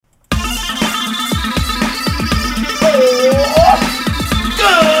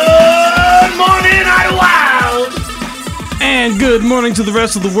Good morning to the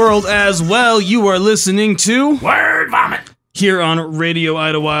rest of the world as well. You are listening to Word Vomit here on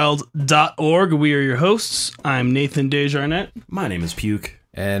radioidyllwild.org. We are your hosts. I'm Nathan Desjardins. My name is Puke.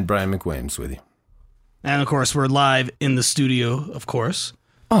 And Brian McWilliams with you. And of course, we're live in the studio, of course.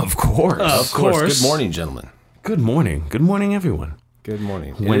 Of course. Of course. Good morning, gentlemen. Good morning. Good morning, everyone. Good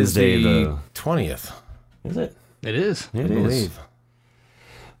morning. Wednesday, it is the 20th. Is it? It is. I believe.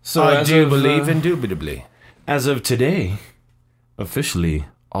 So I do believe indubitably. As of today, officially,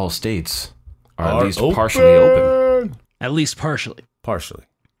 all states are at least open. partially open. At least partially. Partially.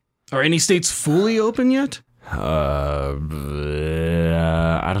 Are any states fully open yet? I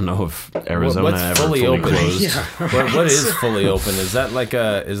don't know if Arizona What's ever fully open? closed. Yeah, What is fully open? Is that like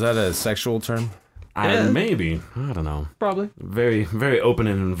is that a sexual term? Maybe. I don't know. Probably. Very, very open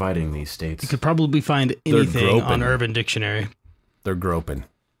and inviting, these states. You could probably find anything groping. on Urban Dictionary. They're groping.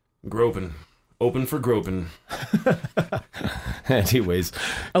 Groping. Open for groping. Anyways.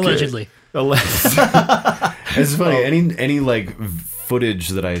 Allegedly. It's funny. Any like footage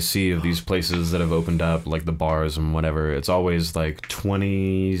that I see of these places that have opened up, like the bars and whatever, it's always like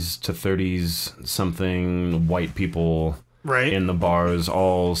 20s to 30s something white people Right. in the bars,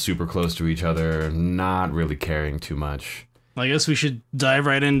 all super close to each other, not really caring too much. I guess we should dive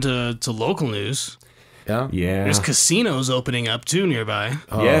right into local news. Yeah. Yeah. There's casinos opening up too nearby.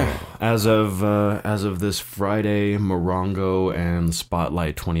 Yeah. As of this Friday, Morongo and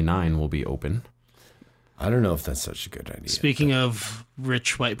Spotlight 29 will be open. I don't know if that's such a good idea. Speaking of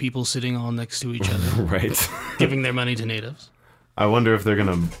rich white people sitting all next to each other, Right. giving their money to natives. I wonder if they're going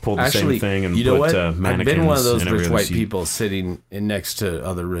to pull the Actually, same thing and you know put what? mannequins I've been one of those in every rich other white seat. people sitting next to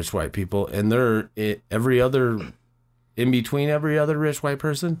other rich white people, and in between every other rich white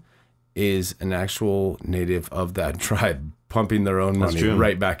person is an actual native of that tribe pumping their own money true.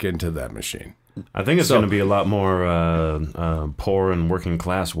 right back into that machine. I think it's going to be a lot more poor and working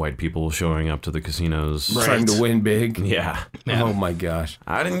class white people showing up to the casinos. Trying to win big. Yeah. Yeah. Oh my gosh.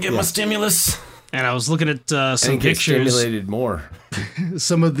 I didn't get my stimulus. And I was looking at some And get pictures, stimulated more.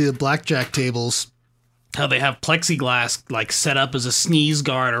 some of the blackjack tables, how they have plexiglass like set up as a sneeze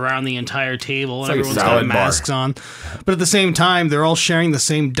guard around the entire table, and like a everyone's got salad bar. masks on. But at the same time, they're all sharing the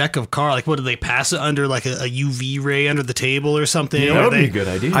same deck of cards. Like, what do they pass it under, like a UV ray under the table or something? Yeah, Or that would they, be a good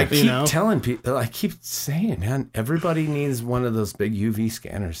idea. I keep know? telling people, I keep saying, man, everybody needs one of those big UV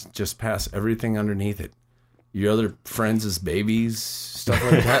scanners. Just pass everything underneath it. Your other friends' babies, stuff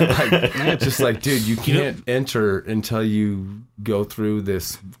like that. Like, just like, dude, you can't enter until you go through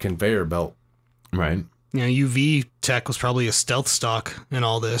this conveyor belt. Right. You know, UV tech was probably a stealth stock in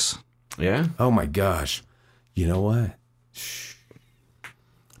all this. Yeah. Oh my gosh. You know what?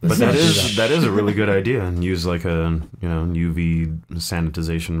 But that is a really good idea, and use like a UV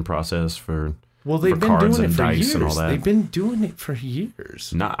sanitization process for Well, they've been cards doing it and for dice years. and all that. They've been doing it for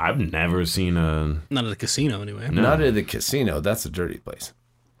years. No, I've never seen a Not at a casino, anyway. No. Not at the casino. That's a dirty place.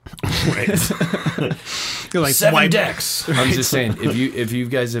 You're like 7 white- decks. I'm just saying, if you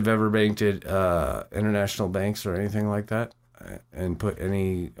guys have ever banked at international banks or anything like that, and put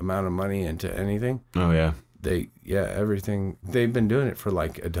any amount of money into anything, Oh yeah. everything, they've been doing it for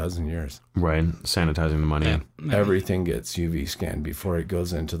like a dozen years. Right. Sanitizing the money, Yeah. Everything gets UV scanned before it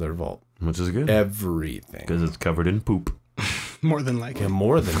goes into their vault. which is good Everything. because it's covered in poop. More than likely. Yeah,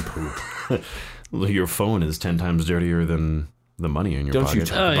 more than poop. Your phone is 10 times dirtier than the money in your Don't pocket. you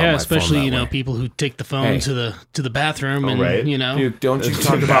talk Oh about yeah, my phone especially that way. people who take the phone Hey. to the bathroom and right. Dude, don't you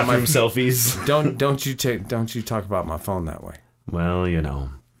talk about my selfies. don't you talk about my phone that way. Well,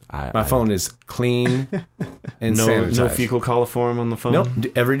 My phone is clean and sanitized. no fecal coliform on the phone. Nope,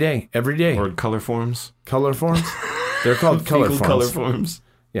 every day. Or color forms. Color forms? They're called color Fecal forms. color forms.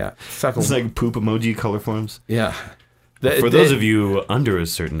 Yeah. Fecal. It's like poop emoji color forms. Yeah. For those of you under a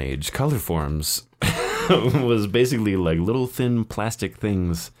certain age, color forms was basically like little thin plastic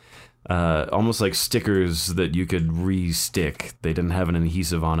things, almost like stickers that you could re-stick. They didn't have an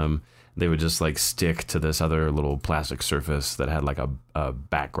adhesive on them. They would just like stick to this other little plastic surface that had like a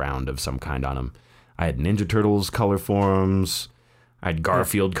background of some kind on them. I had Ninja Turtles color forms. I had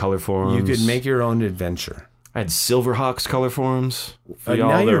Garfield color forms. You could make your own adventure. I had Silverhawks color forms. For Now y'all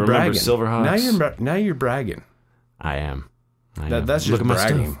that you're remember bragging. Silverhawks. Now you're bragging. I am. That's Look just at my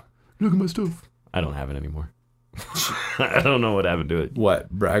bragging. stuff. Look at my stuff. I don't have it anymore. I don't know what happened to it. What,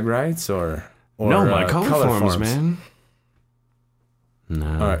 brag rights or No, my color forms, man. No.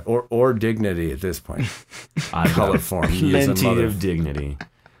 All right, or dignity at this point. I've Color got form. You as a plenty mother. of dignity.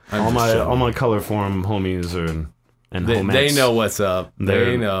 I'm All just joking. my color form homies and They homettes, know what's up. They're-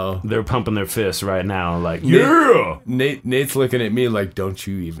 They know. They're pumping their fists right now, like, Yeah. Nate's looking at me like, don't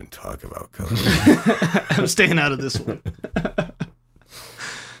you even talk about color. I'm staying out of this one.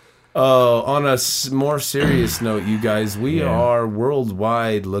 On a more serious note, you guys, we are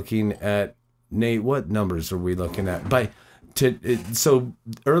worldwide looking at, Nate, what numbers are we looking at? So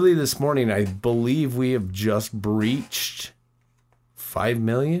early this morning, I believe we have just breached 5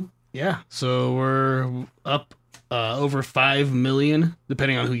 million. Yeah, so we're up over 5 million,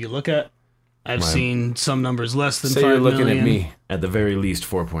 depending on who you look at. I've seen some numbers less than 5 million. You're looking at me. At the very least,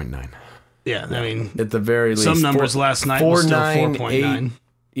 4.9. Yeah, I mean, at the very least, some numbers last night was still 4.9.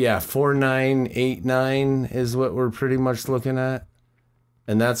 Yeah, 4989 is what we're pretty much looking at,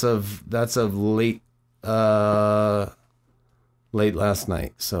 and that's of late last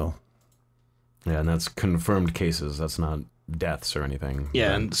night. So yeah, and that's confirmed cases. That's not deaths or anything.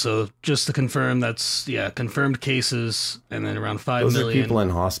 Yeah, and so just to confirm, that's confirmed cases, and then around 5 those million are people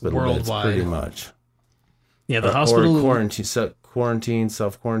in hospital worldwide. beds, pretty much. Yeah, the hospital or quarantine,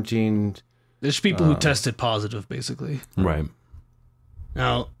 self-quarantined. There's people who tested positive, basically. Right.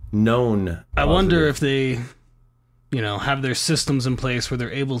 Now, known. I wonder if they, have their systems in place where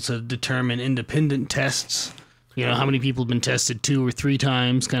they're able to determine independent tests. How many people have been tested 2 or 3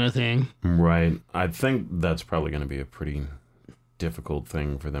 times, kind of thing. Right. I think that's probably going to be a pretty difficult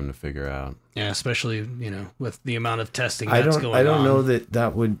thing for them to figure out. Yeah, especially with the amount of testing that's going on. I don't know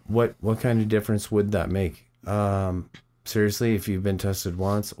that would what kind of difference would that make? Seriously, if you've been tested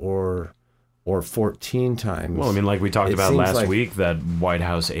once or 14 times. Well, I mean, like we talked about last week, that White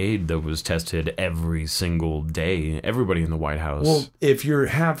House aide that was tested every single day. Everybody in the White House. Well, if you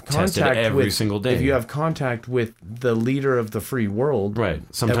have contact every single day. If you have contact with the leader of the free world, right?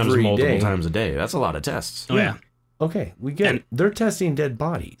 Sometimes multiple times a day. That's a lot of tests. Oh yeah. Okay, we get it. They're testing dead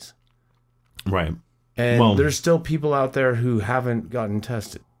bodies, right? And there's still people out there who haven't gotten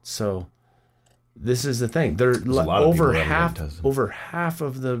tested. So this is the thing. They're over half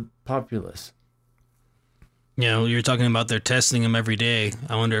of the populace. You're talking about they're testing them every day.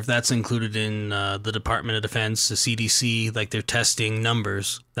 I wonder if that's included in the Department of Defense, the CDC, like their testing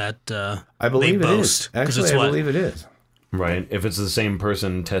numbers that I believe they it boast. is. Actually, I believe it is. Right. If it's the same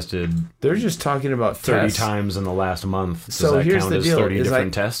person tested, they're just talking about 30 tests. times in the last month. Does so that here's count the as deal: 30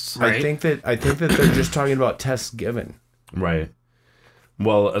 different tests? Right? I think that they're just talking about tests given. Right.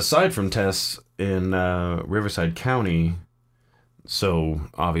 Well, aside from tests in Riverside County, so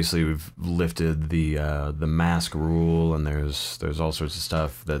obviously we've lifted the mask rule, and there's all sorts of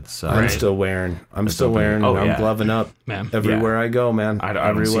stuff that's. I'm still wearing. I'm gloving up everywhere I go, man.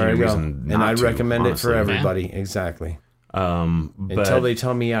 Everywhere I go, and I recommend it for everybody. Man. Exactly. Until they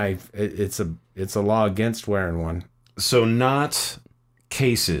tell me it's a law against wearing one. So not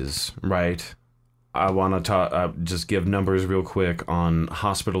cases, right? I want to just give numbers real quick on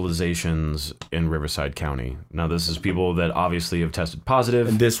hospitalizations in Riverside County. Now, this is people that obviously have tested positive.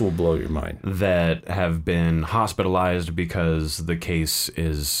 And this will blow your mind. That have been hospitalized because the case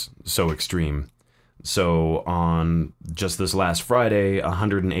is so extreme. So on just this last Friday,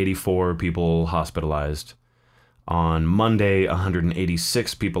 184 people hospitalized. On Monday,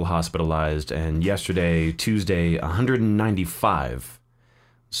 186 people hospitalized. And yesterday, Tuesday, 195.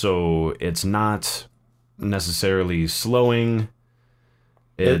 So it's not necessarily slowing.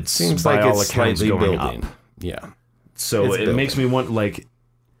 It seems like it's slightly building up. Yeah. So it makes me want,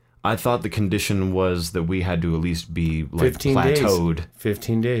 I thought the condition was that we had to at least be 15 plateaued. Days.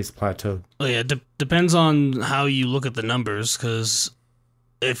 15 days plateaued. Well, yeah, depends on how you look at the numbers, because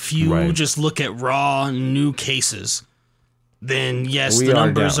if you just look at raw new cases, then yes, the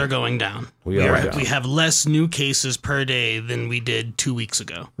numbers are going down. We have less new cases per day than we did 2 weeks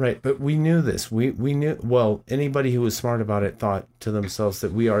ago. Right, but we knew this. We knew, well, anybody who was smart about it thought to themselves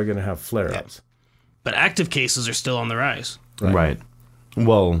that we are going to have flare-ups. Yeah. But active cases are still on the rise. Right.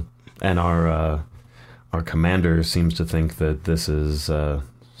 Well, and our commander seems to think that this is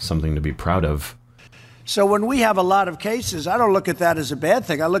something to be proud of. So when we have a lot of cases, I don't look at that as a bad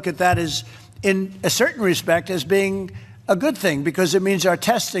thing. I look at that as, in a certain respect, as being a good thing, because it means our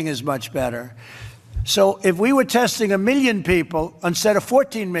testing is much better. So if we were testing 1 million people instead of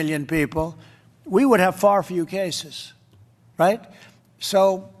 14 million people, we would have far fewer cases, right?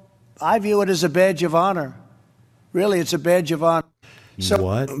 So I view it as a badge of honor. Really, it's a badge of honor. So,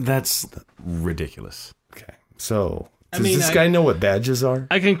 what? That's ridiculous. Okay. So does this guy know what badges are?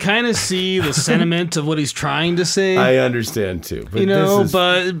 I can kind of see the sentiment of what he's trying to say. I understand too. But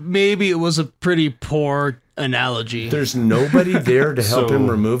but maybe it was a pretty poor analogy. There's nobody there to help him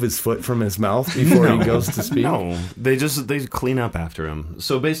remove his foot from his mouth before he goes to speak? No. They clean up after him.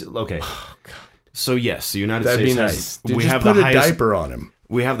 So basically, okay. Oh, God. So yes, the United That'd States be nice. we just have put the a highest diaper on him.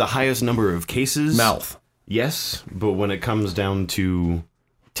 We have the highest number of cases. Mouth. Yes, but when it comes down to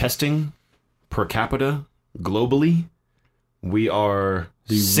testing per capita globally, We are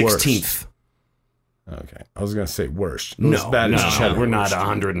the 16th. Worst. Okay, I was gonna say worst. No, we're not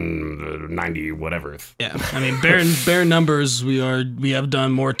 190 whatever. Yeah, I mean, bare numbers. We have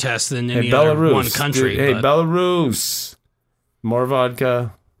done more tests than any other one country. Dude, Belarus, more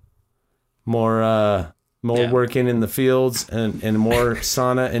vodka, more working in the fields, and more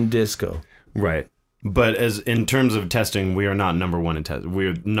sauna and disco. Right, but as in terms of testing, we are not number one in test.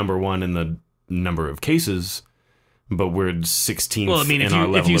 We're number one in the number of cases. But we're 16th well, I mean, in our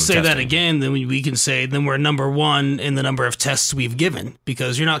level of testing. if you say that again, then we can say then we're number one in the number of tests we've given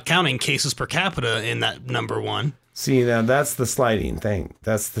because you're not counting cases per capita in that number one. See, now that's the sliding thing.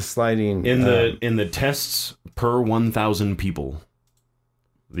 That's the sliding in the tests per 1,000 people.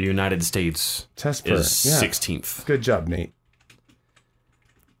 The United States is 16th. Good job, Nate.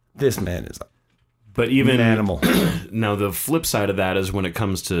 This man is but even an animal. Now the flip side of that is when it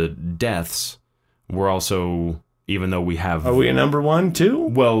comes to deaths, we're also. Even though we have... Are we a number one, too?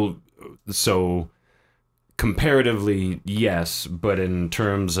 Well, so comparatively, yes. But in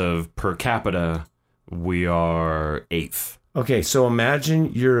terms of per capita, we are 8th. Okay, so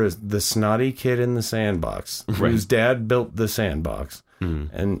imagine you're the snotty kid in the sandbox whose dad built the sandbox.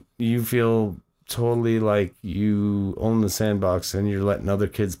 And you feel totally like you own the sandbox and you're letting other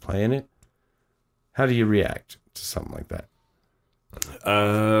kids play in it. How do you react to something like that?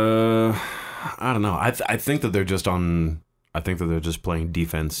 I don't know. I think that they're just playing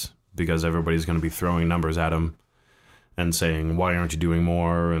defense because everybody's going to be throwing numbers at them and saying, "Why aren't you doing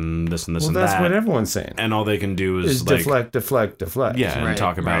more?" and this and this and that. Well, that's what everyone's saying. And all they can do is deflect. Yeah, and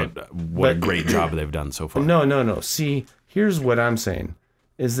talk about what a great job they've done so far. No. See, here's what I'm saying: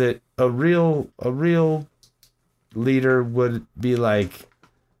 is that a real leader would be like,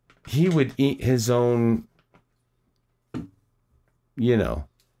 he would eat his own,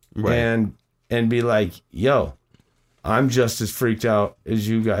 and be like, yo, I'm just as freaked out as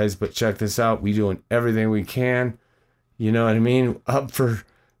you guys, but check this out. We doing everything we can. You know what I mean?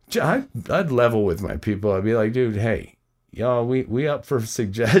 I'd level with my people. I'd be like, dude, hey, y'all, we up for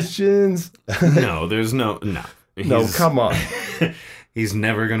suggestions? No, there's no. No, come on. He's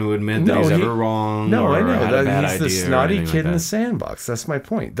never going to admit that he's ever wrong. No, I know. He's the snotty kid in the sandbox. That's my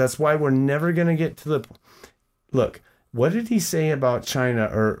point. That's why we're never going to get to the... Look, what did he say about China?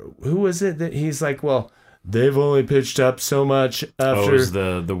 Or who was it that he's like, well, they've only pitched up so much after... Oh, it's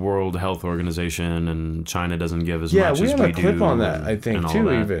the World Health Organization, and China doesn't give as much as we do. Yeah, we have a clip on that, I think,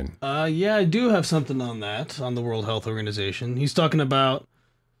 too, even. Yeah, I do have something on that, on the World Health Organization. He's talking about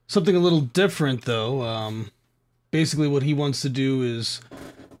something a little different, though. Basically, what he wants to do is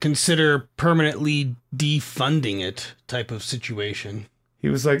consider permanently defunding it type of situation. He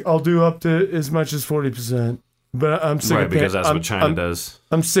was like, I'll do up to as much as 40%. But I'm sick of because that's what China does.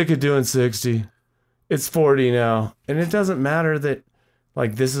 I'm sick of doing 60. It's 40 now. And it doesn't matter that,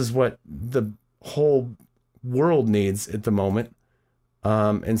 like, this is what the whole world needs at the moment.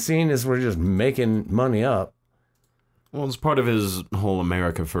 And seeing as we're just making money up. Well, it's part of his whole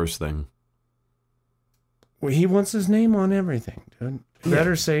America First thing. Well, he wants his name on everything, dude.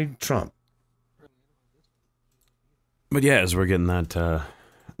 Better say Trump. But yeah, as we're getting that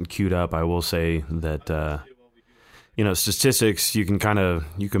queued up, I will say that... statistics, you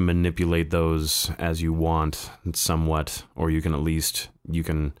can manipulate those as you want somewhat, or you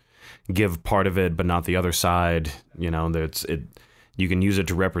can give part of it, but not the other side. You can use it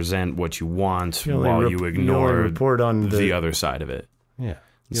to represent what you want while you ignore the other side of it. Yeah.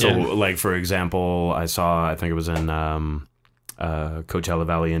 So, like, for example, I think it was in Coachella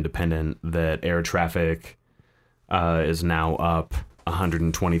Valley Independent that air traffic is now up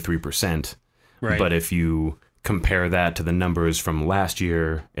 123%. Right. But if you compare that to the numbers from last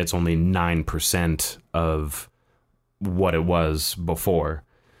year, it's only 9% of what it was before.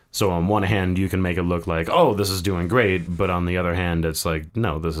 So on one hand, you can make it look like, oh, this is doing great. But on the other hand, it's like,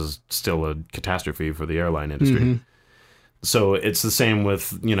 no, this is still a catastrophe for the airline industry. Mm-hmm. So it's the same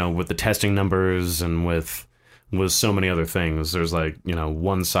with, with the testing numbers and with so many other things. There's like,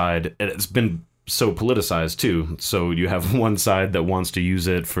 one side, and it's been so politicized too. So you have one side that wants to use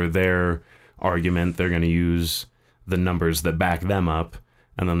it for their argument. They're going to use the numbers that back them up.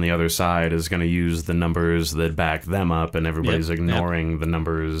 And then the other side is going to use the numbers that back them up. And everybody's ignoring the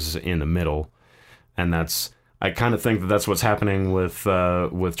numbers in the middle. And I kind of think that that's what's happening with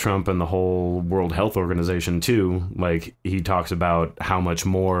Trump and the whole World Health Organization too. Like, he talks about how much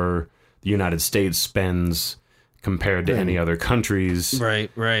more the United States spends compared to any other countries.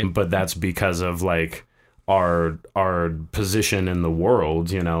 Right. But that's because of like our position in the world,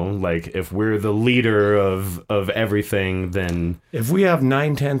 you know, like if we're the leader of everything, then if we have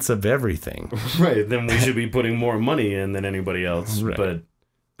 9/10 of everything, right, then we should be putting more money in than anybody else. Right. But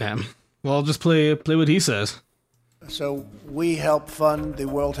well, I'll just play what he says. So we help fund the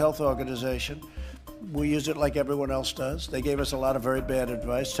World Health Organization. We use it like everyone else does. They gave us a lot of very bad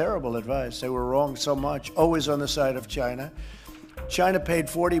advice, terrible advice. They were wrong so much, always on the side of China. China paid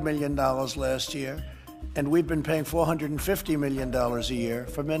 $40 million last year, and we've been paying $450 million a year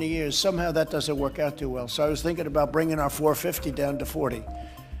for many years. Somehow that doesn't work out too well. So I was thinking about bringing our 450 down to 40.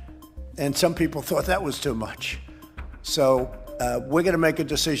 And some people thought that was too much. So we're going to make a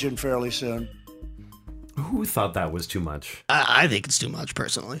decision fairly soon. Who thought that was too much? I think it's too much,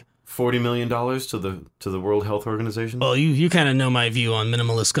 personally. $40 million to the World Health Organization? Well, you kind of know my view on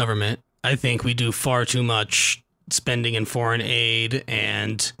minimalist government. I think we do far too much spending in foreign aid,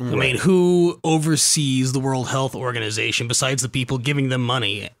 and I mean, who oversees the World Health Organization besides the people giving them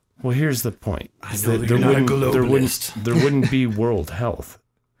money? Well, here's the point. There wouldn't be World Health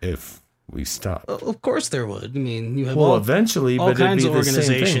if we stopped. Of course there would. I mean, you have eventually, all but kinds it'd of be the same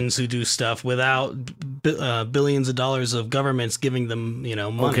organizations who do stuff without billions of dollars of governments giving them, money.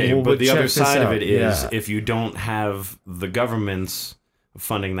 Okay, but the other side of it is if you don't have the governments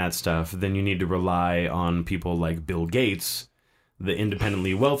funding that stuff, then you need to rely on people like Bill Gates, the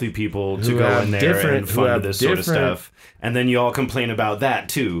independently wealthy people, to go in there and fund this sort of stuff. And then you all complain about that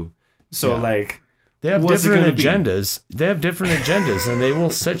too. So they have different agendas. They have different agendas, and they will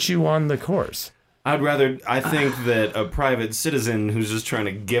set you on the course. I think that a private citizen who's just trying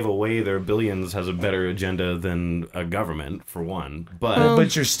to give away their billions has a better agenda than a government, for one.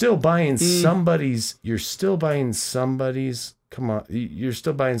 But you're still buying somebody's. You're still buying somebody's. Come on, you're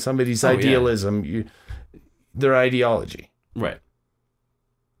still buying somebody's idealism. Their ideology, right?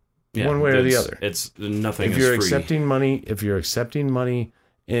 Yeah, one way or the other. It's nothing. If you're free. accepting money,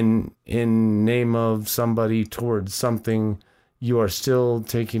 in name of somebody towards something, you are still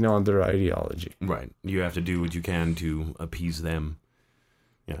taking on their ideology. Right. You have to do what you can to appease them.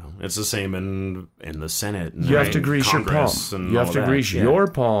 You know, it's the same in the Senate. And you have to grease Congress your palm. You have to grease your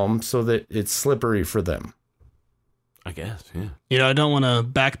palm so that it's slippery for them. I guess, yeah. I don't want to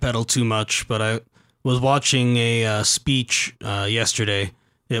backpedal too much, but I was watching a speech yesterday.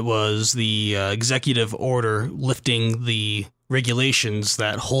 It was the executive order lifting the regulations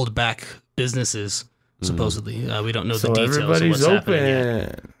that hold back businesses, supposedly. We don't know the details of what's happening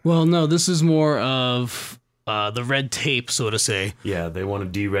yet. Well, no, this is more of the red tape, so to say. Yeah, they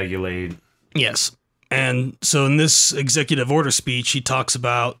want to deregulate. Yes. And so in this executive order speech, he talks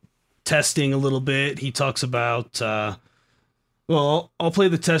about testing a little bit. He talks about... Well, I'll play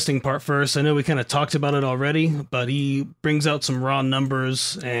the testing part first. I know we kind of talked about it already, but he brings out some raw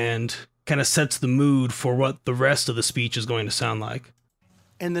numbers and kind of sets the mood for what the rest of the speech is going to sound like.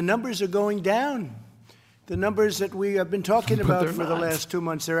 And the numbers are going down. The numbers that we have been talking about for the last 2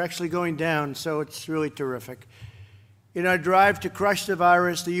 months, they're actually going down, so it's really terrific. In our drive to crush the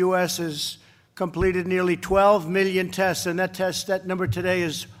virus, the U.S. has completed nearly 12 million tests, and that number today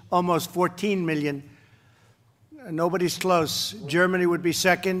is almost 14 million. Nobody's close. Germany would be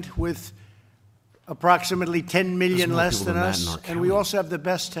second with approximately 10 million less than us, and we also have the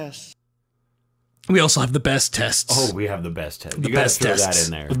best tests. We also have the best tests. Oh, we have the best tests. You got to throw that in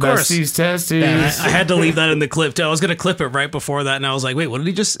there. Of course. These tests. I had to leave that in the clip, too. I was going to clip it right before that, and I was like, wait, what did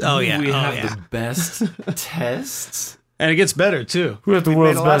he just... Oh, yeah. We have the best tests? And it gets better, too. We have the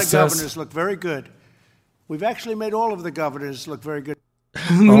world's best tests. Made a lot of governors look very good. We've actually made all of the governors look very good.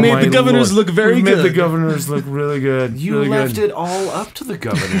 We made the governors look very good. We made the governors look really good. You left it all up to the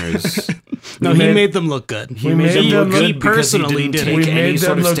governors. No, he made them look good. He personally did it. We made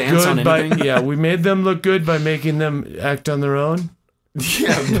them look good by we made them look good by making them act on their own.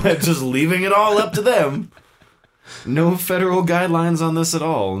 Yeah, by just leaving it all up to them. No federal guidelines on this at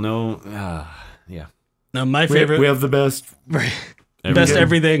all. No, yeah. Now my favorite. We have the best. Right. Best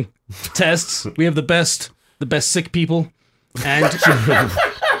everything. Tests. We have the best sick people. And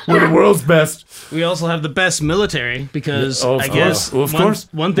we're the world's best. We also have the best military because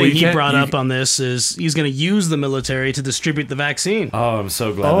one thing he brought up on this is he's going to use the military to distribute the vaccine. Oh, I'm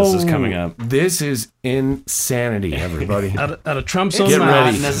so glad this is coming up. This is insanity, everybody. out of Trump's own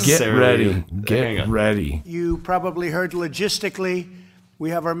mouth. Get ready. You probably heard logistically, we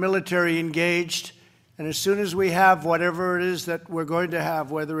have our military engaged. And as soon as we have whatever it is that we're going to have,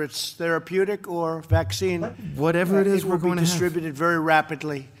 whether it's therapeutic or vaccine, whatever it is we're going to have, distributed very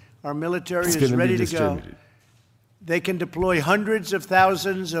rapidly. Our military is ready to go. They can deploy hundreds of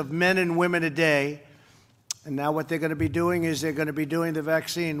thousands of men and women a day. And now what they're going to be doing is they're going to be doing the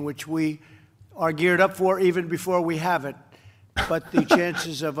vaccine, which we are geared up for even before we have it. But the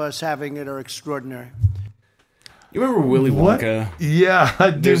chances of us having it are extraordinary. You remember Willy Wonka? What?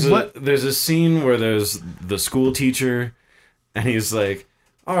 Yeah, dude. There's a scene where there's the school teacher, and he's like,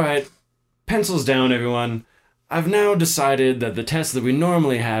 all right, pencils down, everyone. I've now decided that the test that we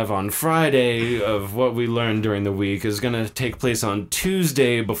normally have on Friday of what we learned during the week is going to take place on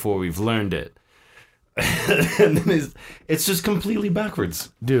Tuesday before we've learned it. And then it's just completely backwards.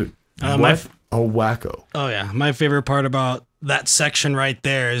 Dude, what a wacko. Oh, yeah. My favorite part about that section right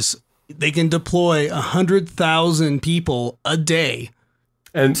there is they can deploy 100,000 people a day.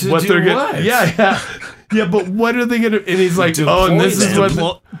 And what they're going to... Yeah, but what are they going to... And he's like, and this is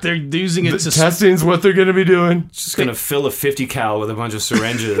what... They're using it to... Testing's what they're going to be doing. Just going to fill a 50 cal with a bunch of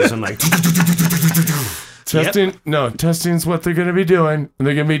syringes and like... Testing... Yep. No, testing's what they're going to be doing. And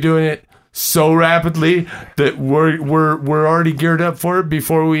they're going to be doing it so rapidly that we're already geared up for it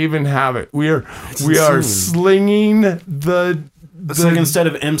before we even have it. We are slinging the... It's like instead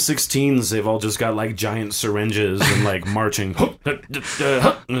of M16s, they've all just got like giant syringes and like marching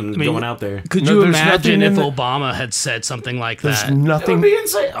and going out there. Could you imagine if Obama had said something like that? There's nothing. It would be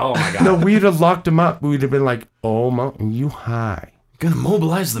insane. Oh my God. No, we'd have locked him up. We'd have been like, oh, you high. Gonna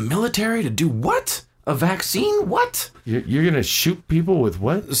mobilize the military to do what? A vaccine? What? You're gonna shoot people with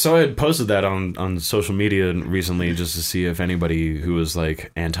what? So I had posted that on social media recently just to see if anybody who was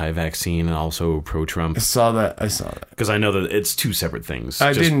like anti-vaccine and also pro-Trump. I saw that. Because I know that it's two separate things.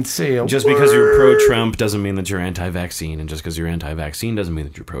 I didn't say a Just word. Because you're pro-Trump doesn't mean that you're anti-vaccine, and just because you're anti-vaccine doesn't mean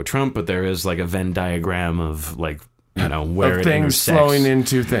that you're pro-Trump. But there is like a Venn diagram of like, you know, where it things intersects. flowing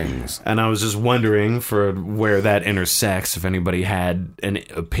into things. And I was just wondering for where that intersects, if anybody had an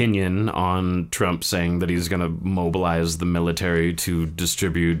opinion on Trump saying that he's going to mobilize the military to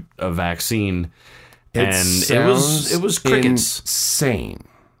distribute a vaccine. It was crickets. Insane.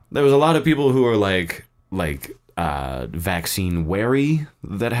 There was a lot of people who were like vaccine wary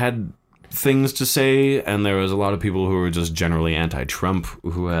that had things to say, and there was a lot of people who were just generally anti-Trump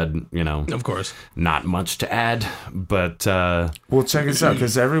who had, you know, of course, not much to add. But well, check this out,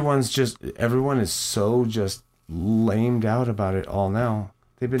 because everyone is so just lamed out about it all now.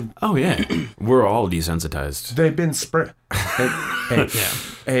 They've been we're all desensitized. They've been spread.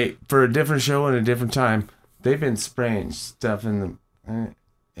 Hey, for a different show and a different time, they've been spraying stuff in the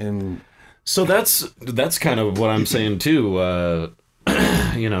and so that's kind of what I'm saying too.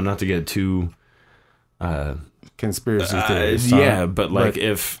 You know, not to get too conspiracy theories. But like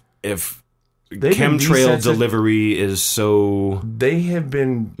if chemtrail delivery is so, they have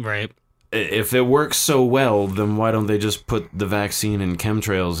been right. If it works so well, then why don't they just put the vaccine in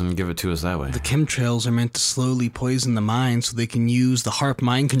chemtrails and give it to us that way? The chemtrails are meant to slowly poison the mind so they can use the HARP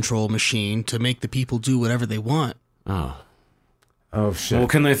mind control machine to make the people do whatever they want. Oh shit! Well,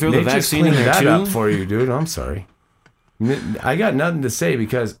 can they throw the vaccine in there that too? Up for you, dude. I'm sorry. I got nothing to say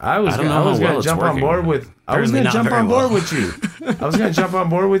because I was going to jump on board with. I was going to jump on board with you. I was going to jump on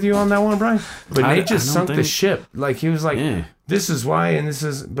board with you on that one, Brian. But Nate just sunk the ship. Like he was like, "This is why," and this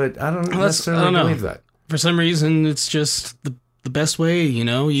is. But I don't necessarily believe that. For some reason, it's just the best way. You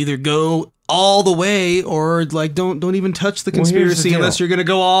know, you either go all the way or like don't even touch the conspiracy unless you're going to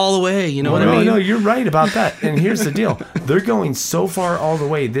go all the way. You know what I mean? No, you're right about that. And here's the deal: they're going so far all the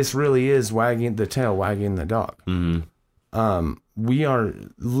way. This really is wagging the tail, wagging the dog. Mm-hmm. We are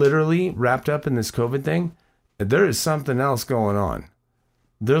literally wrapped up in this COVID thing. There is something else going on.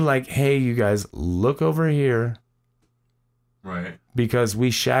 They're like, hey, you guys, look over here. Right. Because we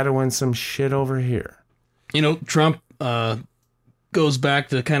shadowing some shit over here. You know, Trump goes back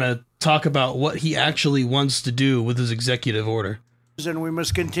to kind of talk about what he actually wants to do with his executive order. And we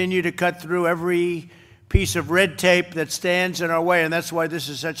must continue to cut through every piece of red tape that stands in our way. And that's why this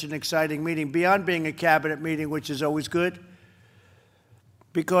is such an exciting meeting, beyond being a cabinet meeting, which is always good.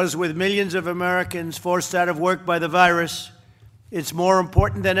 Because with millions of Americans forced out of work by the virus, it's more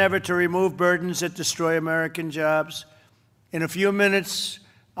important than ever to remove burdens that destroy American jobs. In a few minutes,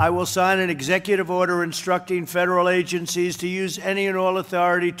 I will sign an executive order instructing federal agencies to use any and all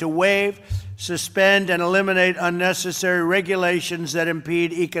authority to waive, suspend, and eliminate unnecessary regulations that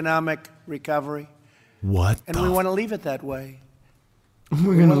impede economic recovery. And we want to leave it that way.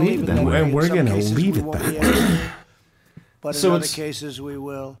 We're going to leave it that way. And we're going to leave it that way. But in other cases, we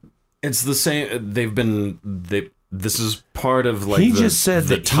will. It's the same. This is part of like he just said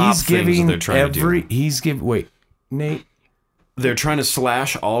the that top he's giving they're trying to do. Wait, Nate. They're trying to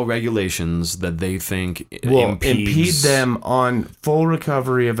slash all regulations that they think will impede them on full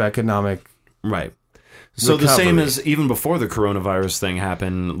recovery of economic. Right. So the same as even before the coronavirus thing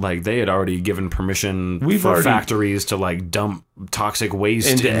happened, like they had already given permission for factories to like dump toxic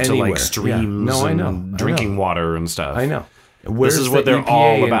waste into like streams and drinking water and stuff. I know. This is what they're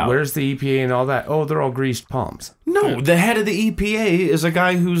all about. Where's the EPA and all that? Oh, they're all greased palms. No, the head of the EPA is a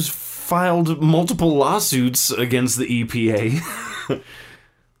guy who's filed multiple lawsuits against the EPA.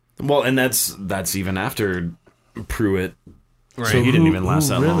 Well, and that's even after Pruitt. Right. So he didn't even last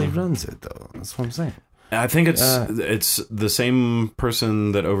that long. Who really runs it, though? That's what I'm saying. I think it's the same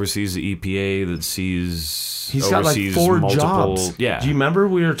person that oversees the EPA that He's got like 4 jobs. Yeah. Do you remember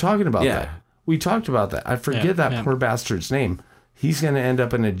we were talking about that? We talked about that. I forget that poor bastard's name. He's going to end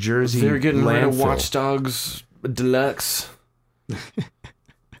up in a Jersey They're getting landfill. rid of Watch Dogs Deluxe.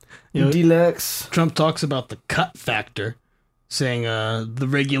 Deluxe. Trump talks about the cut factor, saying the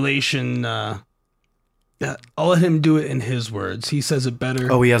regulation... I'll let him do it in his words. He says it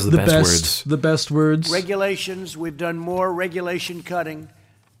better. Oh, he has the best words. The best words. Regulations, we've done more regulation cutting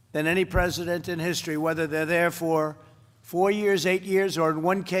than any president in history, whether they're there for 4 years, 8 years, or in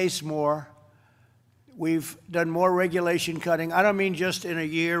one case more. We've done more regulation cutting. I don't mean just in a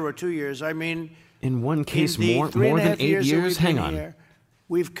year or 2 years. I mean... In one case more than 8 years? Hang on. Here,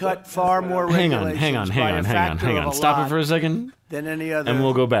 we've cut far more regulations. Hang on. Stop it for a second. Than any other... And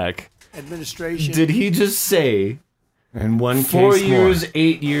we'll go back. Administration. Did he just say in one 4 case years, more.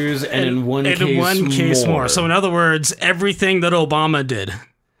 8 years, and in one case more? So in other words, everything that Obama did.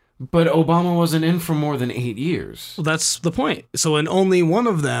 But Obama wasn't in for more than 8 years. Well, that's the point. So in only one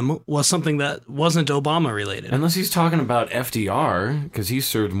of them was something that wasn't Obama related. Unless he's talking about FDR, because he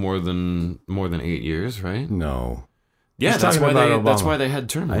served more than 8 years, right? No. Yeah, that's why they had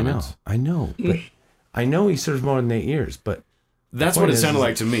term limits. I know. But I know he served more than 8 years, but that's what it sounded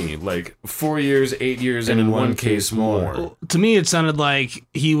like to me. Like 4 years, 8 years, and in one case more. Well, to me, it sounded like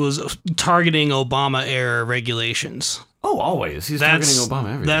he was targeting Obama-era regulations. Oh, always. He's targeting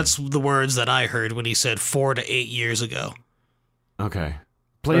Obama everything. That's the words that I heard when he said 4 to 8 years ago. Okay.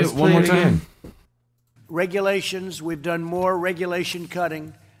 Play it one more time. Regulations, we've done more regulation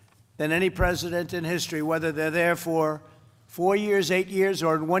cutting than any president in history, whether they're there for 4 years, 8 years,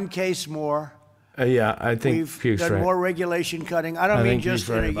 or in one case more. Yeah, I think we've done more regulation cutting. I don't mean just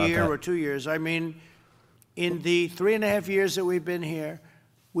in a year or 2 years. I mean, in the 3.5 years that we've been here,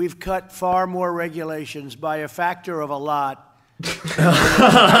 we've cut far more regulations by a factor of a lot.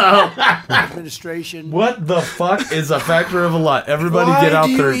 Administration. What the fuck is a factor of a lot? Everybody get out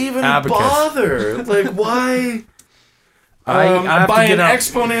their abacus. Bother? Like, why? I by an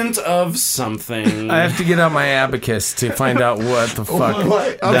exponent of something. I have to get out my abacus to find out what the fuck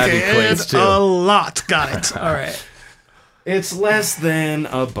that equates to. A lot. Got it. All right. It's less than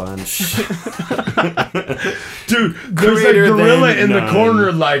a bunch. Dude, there's a gorilla in the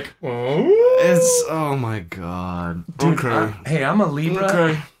corner like, oh my god. Dude, hey, I'm a Libra.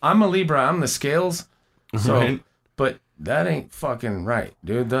 Okay. I'm a Libra. I'm the scales. So, right. But that ain't fucking right,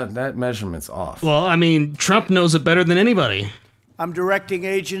 dude. That measurement's off. Well, I mean, Trump knows it better than anybody. I'm directing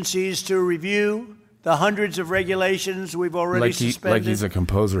agencies to review the hundreds of regulations we've already suspended. Like he's a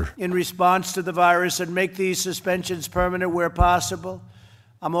composer. In response to the virus, and make these suspensions permanent where possible.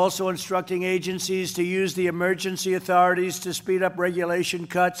 I'm also instructing agencies to use the emergency authorities to speed up regulation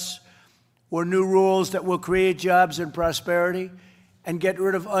cuts or new rules that will create jobs and prosperity, and get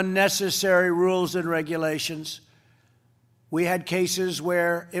rid of unnecessary rules and regulations. We had cases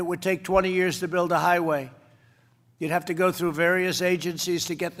where it would take 20 years to build a highway. You'd have to go through various agencies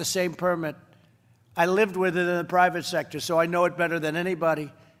to get the same permit. I lived with it in the private sector, so I know it better than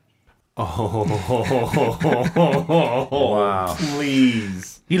anybody. Oh, wow.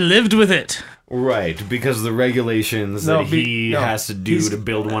 Please. He lived with it. Right, because the regulations that he has to do to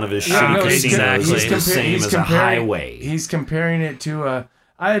build one of his shitty casinos is the same as a highway. He's comparing it to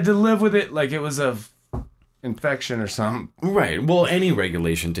I had to live with it like it was a infection or something. Right, well, any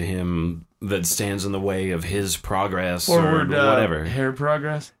regulation to him that stands in the way of his progress or whatever. Hair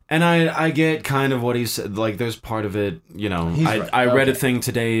progress. And I get kind of what he said. Like, there's part of it, you know. I read a thing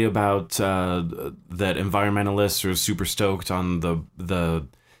today about that environmentalists are super stoked on the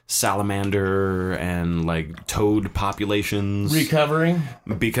salamander and like toad populations recovering,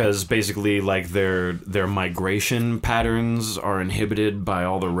 because basically like their migration patterns are inhibited by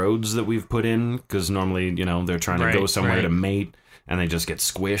all the roads that we've put in, because normally, you know, they're trying to go somewhere to mate and they just get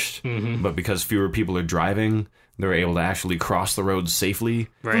squished. Mm-hmm. But because fewer people are driving, they're able to actually cross the roads safely.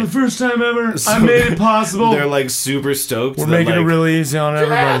 Right. For the first time ever, I made it possible. They're like super stoked. We're making it really easy on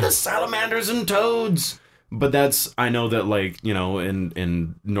everybody. The salamanders and toads. But I know that, like, you know,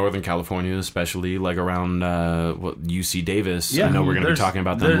 in Northern California, especially, like around UC Davis, I know we're going to be talking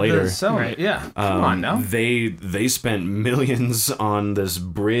about them later. Right. Yeah, come on now. They spent millions on this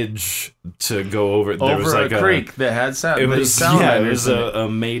bridge to go over. There was like a creek that had salamanders. It was a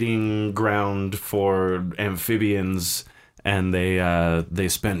mating ground for amphibians. And they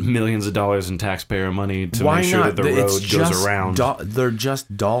spent millions of dollars in taxpayer money to make sure that the road goes around. They're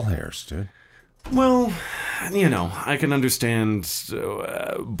just doll hairs, dude. Well, you know, I can understand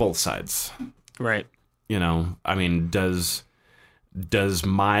both sides. Right. You know, I mean, does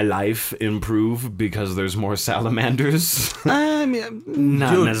my life improve because there's more salamanders? I mean,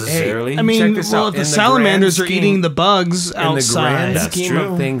 not necessarily. Hey, I mean, if the salamanders are eating the bugs outside. In the grand scheme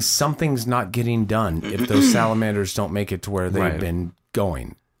of things, something's not getting done if those salamanders don't make it to where they've been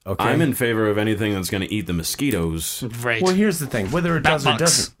going. Okay? I'm in favor of anything that's going to eat the mosquitoes. Right. Well, here's the thing. Whether it does or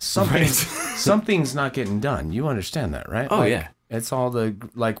doesn't, something's not getting done. You understand that, right? Oh, yeah. It's all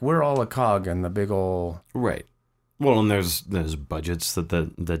we're all a cog in the big old... Right. Well, and there's budgets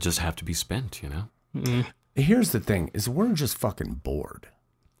that just have to be spent, you know? Mm. Here's the thing, is we're just fucking bored.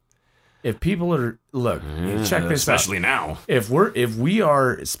 If people are... Look, check this especially out. now. If we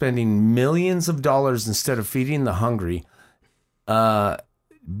are spending millions of dollars instead of feeding the hungry...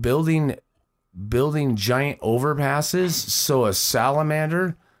 building giant overpasses so a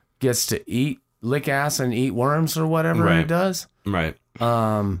salamander gets to lick ass and eat worms or whatever it does. Right.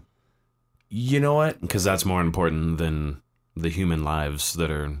 You know what? Because that's more important than the human lives that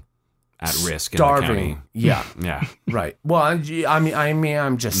are at risk. Starving. In the county. Yeah. Yeah. Right. Well, I mean,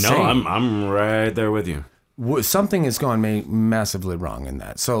 I'm just saying. No, I'm right there with you. Something has gone massively wrong in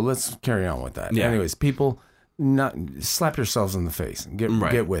that. So let's carry on with that. Yeah. Anyways, people, slap yourselves in the face and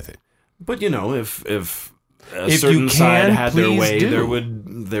get with it. But you know, if a certain side had their way, there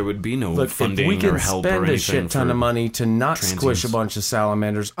would be no funding or help or anything. If we can spend a shit ton of money to not transients. Squish a bunch of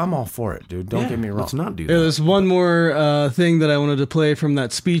salamanders, I'm all for it, dude. Don't get me wrong. Let's not do that. There's one more thing that I wanted to play from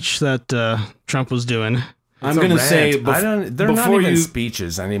that speech that Trump was doing. I'm going to say... they're not even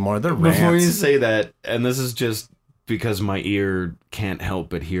speeches anymore. They're rants. Before you say that, and this is just because my ear can't help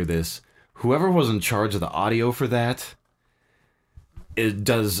but hear this, whoever was in charge of the audio for that... It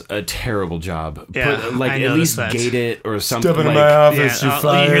does a terrible job. Yeah, at least gate it or something. Step into my office, you're You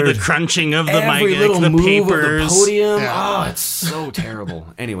fired. hear the crunching of the Every mic, little the move papers. of the podium. Yeah. Oh, it's so terrible.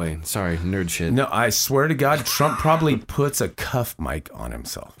 Anyway, sorry, nerd shit. No, I swear to God, Trump probably puts a cuff mic on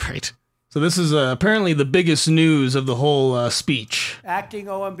himself. Right. So this is apparently the biggest news of the whole speech. Acting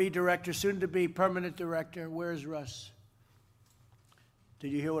OMB director, soon to be permanent director. Where's Russ?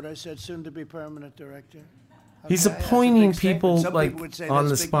 Did you hear what I said? Soon to be permanent director. Okay, He's appointing people on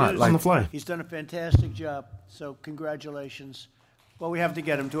the spot, on the fly. He's done a fantastic job. So congratulations. Well, we have to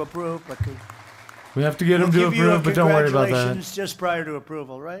get him to approve, but we have to get him to approve. But don't worry about that. Just prior to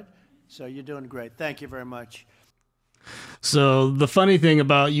approval, right? So you're doing great. Thank you very much. So the funny thing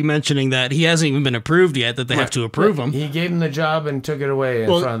about you mentioning that he hasn't even been approved yet, that they have to approve him. He gave him the job and took it away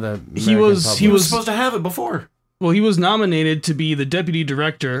in front of the he was supposed to have it before. Well, he was nominated to be the deputy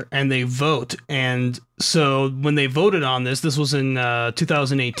director, and they vote. And so when they voted on this was in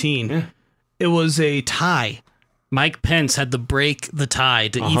 2018. Yeah. It was a tie. Mike Pence had to break the tie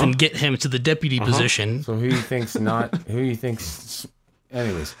to even get him to the deputy position. So who you think's not? Who you think's?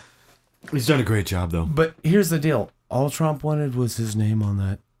 Anyways, he's done a great job though. But here's the deal: all Trump wanted was his name on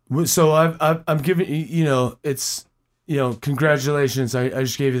that. So I'm giving it's congratulations. I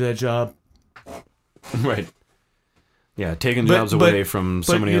just gave you that job. Right. Yeah, taking jobs away from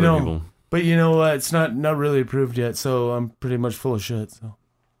so many other people. But you know what? It's not really approved yet, so I'm pretty much full of shit. So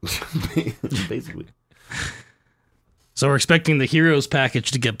basically. So we're expecting the heroes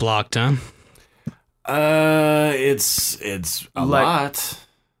package to get blocked, huh? It's a lot.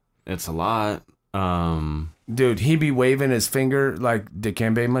 It's a lot. Dude, he be waving his finger like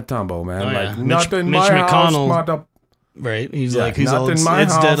Dikembe Mutombo, man. Oh, yeah. Like nothing Mitch McConnell. House, right? He's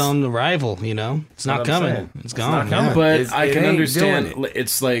it's dead on arrival, It's not coming. It's gone. But I can understand.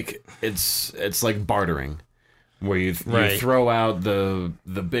 It's like bartering, where you throw out the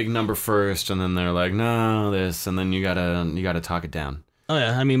big number first, and then they're like, no, this, and then you gotta talk it down. Oh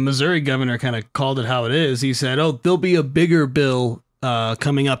yeah, I mean, Missouri governor kind of called it how it is. He said, "Oh, there'll be a bigger bill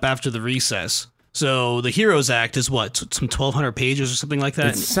coming up after the recess." So the Heroes Act is what, some 1,200 pages or something like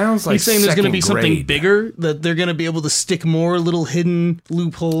that? It sounds like he's saying there's going to be something grade. bigger, that they're going to be able to stick more little hidden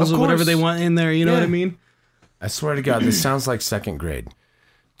loopholes or whatever they want in there. You know what I mean? I swear to God, this sounds like second grade.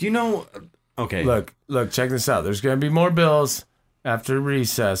 Do you know? Okay. Look, check this out. There's going to be more bills after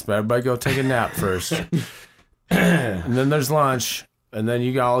recess, but everybody go take a nap first. And then there's lunch. And then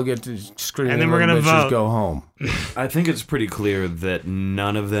you all get to scream. And then we're going to vote. Go home. I think it's pretty clear that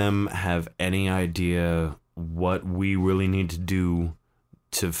none of them have any idea what we really need to do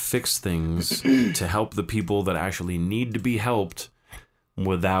to fix things, to help the people that actually need to be helped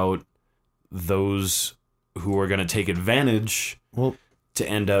without those who are going to take advantage to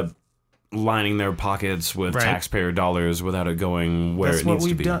end up lining their pockets with taxpayer dollars without it going where it needs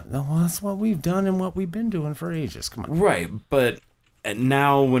to be. Well, that's what we've done and what we've been doing for ages. Come on. Right, but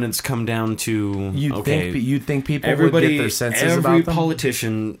now when it's come down to you think people would get their senses about them? Every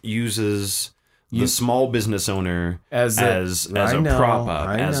politician uses the small business owner as a prop up.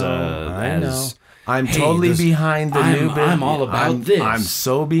 I'm totally behind the new business. I'm all about this. I'm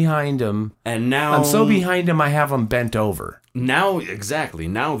so behind him. And now I'm so behind him, I have them bent over. Now, exactly.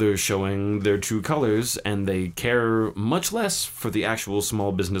 Now they're showing their true colors, and they care much less for the actual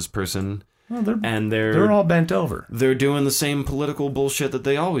small business person. Well, they're all bent over. They're doing the same political bullshit that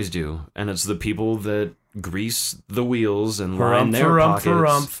they always do. And it's the people that grease the wheels and line their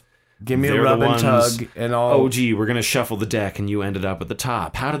pockets. Give me a rub and tug and all. Oh, gee, we're going to shuffle the deck and you ended up at the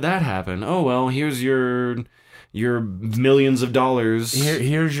top. How did that happen? Oh, well, here's your millions of dollars.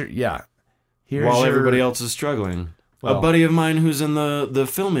 Here's while everybody else is struggling. Well, a buddy of mine who's in the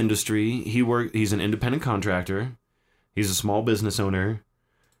film industry, he's an independent contractor. He's a small business owner.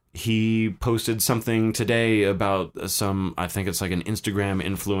 He posted something today about I think it's like an Instagram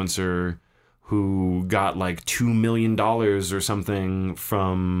influencer who got like $2 million or something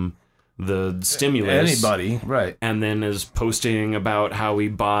from the stimulus. Anybody, right. And then is posting about how he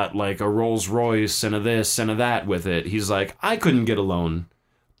bought like a Rolls Royce and a this and a that with it. He's like, I couldn't get a loan,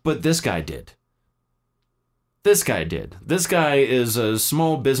 but this guy did. This guy did. This guy is a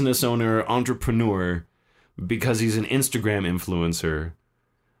small business owner, entrepreneur, because he's an Instagram influencer.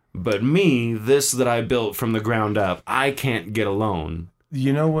 But me, this that I built from the ground up, I can't get a loan.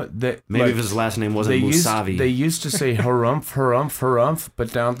 You know what? Maybe if his last name wasn't Musavi. They used to say harumph, harumph, harumph,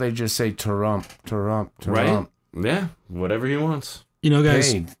 but now they just say tarump, tarump, tarump. Right? Yeah, whatever he wants. You know,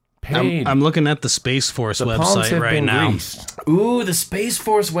 guys, paid. I'm looking at the Space Force website right now. Greased. Ooh, the Space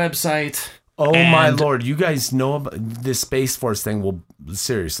Force website. Oh, my Lord. You guys know about this Space Force thing will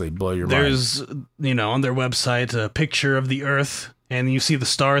seriously blow your mind. There's, on their website, a picture of the Earth. And you see the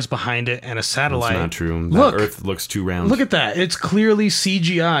stars behind it and a satellite. That's not true. That Earth looks too round. Look at that. It's clearly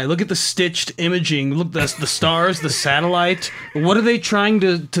CGI. Look at the stitched imaging. Look, the stars, the satellite. What are they trying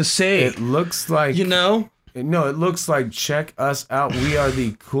to say? It looks like... No, it looks like, check us out. We are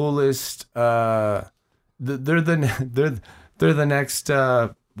the coolest... they're the next...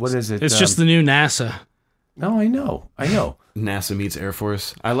 what is it? It's just the new NASA. No, I know. NASA meets Air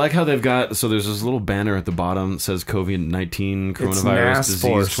Force. I like how they've got, so there's this little banner at the bottom that says COVID-19 coronavirus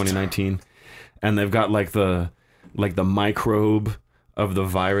disease 2019. And they've got like the microbe of the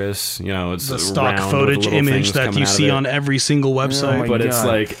virus, it's the stock footage image that you see on every single website. But it's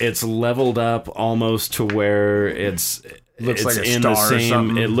like, it's leveled up almost to where it's looks like a in star the same, or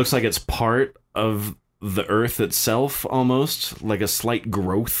something. it looks like it's part of the Earth itself almost, like a slight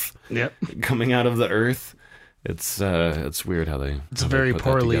growth coming out of the Earth. It's weird how they. It's a very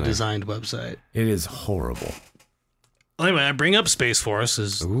poorly designed website. It is horrible. Anyway, I bring up Space Force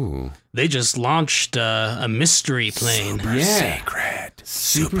they just launched a mystery plane.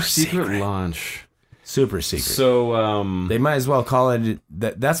 Super secret launch. Super secret. So they might as well call it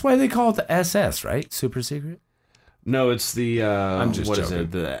that. That's why they call it the SS, right? Super secret. No, it's the I'm just joking. Is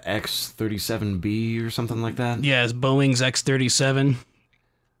it? The X-37B or something like that? Yeah, it's Boeing's X-37.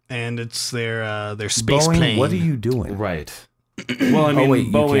 And it's their space Boeing, plane. what are you doing? Right. Well, I mean,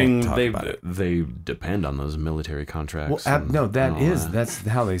 Boeing, they depend on those military contracts. Well, that's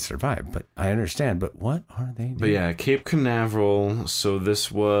how they survive. But I understand. But what are they doing? But yeah, Cape Canaveral. So this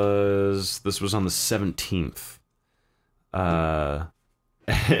was on the 17th. And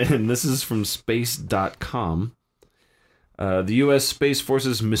this is from space.com. The U.S. Space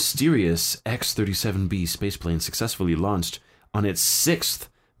Force's mysterious X-37B spaceplane successfully launched on its 6th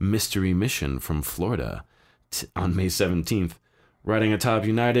mystery mission from Florida on May 17th, riding atop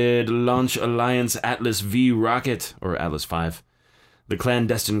United Launch Alliance Atlas V rocket, or Atlas V. The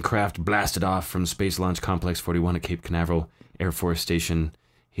clandestine craft blasted off from Space Launch Complex 41 at Cape Canaveral Air Force Station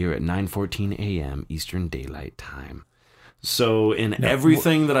here at 9:14 a.m. Eastern Daylight Time. So in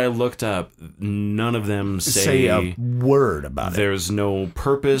everything that I looked up, none of them say a word about it. There's no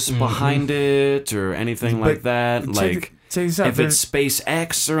purpose behind it or anything like that. if it's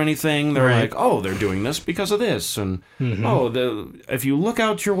SpaceX or anything, they're like, oh, they're doing this because of this. And, if you look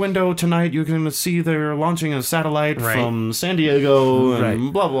out your window tonight, you can see they're launching a satellite from San Diego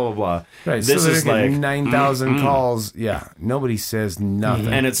and blah, blah, blah, blah. Right, this is like 9,000 calls. Yeah, nobody says nothing.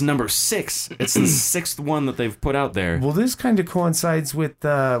 And it's number 6. It's the 6th one that they've put out there. Well, this kind of coincides with,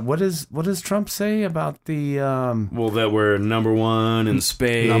 what does Trump say about the... Well, that we're number 1 in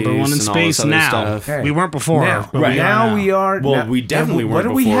space. Number 1 in space now. Hey. We weren't before. Now we are. Well, we definitely weren't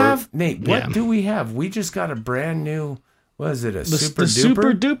before. What do we have? Nate, what do we have? We just got a brand new, what is it, the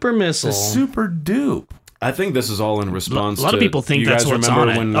super duper missile. The super dupe. I think this is all in response to... A lot of people think that's what's on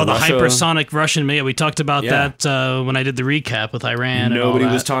it. The hypersonic Russian... Yeah, we talked about that when I did the recap with Iran. Nobody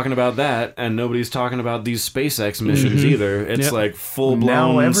was talking about that, and nobody's talking about these SpaceX missions either. It's like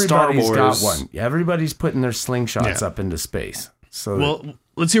full-blown Star Wars. Got one. Everybody's putting their slingshots up into space. So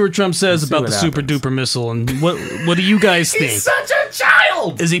let's hear what Trump says about the super duper missile, and what do you guys think? He's such a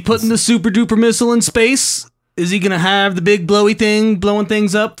child! Is he putting the super duper missile in space? Is he going to have the big blowy thing blowing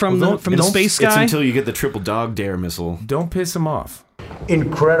things up from the space sky? It's until you get the triple dog dare missile. Don't piss him off.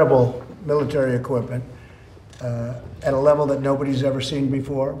 Incredible military equipment at a level that nobody's ever seen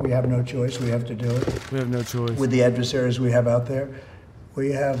before. We have no choice. We have to do it. We have no choice. With the adversaries we have out there.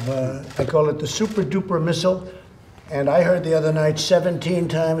 We have, I call it the super duper missile. And I heard the other night 17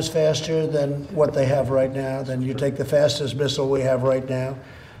 times faster than what they have right now. Then you take the fastest missile we have right now.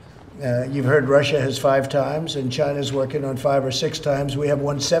 You've heard Russia has 5 times, and China's working on 5 or 6 times. We have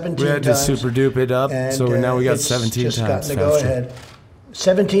one 17 times. We had to super dupe it up, so now we got 17 times faster. Go ahead.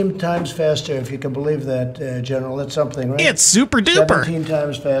 17 times faster, if you can believe that, General. That's something, right? It's super duper. 17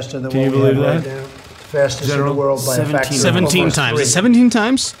 times faster than what we have right now. Fastest in the world by a factor of 17 times. 3. 17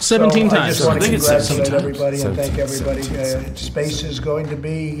 times? 17 times. I just want to congratulate everybody and thank everybody. Space is going to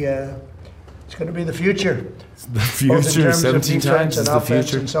be... it's going to be the future. The future, both in terms 17 of times and is the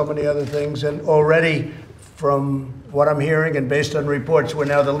future. And so many other things. And already, from what I'm hearing and based on reports, we're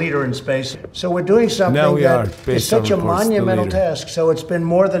now the leader in space. So we're doing something is such a monumental task. So it's been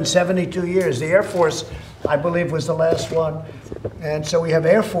more than 72 years. The Air Force, I believe, was the last one. And so we have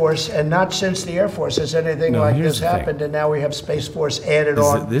Air Force, and not since the Air Force has anything like this happened. And now we have Space Force added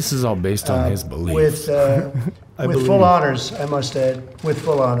on. This is all based on his belief. With full honors, I must add. With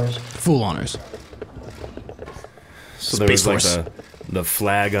full honors. Full honors. So there was like the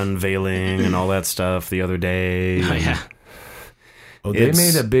flag unveiling and all that stuff the other day. Oh, yeah. Oh, they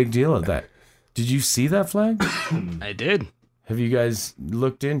made a big deal of that. Did you see that flag? I did. Have you guys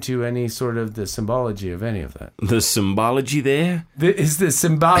looked into any sort of the symbology of any of that? The symbology there? Is the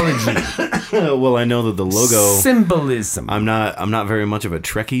symbology? Well, I know that the logo... Symbolism. I'm not very much of a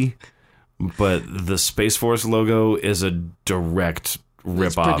Trekkie, but the Space Force logo is a direct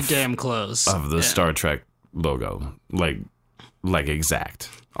rip-off pretty damn close. Of the Star Trek logo. Like exact,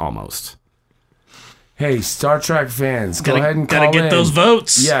 almost. Hey, Star Trek fans, go ahead and call in. Gotta get those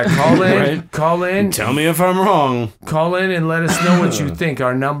votes. Yeah, call in. Right? Call in. Tell me if I'm wrong. Call in and let us know what you think.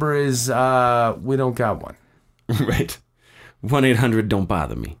 Our number is, we don't got one. Right. 1-800-DON'T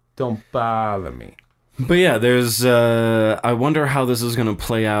BOTHER ME. Don't bother me. But yeah, there's, I wonder how this is going to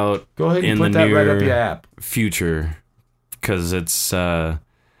play out. Go ahead and in put the that near right up your app. Future. Because it's,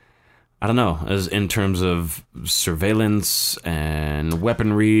 I don't know, as in terms of surveillance and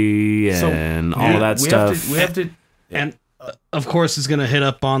weaponry and all of that stuff. And of course, it's going to hit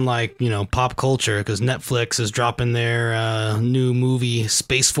up on pop culture because Netflix is dropping their new movie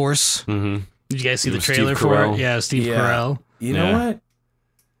Space Force. Mm-hmm. Did you guys see the trailer for it? Yeah, Steve Carell. You know what?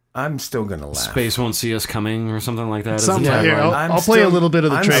 I'm still gonna laugh. Space won't see us coming, or something like that. Something here. I'll play a little bit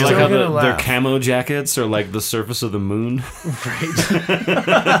of the trailer. Like how their camo jackets are like the surface of the moon. Right.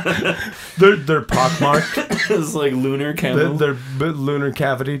 they're pockmarked. It's like lunar camo. They're lunar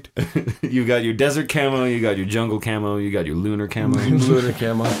cavity. You got your desert camo. You got your jungle camo. You got your lunar camo. Lunar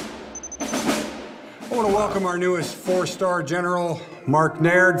camo. I want to welcome our newest 4-star general, Mark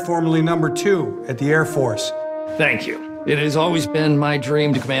Naird, formerly number 2 at the Air Force. Thank you. It has always been my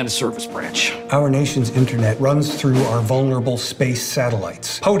dream to command a service branch. Our nation's internet runs through our vulnerable space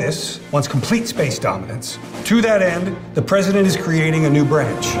satellites. POTUS wants complete space dominance. To that end, the president is creating a new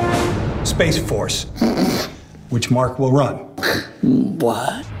branch, Space Force, which Mark will run.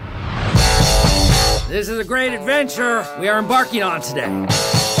 What? This is a great adventure we are embarking on today.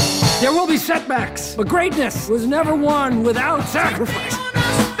 There will be setbacks, but greatness was never won without sacrifice.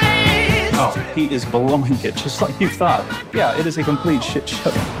 Oh, he is blowing it just like you thought. Yeah, it is a complete shit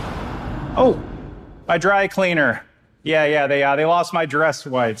show. Oh, my dry cleaner. Yeah, they lost my dress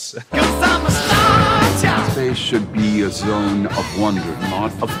whites. 'Cause I'm a star Space should be a zone of wonder,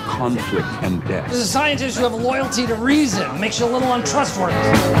 not of conflict and death. As a scientist, you have a loyalty to reason. Makes you a little untrustworthy.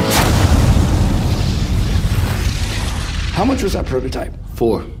 How much was that prototype?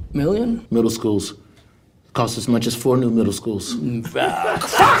 $4 million? Middle schools. Cost as much as 4 new middle schools.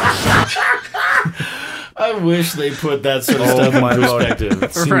 I wish they put that sort of stuff in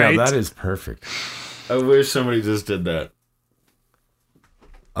perspective. See, right. Now that is perfect. I wish somebody just did that.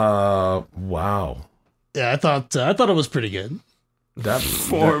 Wow. Yeah, I thought it was pretty good. That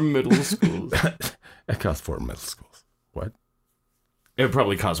 4 middle schools. It cost 4 middle schools. What? It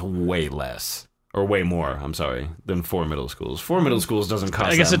probably costs way less. Or way more, I'm sorry, than 4 middle schools. 4 middle schools doesn't cost that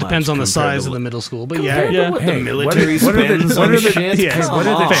much. I guess it depends on the size of the middle school, but yeah. What the military spends on shit. What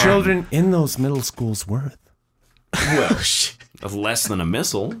are the children in those middle schools worth? Well, less than a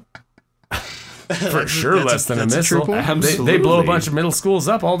missile. For sure, less than a missile. Absolutely. They blow a bunch of middle schools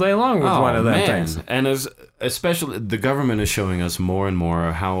up all day long with one of them things. And especially the government is showing us more and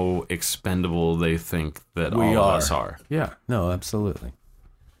more how expendable they think that all of us are. Yeah, no, absolutely.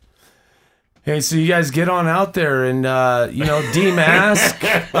 Hey, so you guys get on out there and, demask.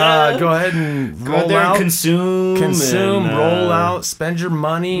 Go ahead and roll out. Consume, roll out, spend your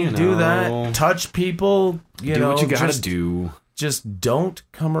money, do that. Touch people, do what you gotta do. Just don't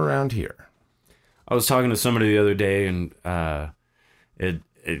come around here. I was talking to somebody the other day and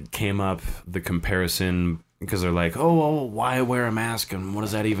it came up, the comparison, because they're like, oh, why wear a mask and what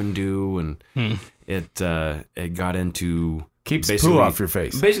does that even do? And it got into... Keeps poo off your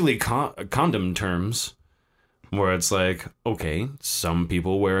face. Basically, condom terms, where it's like, okay, some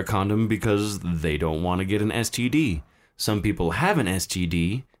people wear a condom because they don't want to get an STD. Some people have an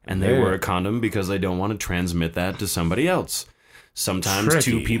STD, and they wear a condom because they don't want to transmit that to somebody else. Sometimes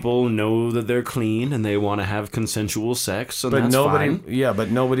two people know that they're clean and they want to have consensual sex, and that's fine. Yeah, but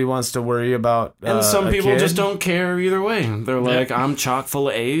nobody wants to worry about and some people kid. Just don't care either way. They're like, I'm chock full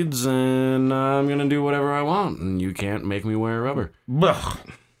of AIDS and I'm going to do whatever I want, and you can't make me wear rubber. Ugh.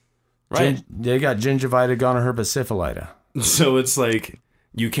 Right? They got gingivitis, gonorrhea, syphilitis. So it's like...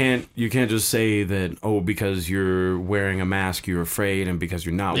 You can't just say that, because you're wearing a mask, you're afraid, and because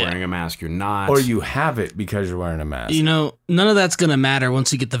you're not wearing a mask, you're not. Or you have it because you're wearing a mask. None of that's going to matter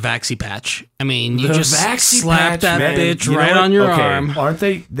once you get the Vaxi patch. I mean, you just slap that bitch right on your arm. Aren't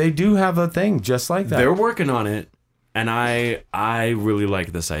they? They do have a thing just like that. They're working on it, and I really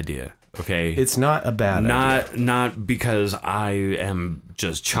like this idea. Okay, it's not a bad idea. Not because I am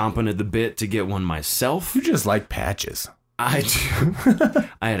just chomping at the bit to get one myself. You just like patches. I do.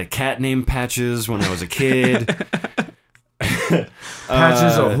 I had a cat named Patches when I was a kid.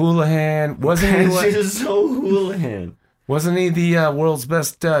 Patches O'Houlihan. Patches O'Houlihan. Wasn't he the world's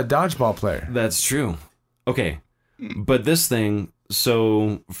best dodgeball player? That's true. Okay. But this thing,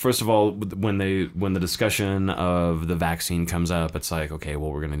 so first of all, when the discussion of the vaccine comes up, it's like, okay,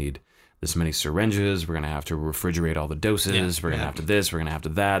 well, we're going to need this many syringes. We're going to have to refrigerate all the doses. We're going to have to this. We're going to have to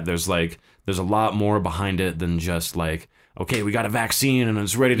that. There's a lot more behind it than just like, okay, we got a vaccine and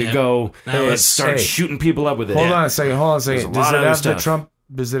it's ready to go. Let's start shooting people up with it. Hold on a second. Does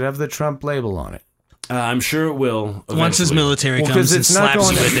it have the Trump label on it? I'm sure it will. Eventually. Once his military comes and slaps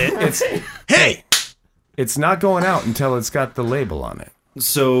you with it. Hey! It's not going out until it's got the label on it.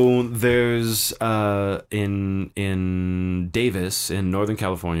 So there's in Davis, in Northern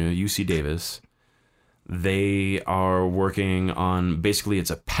California, UC Davis, they are working on, basically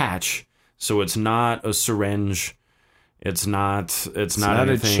it's a patch, so it's not a syringe. It's not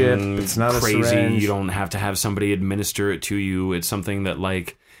anything a chip. It's not crazy. A syringe. You don't have to have somebody administer it to you. It's something that,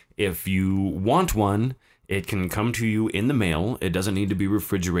 like, if you want one, it can come to you in the mail. It doesn't need to be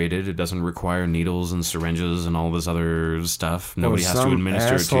refrigerated. It doesn't require needles and syringes and all this other stuff. Nobody has to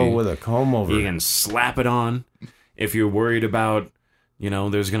administer it to you. With a comb over. You can slap it on. If you're worried about,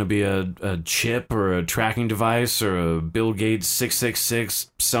 there's going to be a chip or a tracking device or a Bill Gates 666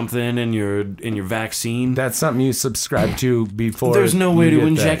 something in your vaccine. That's something you subscribe to before. There's no way to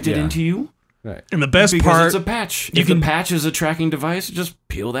inject it into you. Right. And the best because part, it's a patch. If the patch is a tracking device, just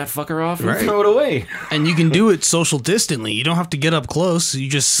peel that fucker off and throw it away. And you can do it social distantly. You don't have to get up close. You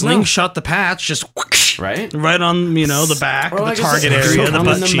just slingshot the patch, just right on the back, the target area, the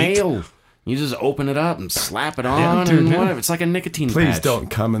butt cheek. Mail. You just open it up and slap it on and whatever. It's like a nicotine patch. Please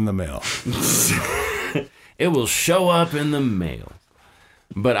don't come in the mail. It will show up in the mail.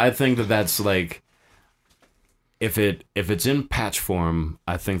 But I think that's like, if it's in patch form,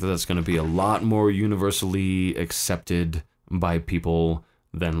 I think that's going to be a lot more universally accepted by people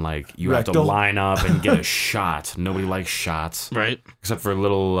than like you have to line up and get a shot. Nobody likes shots, right? Except for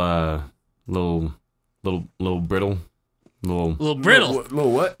little brittle. Little brittle.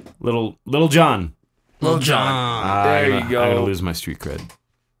 Little what? Little John. Lil Jon. There you go. I'm gonna lose my street cred.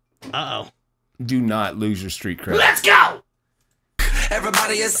 Uh-oh. Do not lose your street cred. Let's go!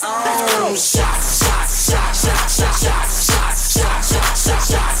 Everybody is on. Shots, shots, shots, shots, shots, shots, shots,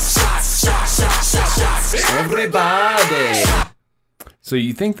 shots, shots, shots, shots, shots, shots. Everybody. So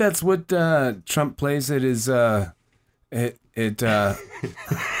you think that's what Trump plays at his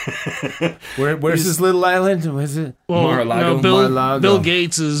where's his little island? Was it Mar-a-Lago? No, Bill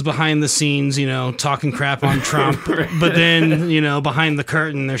Gates is behind the scenes, talking crap on Trump, but then, behind the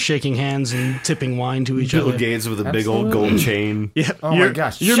curtain, they're shaking hands and tipping wine to each other. Bill Gates with a big old gold chain. Yeah. Oh my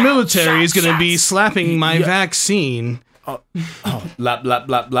gosh. Your military is going to be slapping my vaccine. Oh, lap, lap,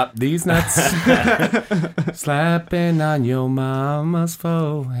 lap, lap. These nuts. Slapping on your mama's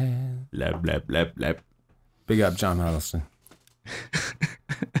forehead. Lap, lap, lap, lap. Big up, John Huddleston.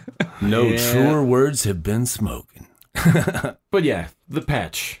 No truer words have been spoken. But yeah, the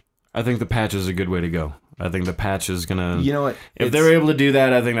patch. I think the patch is a good way to go. I think the patch is gonna. You know what? If they're able to do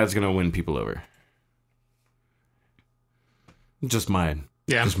that, I think that's gonna win people over. Just my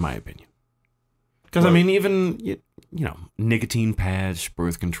opinion. Because even nicotine patch,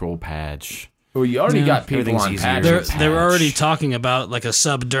 birth control patch. Well, you already got people on patches. They're already talking about like a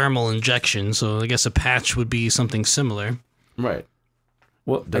subdermal injection, so I guess a patch would be something similar. Right.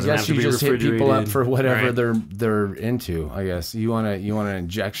 Well, I guess you just hit people up for whatever they're into. I guess you want an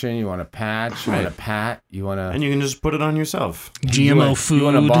injection, you want a patch, you want a pat, and you can just put it on yourself. GMO food. You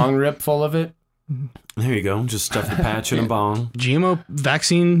want a bong rip full of it? There you go. Just stuff the patch in a bong. GMO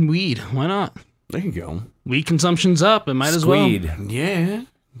vaccine weed. Why not? There you go. Weed consumption's up. It might as well. Yeah.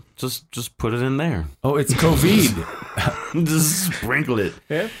 Just put it in there. Oh, it's COVID. Just sprinkle it.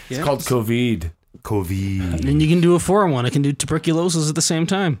 Yeah. It's called COVID. COVID. And you can do a 4-in-1. It can do tuberculosis at the same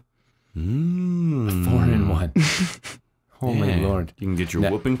time. 4-in-1. Holy Lord. You can get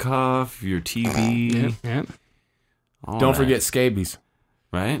your whooping cough, your TB. Yep. Don't forget scabies.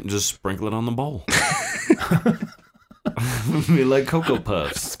 Right? Just sprinkle it on the bowl. Be like Cocoa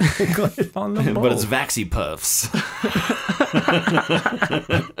Puffs. Sprinkle it on the bowl. But it's Vaxi Puffs.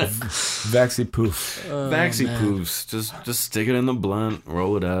 Vaxi Poof. Vaxi Poofs. Just stick it in the blunt,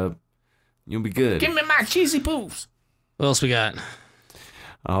 roll it up. You'll be good. Give me my cheesy poofs. What else we got?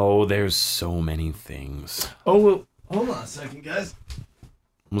 Oh, there's so many things. Oh, well, hold on a second, guys.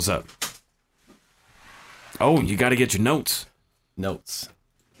 What's up? Oh, you got to get your notes. Notes.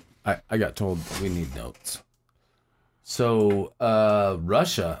 I got told we need notes. So,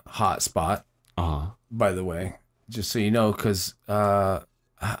 Russia hotspot. By the way, just so you know, because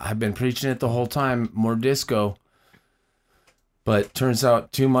I've been preaching it the whole time. More disco. But turns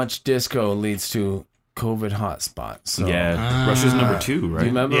out too much disco leads to COVID hotspot. So, yeah, Russia's number 2, right? Do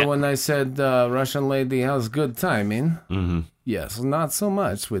you remember when I said Russian lady has good timing? Mm-hmm. Yes, not so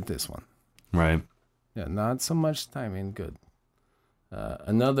much with this one. Right. Yeah, not so much timing. Good.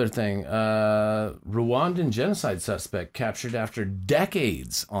 Another thing, Rwandan genocide suspect captured after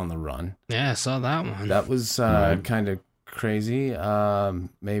decades on the run. Yeah, I saw that one. That was kind of crazy.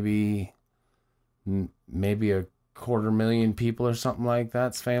 Maybe a 250,000 people or something like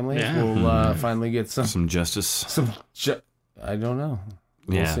that's families will finally get some justice. I don't know.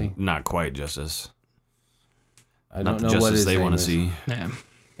 We'll see. Not quite justice. I don't know what they want to see. Yeah.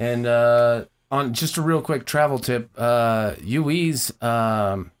 And on just a real quick travel tip, UE's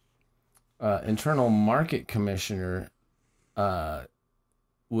internal market commissioner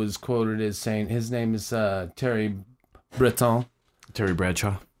was quoted as saying, his name is Terry Breton. Terry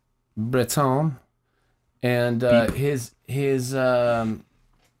Bradshaw. Breton. And his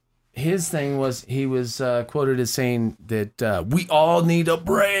thing was, he was quoted as saying that we all need a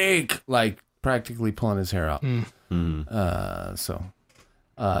break, like practically pulling his hair out. And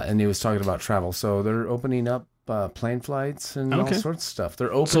he was talking about travel. So they're opening up plane flights and all sorts of stuff.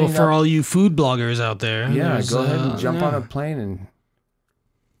 They're opening. So for all you food bloggers out there, go ahead and jump on a plane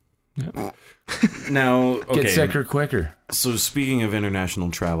and now get sicker quicker. So speaking of international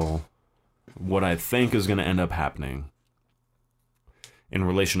travel, what I think is going to end up happening in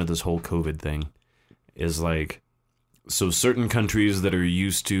relation to this whole COVID thing is like, so certain countries that are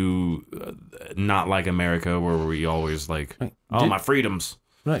used to not like America, where we always like, my freedoms.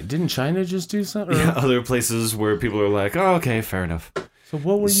 Right. Didn't China just do something? Yeah, other places where people are like, oh, okay, fair enough. So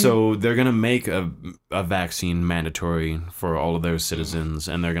what were you? So they're going to make a vaccine mandatory for all of their citizens,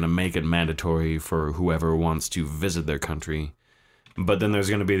 and they're going to make it mandatory for whoever wants to visit their country. But then there's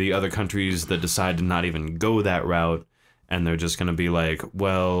going to be the other countries that decide to not even go that route, and they're just going to be like,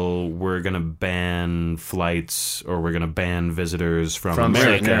 well, we're going to ban flights, or we're going to ban visitors from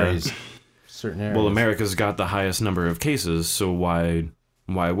America. Certain areas. Well, America's got the highest number of cases, so why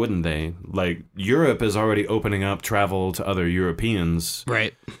Why wouldn't they? Like, Europe is already opening up travel to other Europeans.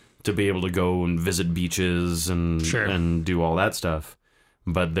 Right. To be able to go and visit beaches and do all that stuff.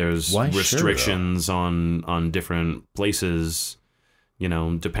 But there's restrictions on different places, you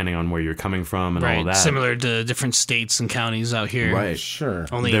know, depending on where you're coming from and all that. Similar to different states and counties out here. Right, sure.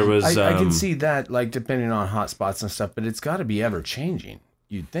 Only there was I can see that, like, depending on hot spots and stuff, but it's got to be ever changing,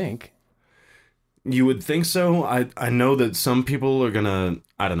 you'd think. You would think so. I know that some people are gonna,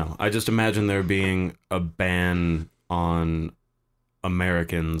 I don't know. I just imagine there being a ban on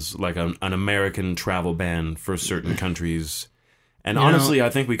Americans, like an American travel ban for certain countries. And honestly, I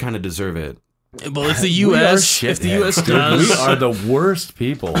think we kind of deserve it. Well, if the U.S. does, we are the worst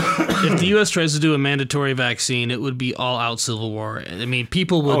people. If the U.S. tries to do a mandatory vaccine, it would be all out civil war. I mean,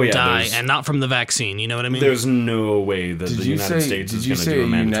 people would die, and not from the vaccine. You know what I mean? There's no way that the United States is going to do a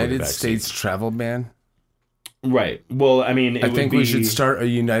mandatory United vaccine. States travel ban? Right. Well, I mean, I think we should start a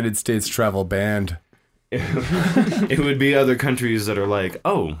United States travel ban. It would be other countries that are like,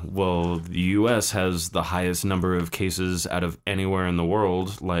 oh, well, the U.S. has the highest number of cases out of anywhere in the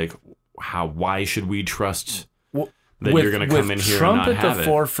world. Like, why should we trust that you're going to come in here Trump and not have it? at the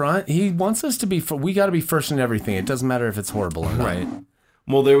forefront, he wants us to be. We got to be first in everything. It doesn't matter if it's horrible or not. Right.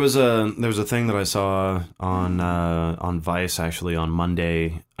 Well, there was a thing that I saw on Vice actually on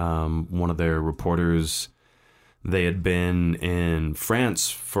Monday. One of their reporters, they had been in France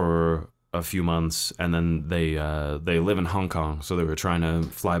for a few months, and then they live in Hong Kong, so they were trying to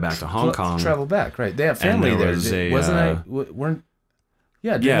fly back to Hong Kong. Travel back, right? They have family there. Didn't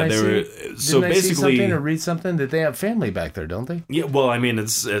I see something or read something that they have family back there, don't they? Yeah, well, I mean,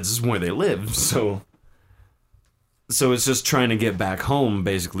 it's where they live, so it's just trying to get back home,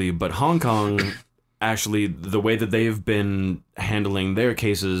 basically. But Hong Kong, actually, the way that they've been handling their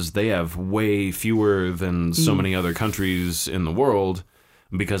cases, they have way fewer than so many other countries in the world,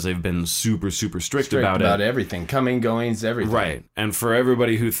 because they've been super, super strict about it. Everything. Coming, goings, everything. Right. And for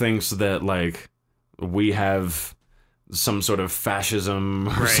everybody who thinks that, like, we have some sort of fascism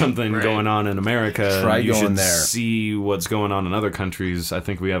or something going on in America, you should see what's going on in other countries. I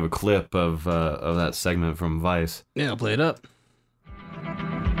think we have a clip of that segment from Vice. Yeah, I'll play it up.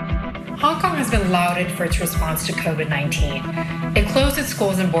 Hong Kong has been lauded for its response to COVID-19. It closed its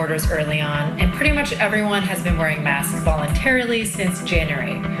schools and borders early on, and pretty much everyone has been wearing masks voluntarily since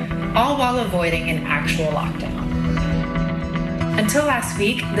January, all while avoiding an actual lockdown. Until last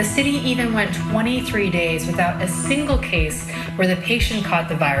week, the city even went 23 days without a single case where the patient caught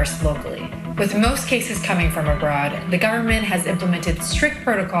the virus locally. With most cases coming from abroad, the government has implemented strict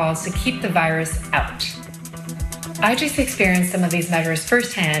protocols to keep the virus out. I just experienced some of these measures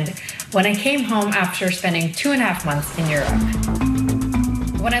firsthand when I came home after spending 2.5 months in Europe.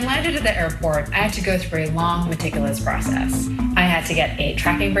 When I landed at the airport, I had to go through a long, meticulous process. I had to get a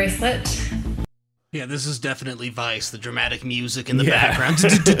tracking bracelet. Yeah, this is definitely Vice, the dramatic music in the background.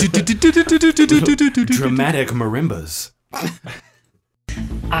 Dramatic marimbas.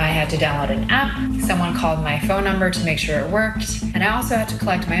 I had to download an app, someone called my phone number to make sure it worked, and I also had to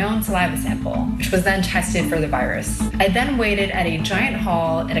collect my own saliva sample, which was then tested for the virus. I then waited at a giant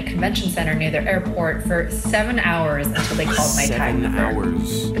hall in a convention center near the airport for 7 hours until they called my tag number. 7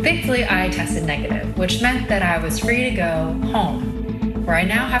 hours. But thankfully, I tested negative, which meant that I was free to go home, where I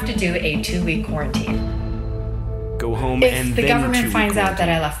now have to do a 2-week quarantine. Go home if and the then government finds out that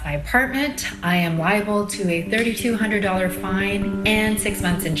I left my apartment, I am liable to a $3,200 fine and 6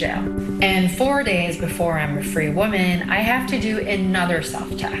 months in jail. And 4 days before I'm a free woman, I have to do another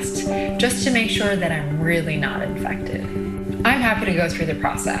self-test, just to make sure that I'm really not infected. I'm happy to go through the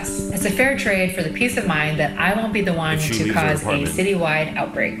process. It's a fair trade for the peace of mind that I won't be the one to cause a citywide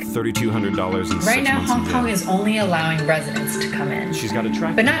outbreak. $3,200 in Right now, Hong Kong is only allowing residents to come in. She's got a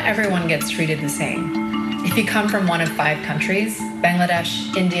track. But not everyone gets treated the same. If you come from one of 5 countries,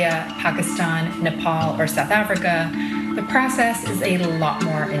 Bangladesh, India, Pakistan, Nepal, or South Africa, the process is a lot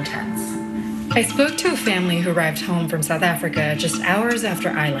more intense. I spoke to a family who arrived home from South Africa just hours after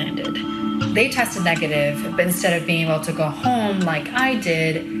I landed. They tested negative, but instead of being able to go home like I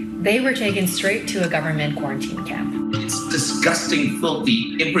did, they were taken straight to a government quarantine camp. It's disgusting,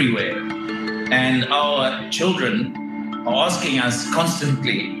 filthy everywhere. And our children are asking us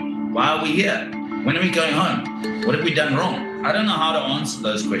constantly, why are we here? When are we going home? What have we done wrong? I don't know how to answer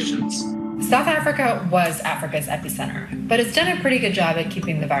those questions. South Africa was Africa's epicenter, but it's done a pretty good job at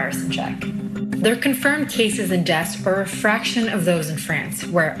keeping the virus in check. Their confirmed cases and deaths are a fraction of those in France,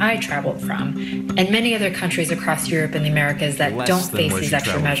 where I traveled from, and many other countries across Europe and the Americas that don't face these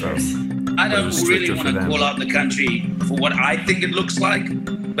extra measures. I don't really want to call out the country for what I think it looks like,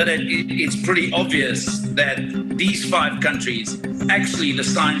 but it's pretty obvious that these 5 countries, actually the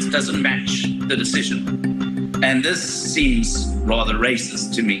science doesn't match the decision. And this seems rather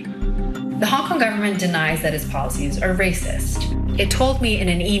racist to me. The Hong Kong government denies that its policies are racist. It told me in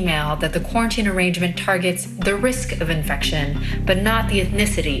an email that the quarantine arrangement targets the risk of infection, but not the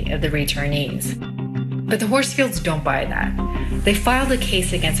ethnicity of the returnees. But the Horsfields don't buy that. They filed a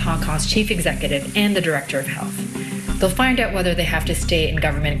case against Hong Kong's chief executive and the director of health. They'll find out whether they have to stay in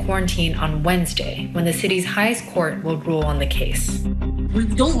government quarantine on Wednesday, when the city's highest court will rule on the case. We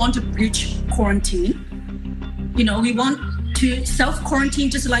don't want to breach quarantine. We want to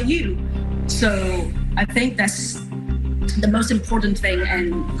self-quarantine just like you. So I think that's the most important thing.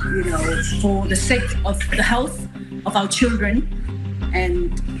 And, for the sake of the health of our children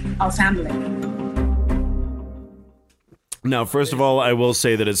and our family. Now, first of all, I will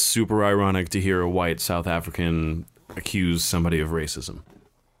say that it's super ironic to hear a white South African accuse somebody of racism.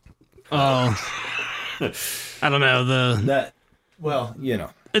 Oh, I don't know.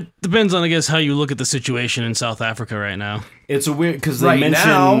 It depends on, I guess, how you look at the situation in South Africa right now. It's a weird, because they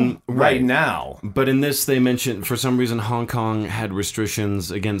mention... Right now. But in this, they mentioned, for some reason, Hong Kong had restrictions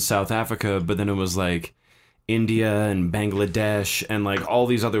against South Africa, but then it was like India and Bangladesh and like all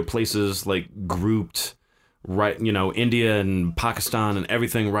these other places like grouped... right, India and Pakistan and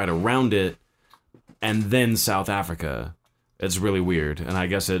everything right around it, and then South Africa. It's really weird, and I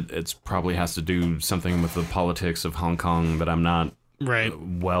guess it's probably has to do something with the politics of Hong Kong that I'm not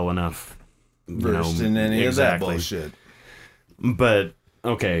well enough versed in any of that bullshit. But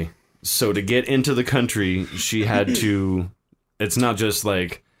okay, so to get into the country, she had to. It's not just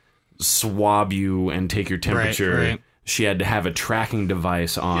like swab you and take your temperature. Right. She had to have a tracking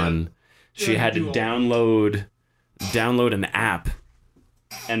device on. Yep. She had to download an app,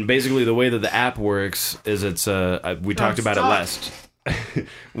 and basically the way that the app works is it's we talked about it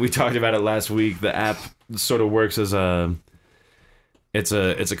last week. The app sort of works as it's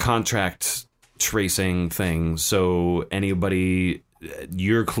a contract tracing thing. So anybody,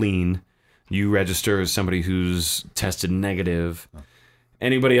 you're clean, you register as somebody who's tested negative.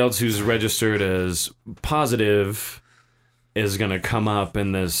 Anybody else who's registered as positive is going to come up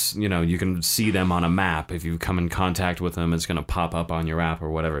in this, you can see them on a map. If you come in contact with them, it's going to pop up on your app or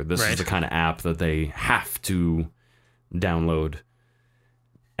whatever. This is the kind of app that they have to download.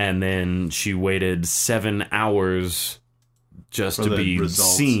 And then she waited 7 hours just to be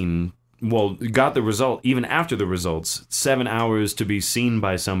seen. Well, got the result, even after the results, 7 hours to be seen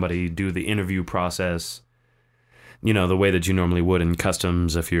by somebody, do the interview process. The way that you normally would in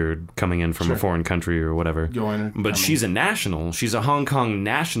customs if you're coming in from a foreign country or whatever. But she's a national. She's a Hong Kong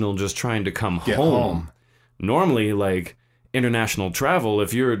national just trying to come home. Normally, like international travel,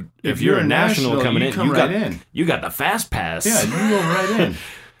 if you're a national coming in, you got the fast pass. Yeah, you go right in.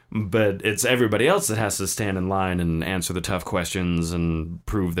 But it's everybody else that has to stand in line and answer the tough questions and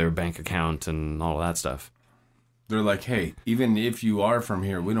prove their bank account and all of that stuff. They're like, hey, even if you are from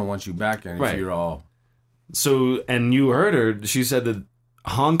here, we don't want you back. And if you're all... So, and you heard her, she said that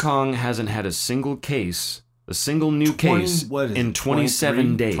Hong Kong hasn't had a single new case in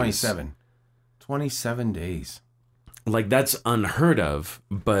 27 days. 27 days. Like, that's unheard of,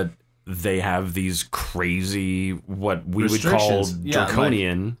 but they have these crazy, what we would call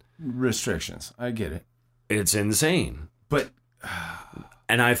draconian... restrictions. I get it. It's insane. But...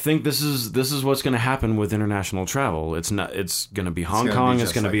 And I think this is what's going to happen with international travel. It's going to be Hong Kong.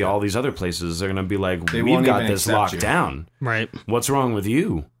 It's going to be all these other places. They're going to be like, we've got this locked down. Right. What's wrong with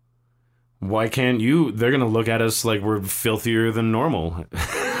you? Why can't you? They're going to look at us like we're filthier than normal.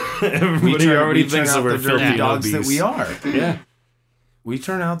 Everybody already thinks that we're filthy dogs that we are. Yeah. We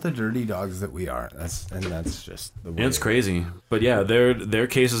turn out the dirty dogs that we are. That's just the way. It's crazy. But yeah, their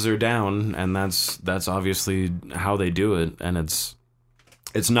cases are down, and that's obviously how they do it, and it's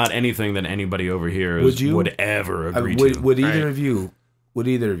not anything that anybody over here would ever agree to. Would either of you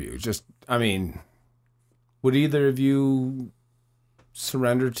just, would either of you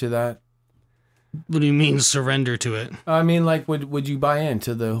surrender to that? What do you mean surrender to it? Would you buy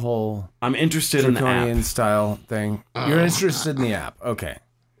into the whole I'm interested in the app style thing? You're interested in the app. Okay.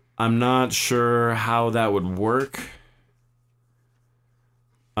 I'm not sure how that would work.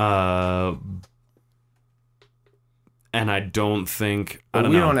 And I don't think we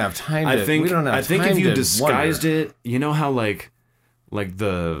don't have time. I think if you disguised it, you know how like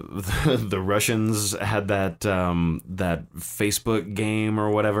the Russians had that Facebook game or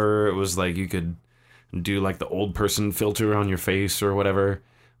whatever. It was like you could do like the old person filter on your face or whatever,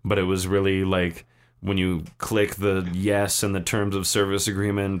 but it was really like when you click the yes and the terms of service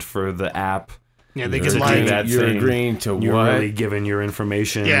agreement for the app. Yeah, they could like that. You're agreeing to you're what? really giving your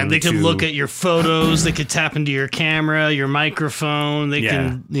information. Yeah, they could look at your photos. They could tap into your camera, your microphone. They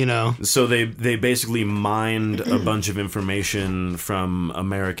can, So they basically mined a bunch of information from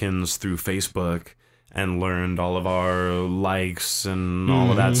Americans through Facebook and learned all of our likes and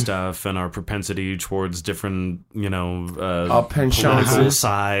all of that stuff and our propensity towards different, political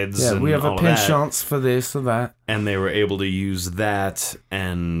sides. Yeah, and we have a all of that. penchant for this or that. And they were able to use that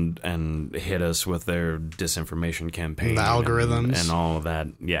and hit us with their disinformation campaign. The algorithms. And all of that.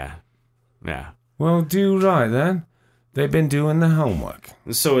 Yeah. Yeah. Well, do right then. They've been doing the homework.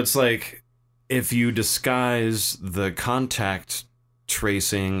 So it's like, if you disguise the contact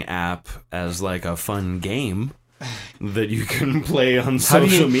tracing app as like a fun game that you can play on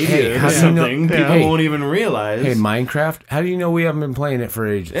social media or something, people won't even realize. Hey, Minecraft, how do you know we haven't been playing it for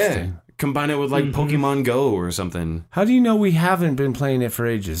ages? Yeah. Combine it with like Pokemon Go or something. How do you know we haven't been playing it for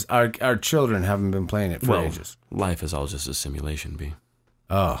ages? Our children haven't been playing it for ages. Life is all just a simulation, B.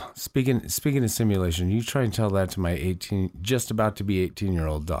 Oh, speaking of simulation, you try and tell that to my just about to be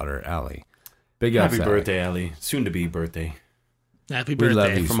 18-year-old daughter, Allie. Big Happy birthday, Allie. Soon to be birthday. Happy birthday. We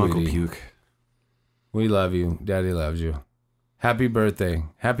love you, from sweetie. Uncle Puke. We love you. Daddy loves you. Happy birthday.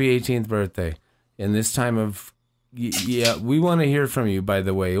 Happy 18th birthday. In this time of... Yeah, we want to hear from you, by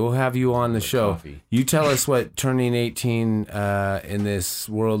the way. We'll have you on the show. Coffee. You tell us what turning 18 in this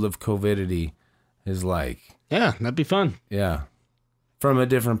world of COVIDity is like. Yeah, that'd be fun. Yeah. From a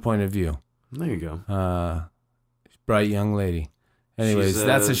different point of view. There you go. Bright young lady. Anyways,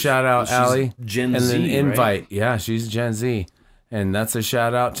 that's a shout out, Allie. Gen and Z, an invite. right? Yeah, she's Gen Z. And that's a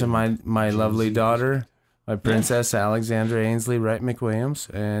shout out to my lovely daughter, my princess Alexandra Ainsley Wright McWilliams.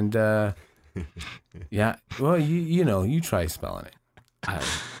 And yeah, well, you try spelling it.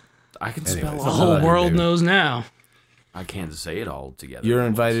 I can spell The whole world knows now. I can't say it all together. You're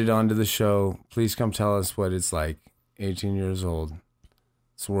invited onto the show. Please come tell us what it's like. 18 years old.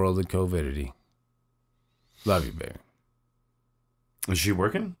 It's a world of COVIDity. Love you, baby. Is she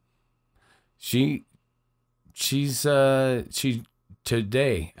working? She's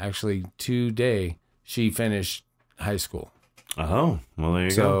today she finished high school. Oh, well, there you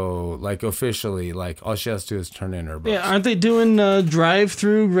go. So, like, officially, like, all she has to do is turn in her books. Yeah, aren't they doing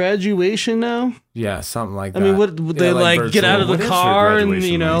drive-through graduation now? Yeah, something like that. I mean, what would they like get out of the car and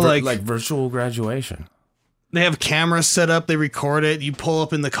like virtual graduation? They have cameras set up. They record it. You pull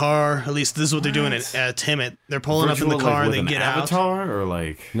up in the car. At least this is what they're doing at Timmit. They're pulling up in the car and they get out. Avatar or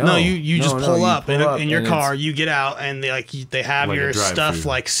like no, you just pull up in your car. You get out and they have like your stuff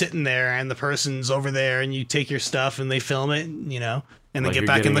like sitting there, and the person's over there, and you take your stuff and they film it, and they like get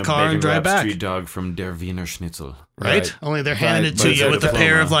back in the car and drive back. Street dog from Der Wiener Schnitzel, right? Only they're handing it to you with a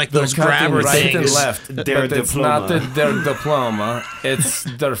pair of like those grabber right things. And left, but it's not their diploma. It's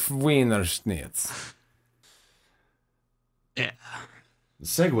their Wiener Schnitzel. Yeah.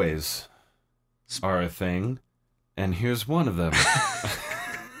 Segways are a thing, and here's one of them.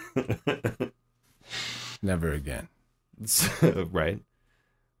 Never again. Right.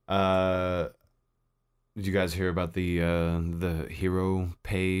 Did you guys hear about the hero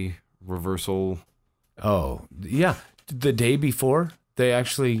pay reversal? Oh, yeah. The day before, they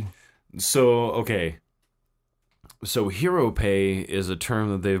actually... So hero pay is a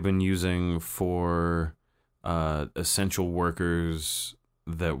term that they've been using for... essential workers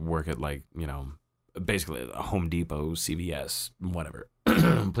that work at basically a Home Depot, CVS, whatever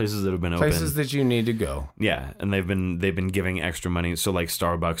places that have been open, places that you need to go. Yeah, and they've been giving extra money. So like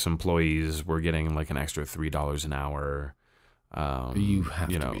Starbucks employees were getting like an extra $3 an hour. You have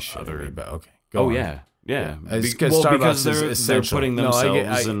to be sure about okay. Go on. Yeah. Starbucks because they're putting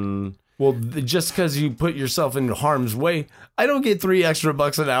themselves in. Well, just because you put yourself in harm's way, I don't get $3 extra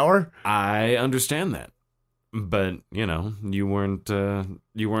an hour. I understand that. But you weren't. I'm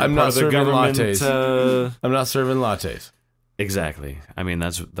not serving lattes. I'm not serving lattes. Exactly. I mean,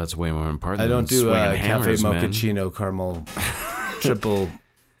 that's way more important. I don't do cafe man. mochaccino caramel triple.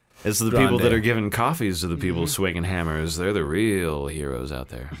 It's the people that are giving coffees to the people swinging hammers. They're the real heroes out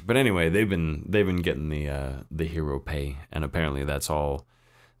there. But anyway, they've been getting the hero pay, and apparently that's all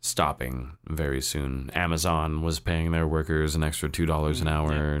stopping very soon. Amazon was paying their workers an extra $2 an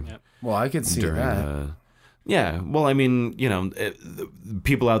hour. Yep. Well, I could see that. Yeah, well, I mean,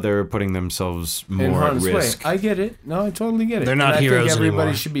 people out there are putting themselves more at risk. I get it. No, I totally get it. They're not heroes anymore. I think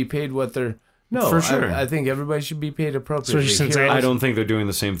everybody should be paid what they're... No, for sure. I think everybody should be paid appropriately. I don't think they're doing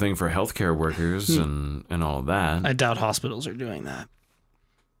the same thing for healthcare workers and all of that. I doubt hospitals are doing that.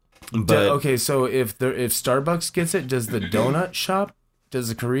 But okay, so if Starbucks gets it, does the donut shop Does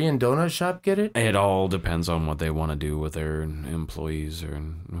the Korean donut shop get it? It all depends on what they want to do with their employees or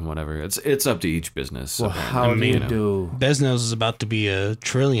whatever. It's up to each business. Well, how do you do? Bezos is about to be a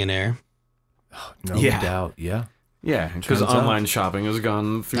trillionaire. Oh, no doubt. Yeah. Yeah, because online shopping has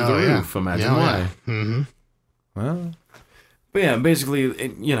gone through the roof. Imagine why. Yeah. Mm-hmm. Well, but yeah, basically,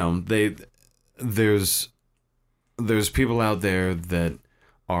 there's people out there that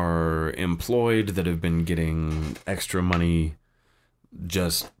are employed that have been getting extra money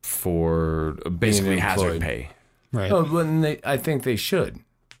just for basically hazard pay. Right. Oh, well, I think they should.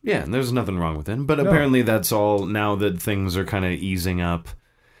 Yeah, and there's nothing wrong with it. But apparently that's all, now that things are kind of easing up,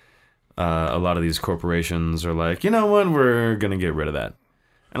 a lot of these corporations are like, you know what, we're going to get rid of that.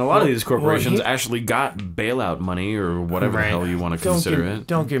 And a lot of these corporations actually got bailout money or whatever the hell you want to consider it.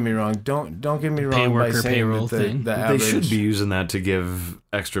 Don't get me wrong. Don't get me wrong Pay by worker saying payroll that thing. the average... They should be using that to give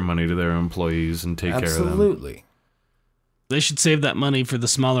extra money to their employees and take care of them. Absolutely. They should save that money for the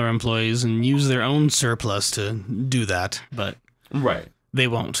smaller employees and use their own surplus to do that, but they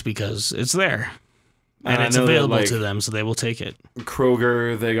won't because it's there. And it's available to them, so they will take it.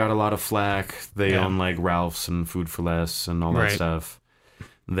 Kroger, they got a lot of flack. They own like Ralph's and Food for Less and all that stuff.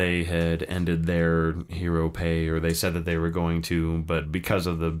 They had ended their hero pay, or they said that they were going to, but because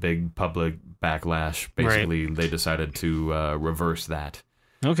of the big public backlash, basically they decided to reverse that.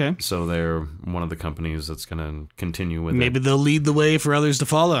 Okay. So they're one of the companies that's going to continue with it. Maybe they'll lead the way for others to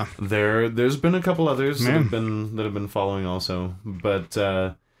follow. There's been a couple others that have been following also, but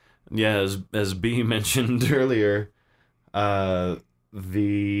as B mentioned earlier, the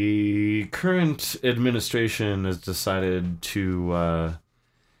current administration has decided to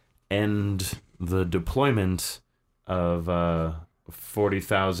end the deployment of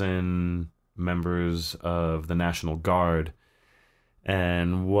 40,000 members of the National Guard.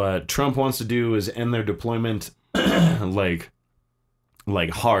 And what Trump wants to do is end their deployment like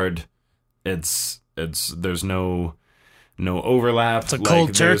hard. There's no overlap. It's a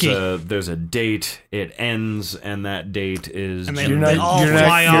cold turkey. There's a date. It ends, and that date is. And they all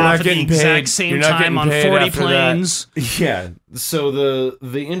fly off at the exact same time on 40 planes. Yeah. So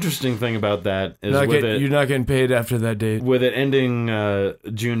the interesting thing about that is you're not getting paid after that date. With it ending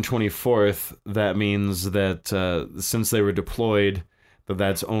June 24th, that means that since they were deployed,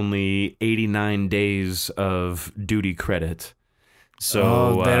 that's only 89 days of duty credit.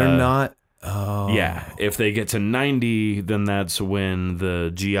 So they're not. Yeah, if they get to 90, then that's when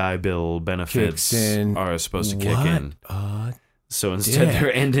the GI Bill benefits are supposed to kick in. So instead,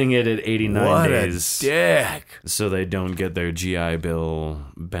 they're ending it at 89 days. So they don't get their GI Bill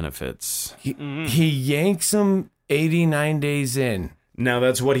benefits. He yanks them 89 days in. Now,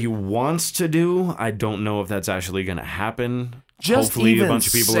 that's what he wants to do. I don't know if that's actually going to happen. Just Hopefully even a bunch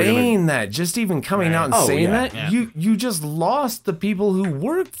of people saying that, just even coming out and saying that, you just lost the people who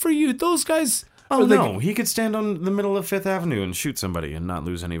work for you. Those guys. Oh no, he could stand on the middle of Fifth Avenue and shoot somebody and not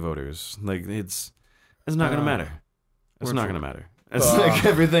lose any voters. Like it's not going to matter. It's not going to matter. It's like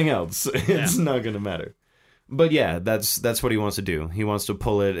everything else. It's not going to matter. But yeah, that's what he wants to do. He wants to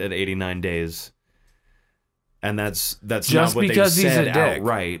pull it at 89 days. And that's just not what because they said he's a dick.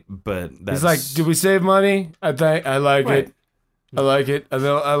 outright, but that's... He's like, "Do we save money? I think I like it. I like it. I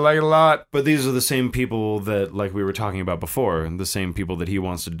like it a lot." But these are the same people that, like we were talking about before, the same people that he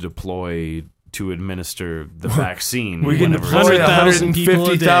wants to deploy to administer the vaccine. We can deploy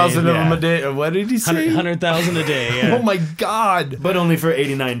 150,000 of them a day. What did he say? 100,000 a day. Yeah. Oh my God! But only for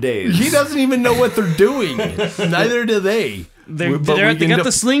 89 days. He doesn't even know what they're doing. Neither do they. They got the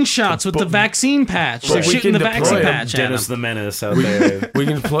slingshots with the vaccine patch. They're shooting the vaccine patch. Dennis the Menace out there. We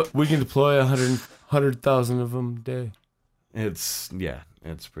can deploy 100,000 of them a day. It's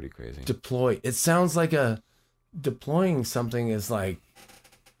pretty crazy. Deploy. It sounds like deploying something is like.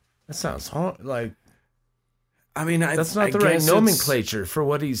 That sounds hard. Like. I mean, that's not the right nomenclature for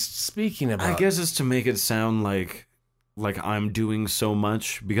what he's speaking about. I guess it's to make it sound like I'm doing so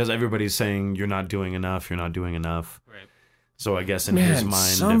much because everybody's saying you're not doing enough. You're not doing enough. Right. So I guess in his mind,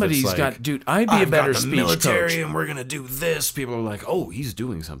 somebody's got, dude, I'd be a better speech military coach. And we're going to do this. People are like, oh, he's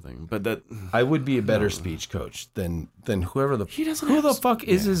doing something. But I would be a better speech coach than whoever the fuck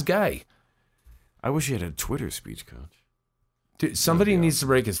is his guy. I wish he had a Twitter speech coach. Dude, somebody needs to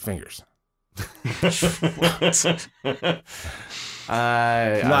break his fingers. Not necessarily.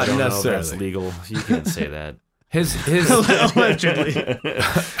 Know if that's legal. You can't say that. His allegedly.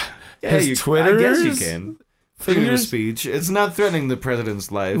 His Twitter. I guess you can. freedom of speech. It's not threatening the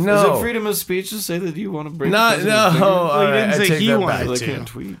president's life. No. Is it freedom of speech to say that you want to break the No. president's finger? Well, he didn't say he wanted to. Can't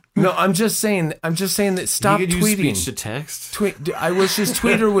tweet. No, I'm just saying that stop you could tweeting. Use speech to text. I wish his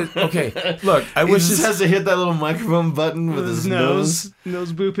tweeter was okay. Look, I wish he just has to hit that little microphone button with his nose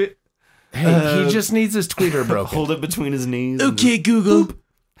boop it. Hey, he just needs his tweeter broken. Hold it between his knees. Okay, Google.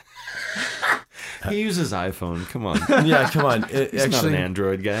 He uses iPhone. Come on. Yeah, come on. He's not an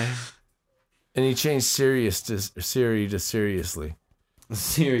Android guy. And he changed Siri to seriously.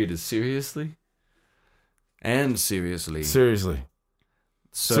 Siri to seriously? And seriously. Seriously.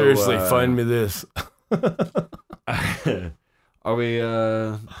 So, seriously, find me this. Are we,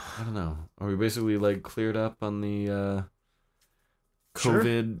 I don't know. Are we basically like cleared up on the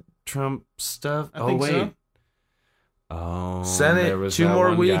COVID Trump stuff? I think wait. so. Oh, Senate, 2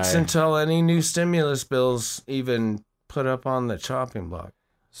 more weeks until any new stimulus bills even put up on the chopping block.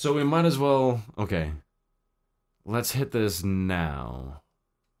 So we might as well, okay, let's hit this now.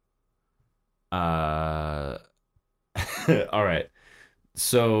 All right.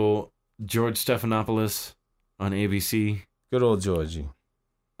 So George Stephanopoulos on ABC. Good old Georgie.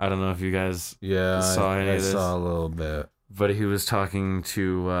 I don't know if you guys saw any of this. I saw a little bit. But he was talking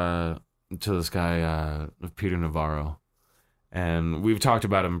to this guy, Peter Navarro. And we've talked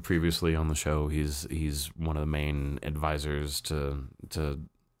about him previously on the show. He's one of the main advisors to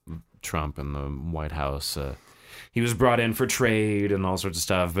Trump and the White House. He was brought in for trade and all sorts of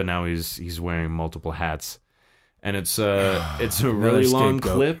stuff, but now he's wearing multiple hats. And it's a really long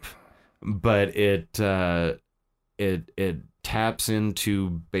clip, but it taps into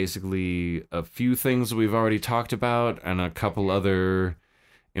basically a few things that we've already talked about and a couple other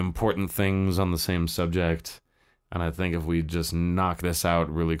important things on the same subject. And I think if we just knock this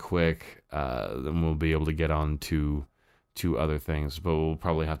out really quick, then we'll be able to get on to other things. But we'll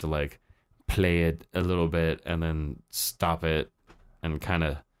probably have to like play it a little bit and then stop it and kind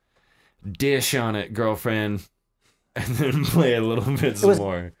of dish on it, girlfriend, and then play a little bit some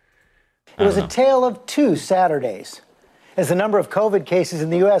more. It was a tale of 2 Saturdays. As the number of COVID cases in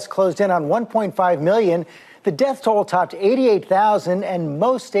the U.S. closed in on 1.5 million, the death toll topped 88,000, and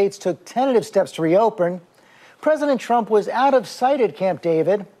most states took tentative steps to reopen. President Trump was out of sight at Camp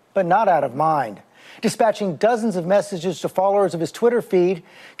David, but not out of mind, dispatching dozens of messages to followers of his Twitter feed,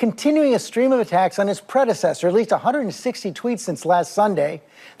 continuing a stream of attacks on his predecessor, at least 160 tweets since last Sunday,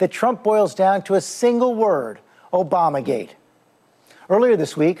 that Trump boils down to a single word: Obamagate. Earlier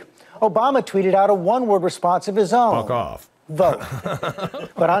this week, Obama tweeted out a one-word response of his own. Fuck off. Vote.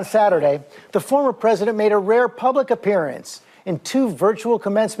 But on Saturday, the former president made a rare public appearance. In 2 virtual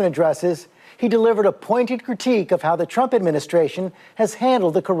commencement addresses, he delivered a pointed critique of how the Trump administration has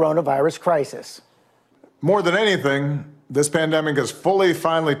handled the coronavirus crisis. More than anything, this pandemic has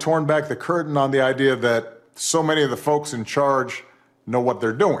finally torn back the curtain on the idea that so many of the folks in charge know what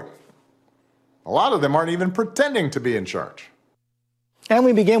they're doing. A lot of them aren't even pretending to be in charge. And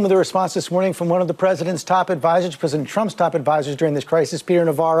we begin with a response this morning from one of the president's top advisors, President Trump's top advisors during this crisis, Peter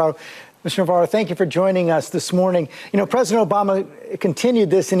Navarro. Mr. Navarro, thank you for joining us this morning. You know, President Obama continued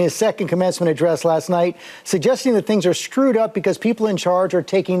this in his second commencement address last night, suggesting that things are screwed up because people in charge are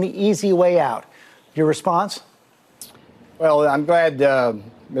taking the easy way out. Your response? Well, I'm glad Mr.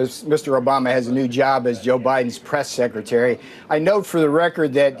 Obama has a new job as Joe Biden's press secretary. I note for the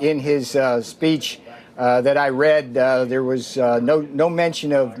record that in his speech that I read, there was no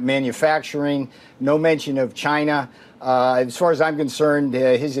mention of manufacturing, no mention of China. As far as I'm concerned,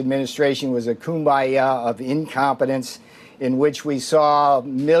 his administration was a kumbaya of incompetence, in which we saw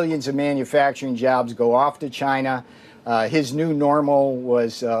millions of manufacturing jobs go off to China. His new normal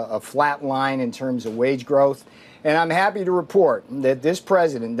was a flat line in terms of wage growth. And I'm happy to report that this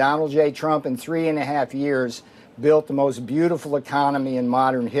president, Donald J. Trump, in 3.5 years, built the most beautiful economy in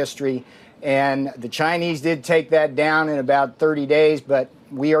modern history. And the Chinese did take that down in about 30 days, but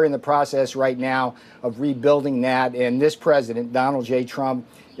we are in the process right now of rebuilding that. And this president, Donald J. Trump,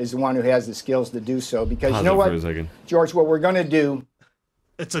 is the one who has the skills to do so. Because you know what, George, what we're going to do...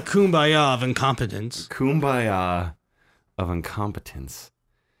 It's a kumbaya of incompetence. Kumbaya of incompetence.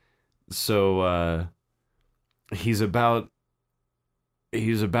 So he's about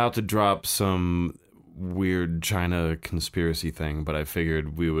to drop some weird China conspiracy thing, but I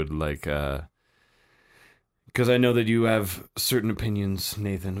figured we would because I know that you have certain opinions,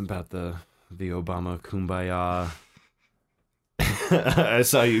 Nathan, about the Obama kumbaya. I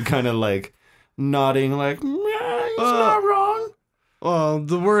saw you kind of like nodding like, he's not wrong. Well,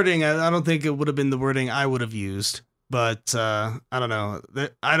 the wording, I don't think it would have been the wording I would have used, but I don't know.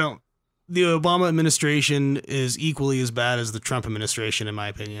 The Obama administration is equally as bad as the Trump administration, in my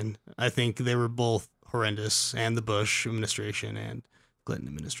opinion. I think they were both horrendous, and the Bush administration and Clinton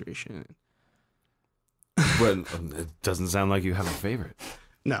administration. But it doesn't sound like you have a favorite.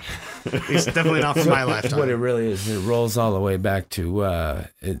 No, it's definitely not for my lifetime. What it really is, it rolls all the way back to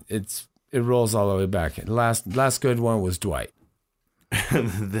it rolls all the way back. Last good one was Dwight.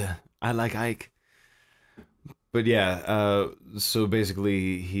 I like Ike. But yeah, so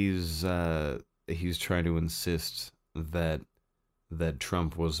basically he's trying to insist that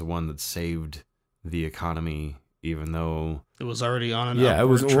Trump was the one that saved the economy, even though it was already on an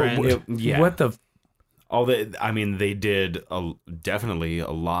upward trend. What the? They did definitely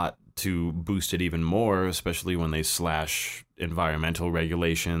a lot to boost it even more, especially when they slash environmental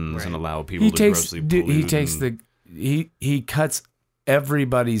regulations and allow people to grossly pollute. He cuts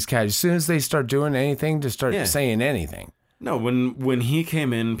everybody's cash as soon as they start doing anything to start saying anything. No, when he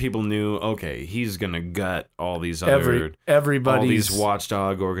came in, people knew, okay, he's gonna gut all these other all these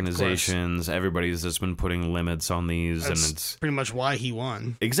watchdog organizations. Everybody's just been putting limits on these, and it's pretty much why he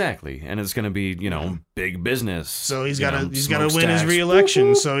won. Exactly, and it's gonna be big business. So he's gotta win his re-election.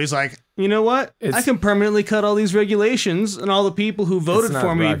 Woo-hoo. So he's like, you know what? I can permanently cut all these regulations, and all the people who voted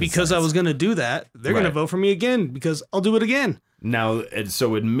for me because I was gonna do that, they're gonna vote for me again because I'll do it again. Now,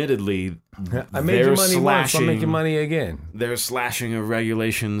 so admittedly, I made you money once, I'll make you money again. Their slashing of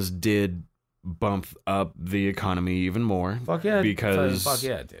regulations did bump up the economy even more. Fuck yeah, because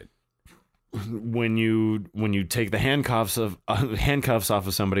it did. When you take the handcuffs off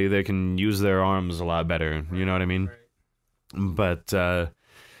of somebody, they can use their arms a lot better. You know what I mean? But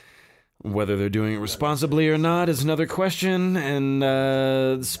whether they're doing it responsibly or not is another question.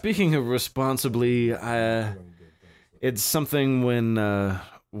 And speaking of responsibly, it's something when an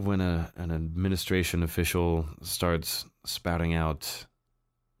administration official starts spouting out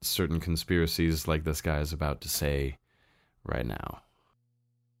certain conspiracies like this guy is about to say right now.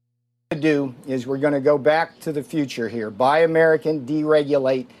 What we're going to do is we're going to go back to the future here. Buy American,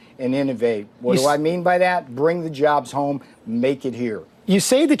 deregulate, and innovate. What do I mean by that? Bring the jobs home, make it here. You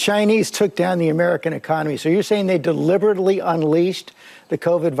say the Chinese took down the American economy, so you're saying they deliberately unleashed the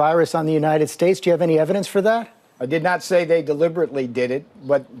COVID virus on the United States? Do you have any evidence for that? I did not say they deliberately did it,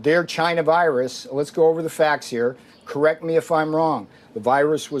 but their China virus, let's go over the facts here. Correct me if I'm wrong. The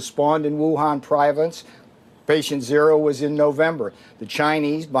virus was spawned in Wuhan province. Patient zero was in November. The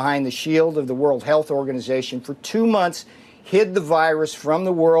Chinese, behind the shield of the World Health Organization, for 2 months hid the virus from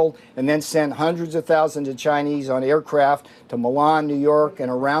the world and then sent hundreds of thousands of Chinese on aircraft to Milan, New York,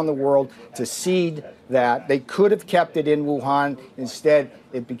 and around the world to seed that. They could have kept it in Wuhan. Instead,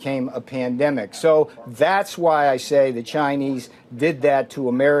 it became a pandemic. So that's why I say the Chinese did that to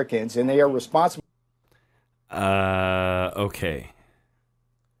Americans, and they are responsible. Okay.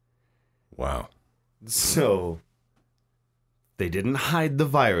 Wow. So they didn't hide the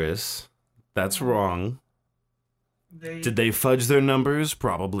virus. That's wrong. Did they fudge their numbers?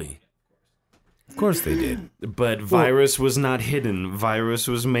 Probably. Of course they did. But virus was not hidden. Virus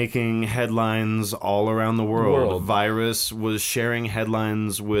was making headlines all around the world. Virus was sharing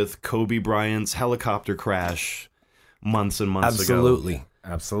headlines with Kobe Bryant's helicopter crash months and months ago.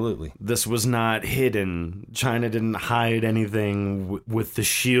 Absolutely. This was not hidden. China didn't hide anything with the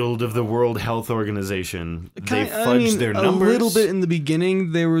shield of the World Health Organization. They fudged their numbers. A little bit in the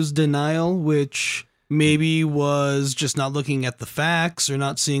beginning, there was denial, which maybe was just not looking at the facts or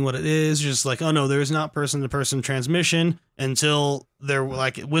not seeing what it is. Just like, oh no, there's not person-to-person transmission, until there were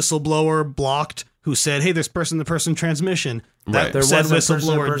like whistleblower blocked who said, hey, there's person-to-person transmission. That there said wasn't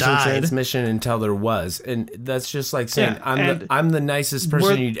whistleblower died. Transmission until there was. And that's just like saying, I'm the nicest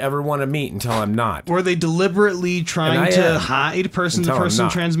person you'd ever want to meet until I'm not. Were they deliberately trying to hide person-to-person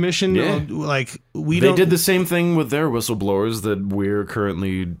transmission? Yeah. Like, They did the same thing with their whistleblowers that we're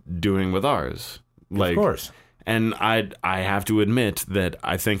currently doing with ours. Of course. And I have to admit that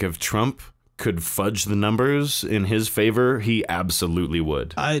I think if Trump could fudge the numbers in his favor, he absolutely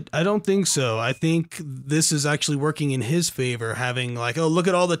would. I don't think so. I think this is actually working in his favor, having like, oh, look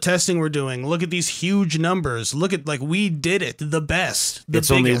at all the testing we're doing. Look at these huge numbers. Look at, like, we did it. The best. The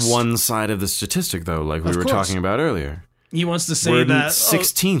biggest. Only one side of the statistic, though, like we were talking about earlier. He wants to say we're that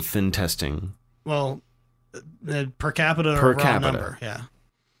 16th in testing. Well, per capita or raw number, yeah.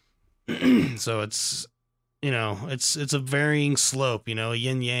 So it's, it's a varying slope, a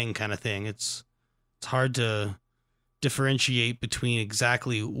yin yang kind of thing. It's hard to differentiate between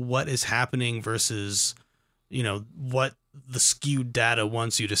exactly what is happening versus, what the skewed data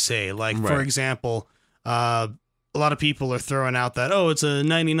wants you to say. Like, for example, a lot of people are throwing out that, it's a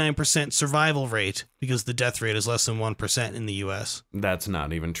 99% survival rate because the death rate is less than 1% in the U.S. That's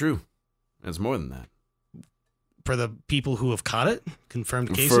not even true. It's more than that. for the people who have caught it,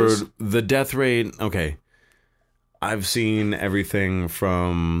 confirmed cases? For the death rate, okay. I've seen everything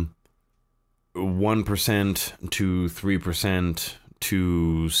from 1% to 3%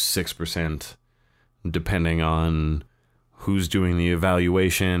 to 6%, depending on who's doing the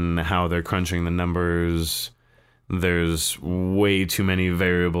evaluation, how they're crunching the numbers. There's way too many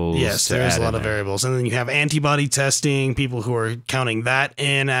variables. Yes, there's a lot of variables. And then you have antibody testing, people who are counting that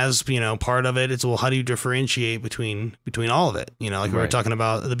in as, part of it. It's, well, how do you differentiate between all of it? Like we were talking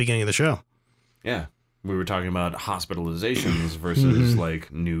about at the beginning of the show. Yeah. We were talking about hospitalizations versus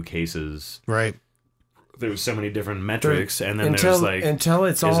like new cases. Right. There's so many different metrics, and then there's like, is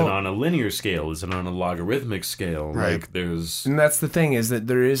it on a linear scale? Is it on a logarithmic scale? Right. Like there's, and that's the thing, is that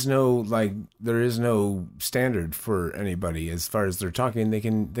there is no standard for anybody as far as they're talking. They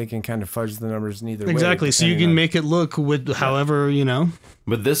can kind of fudge the numbers in either way. Exactly. So you can make it look with however,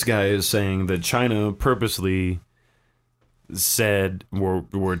 But this guy is saying that China purposely said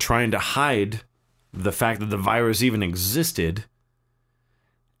we're trying to hide the fact that the virus even existed.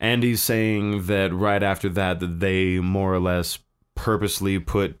 And he's saying that right after that they more or less purposely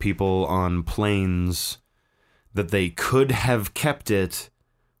put people on planes, that they could have kept it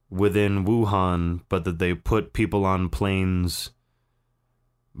within Wuhan, but that they put people on planes.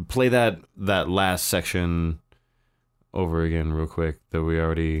 Play that last section over again real quick that we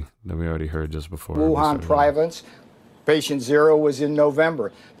already heard just before. Wuhan province. Patient zero was in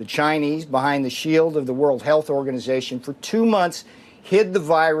November. The Chinese, behind the shield of the World Health Organization, for 2 months hid the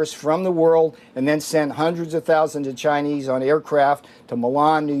virus from the world and then sent hundreds of thousands of Chinese on aircraft to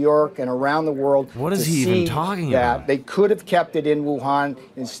Milan, New York, and around the world. What is he even talking about? They could have kept it in Wuhan.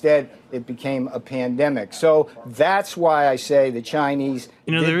 Instead, it became a pandemic. So that's why I say the Chinese.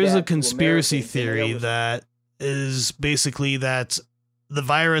 There is a conspiracy theory that is basically that the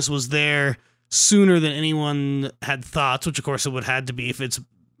virus was there sooner than anyone had thought, which of course it would have to be if it's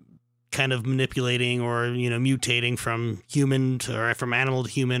kind of manipulating or mutating from human or from animal to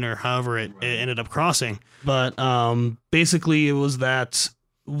human or however it ended up crossing. But basically it was that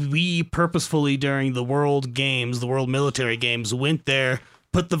we purposefully during the world military games went there,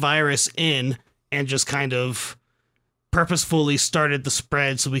 put the virus in, and just kind of purposefully started the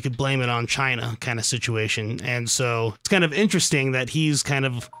spread so we could blame it on China kind of situation. And so it's kind of interesting that he's kind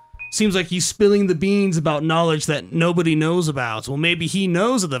of seems like he's spilling the beans about knowledge that nobody knows about. Well, maybe he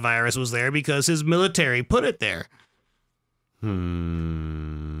knows that the virus was there because his military put it there.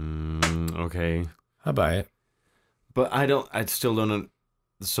 Okay. I buy it. But I still don't.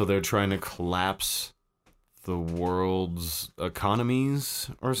 So they're trying to collapse the world's economies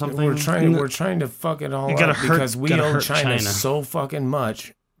or something? We're trying to fuck it all up because we own China so fucking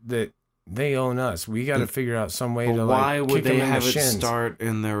much that they own us. We got to figure out some way to why like would kick they them in have the it shins. Start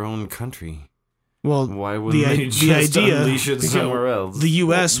in their own country? Well, why wouldn't they just unleash it somewhere else? The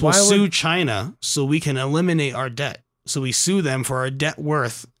U.S. will sue China so we can eliminate our debt. So we sue them for our debt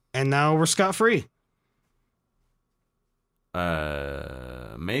worth, and now we're scot-free.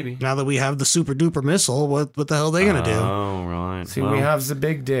 Maybe. Now that we have the super duper missile, what the hell are they gonna do? Oh, right. See, we have the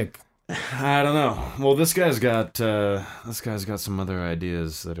big dick. I don't know. Well, this guy's got some other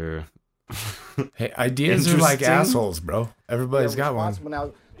ideas that are. Hey, ideas are like assholes, bro. Everybody's got one.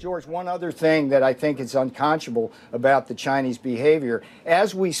 Now, George, one other thing that I think is unconscionable about the Chinese behavior.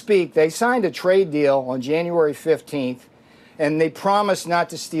 As we speak, they signed a trade deal on January 15th, and they promised not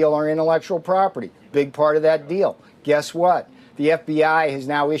to steal our intellectual property. Big part of that deal. Guess what? The FBI has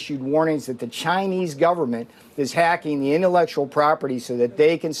now issued warnings that the Chinese government is hacking the intellectual property so that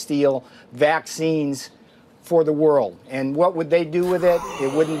they can steal vaccines for the world. And what would they do with it?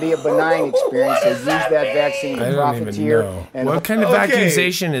 It wouldn't be a benign experience. They'd use that vaccine to profiteer. And what kind of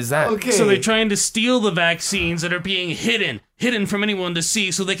accusation is that? Okay. So they're trying to steal the vaccines that are being hidden from anyone to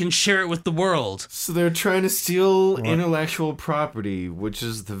see so they can share it with the world. So they're trying to steal intellectual property, which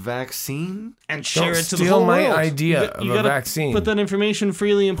is the vaccine? And share it to the whole world. Steal my idea of a vaccine. Put that information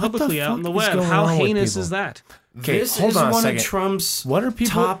freely and publicly out on the web. How heinous is that? Okay, this hold is on a one second. of Trump's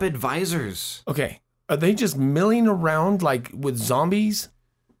top advisors. Okay. Are they just milling around like with zombies?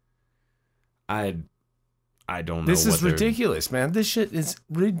 I don't know. This is ridiculous, man. This shit is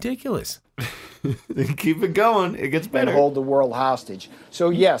ridiculous. Keep it going. It gets better. And hold the world hostage. So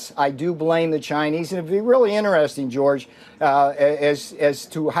yes, I do blame the Chinese, and it'd be really interesting, George, as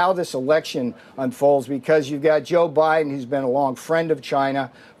to how this election unfolds, because you've got Joe Biden, who's been a long friend of China,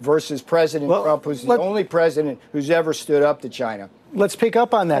 versus President Trump, who's the only president who's ever stood up to China. Let's pick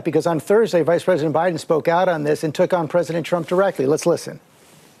up on that, because on Thursday, Vice President Biden spoke out on this and took on President Trump directly. Let's listen.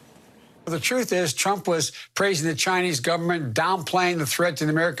 The truth is, Trump was praising the Chinese government, downplaying the threat to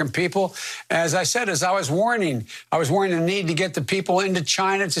the American people. As I said, as I was warning the need to get the people into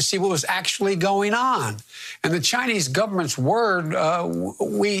China to see what was actually going on. And the Chinese government's word,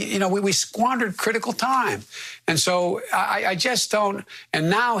 we squandered critical time. And so I just don't. And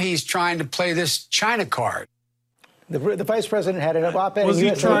now he's trying to play this China card. The vice president had an op-ed. Was he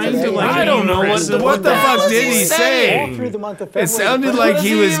trying to, like, I don't know what the fuck did he say? All through the month of February. It sounded like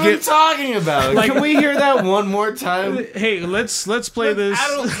he was talking about. Like, can we hear that one more time? Hey, let's play this.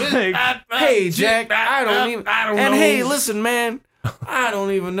 Hey, Jack, I don't know. And hey, listen, man, I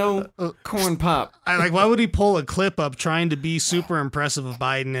don't even know corn pop. Why would he pull a clip up trying to be super impressive of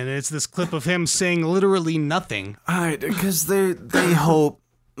Biden, and it's this clip of him saying literally nothing? All right, because they hope.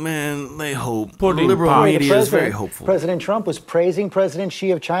 Man, they hope. Liberal media is very hopeful. President Trump was praising President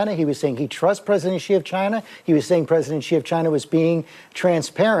Xi of China. He was saying he trusts President Xi of China. He was saying President Xi of China was being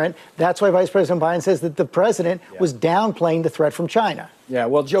transparent. That's why Vice President Biden says that the president was downplaying the threat from China. Yeah,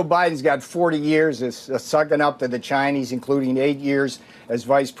 well, Joe Biden's got 40 years of sucking up to the Chinese, including 8 years as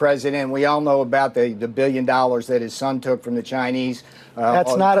vice president. We all know about the $1 billion that his son took from the Chinese.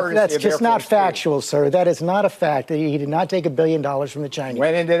 That's just not factual, sir. That is not a fact. He did not take $1 billion from the Chinese.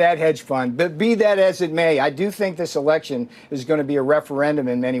 Went into that hedge fund. But be that as it may, I do think this election is going to be a referendum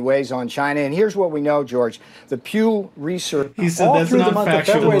in many ways on China. And here's what we know, George. The Pew Research. He said that's not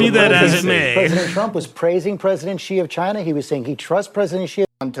factual. Be that as it may. President Trump was praising President Xi of China. He was saying he trusts President Xi.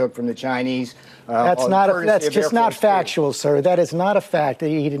 Took from the Chinese. That's just not factual, sir. That is not a fact.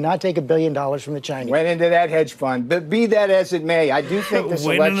 He did not take $1 billion from the Chinese. Went into that hedge fund. But be that as it may, I do think this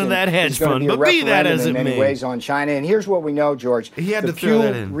election is going to be a referendum in many ways on China. And here's what we know, George. He had the to throw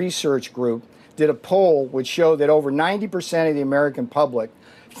that in. Pew Research Group did a poll which showed that over 90% of the American public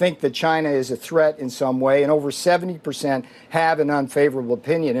think that China is a threat in some way, and over 70% have an unfavorable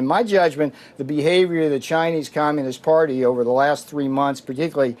opinion. In my judgment, the behavior of the Chinese Communist Party over the last 3 months,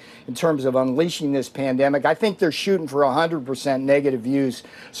 particularly in terms of unleashing this pandemic, I think they're shooting for 100% negative views.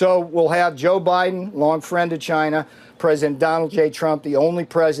 So we'll have Joe Biden, long friend of China, President Donald J. Trump, the only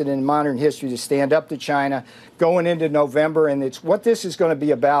president in modern history to stand up to China, going into November, and it's what this is going to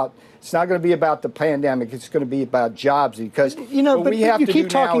be about. It's not going to be about the pandemic. It's going to be about jobs, because what we have to do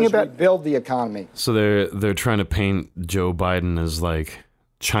now is rebuild the economy. So they're trying to paint Joe Biden as like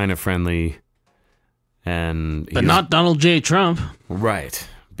China friendly, but not Donald J. Trump, right?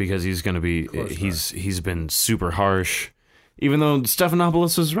 Because he's going to be he's been super harsh, even though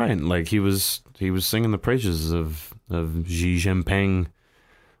Stephanopoulos is right. Like he was singing the praises of Xi Jinping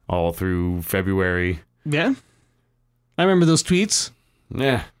all through February. Yeah, I remember those tweets.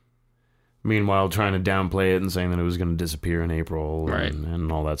 Yeah. Meanwhile, trying to downplay it and saying that it was going to disappear in April, right,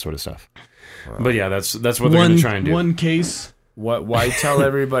 and all that sort of stuff. But yeah, that's what they're going to try and do. One case. Why tell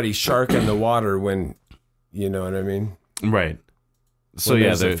everybody shark in the water when, you know what I mean? Right. So when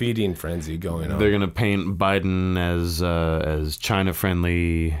there's a feeding frenzy going on. They're going to paint Biden as China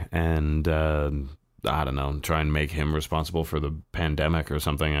friendly, and I don't know, try and make him responsible for the pandemic or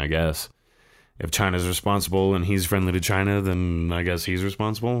something, I guess. If China's responsible and he's friendly to China, then I guess he's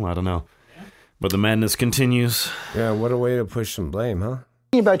responsible. I don't know. But the madness continues. Yeah, what a way to push some blame, huh?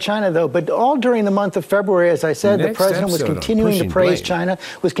 About China, though, but all during the month of February, as I said, the president was continuing to praise China,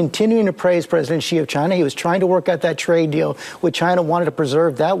 was continuing to praise President Xi of China. He was trying to work out that trade deal with China, wanted to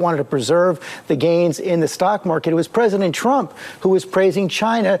preserve the gains in the stock market. It was President Trump who was praising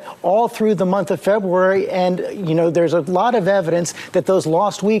China all through the month of February. And, there's a lot of evidence that those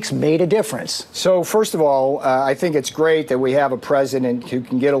lost weeks made a difference. So, first of all, I think it's great that we have a president who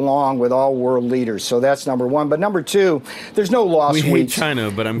can get along with all world leaders. So that's number one. But number two, there's no lost weeks. We hate China,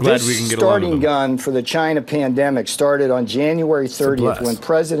 but I'm glad we can get along with them. This starting gun for the China pandemic started on January 30th when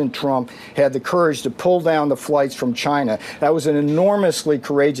President Trump had the courage to pull down the flights from China. That was an enormously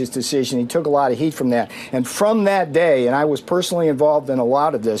courageous decision. He took a lot of heat from that. And from that day, and I was personally involved in a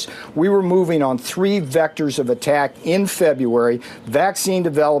lot of this, we were moving on 3 vectors of attack in February: vaccine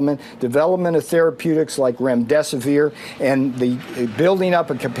development of therapeutics like remdesivir, and the building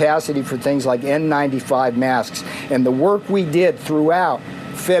up a capacity for things like N95 masks. And the work we did throughout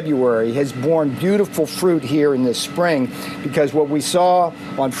February has borne beautiful fruit here in the spring, because what we saw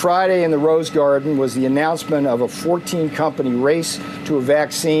on Friday in the Rose Garden was the announcement of a 14-company race to a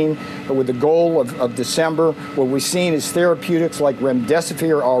vaccine with the goal of December. What we've seen is therapeutics like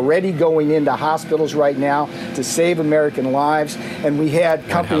remdesivir already going into hospitals right now to save American lives. And we had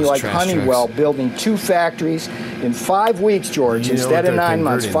companies like Honeywell building 2 factories in 5 weeks, George, instead of 9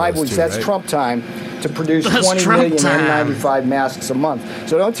 months, 5 weeks. That's right? Trump time to produce 20 million N95 masks a month.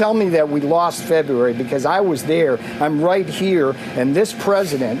 So don't tell me that we lost February, because I was there. I'm right here, and this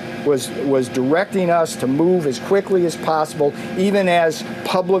president was directing us to move as quickly as possible, even as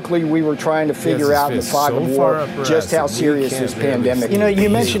publicly we were trying to figure out in the fog of war just how serious this pandemic is. You know, you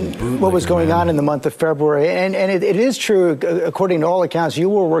mentioned what was going on in the month of February, and it is true, according to all accounts, you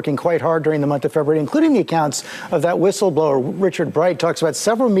were working quite hard during the month of February, including the accounts of that whistleblower. Richard Bright talks about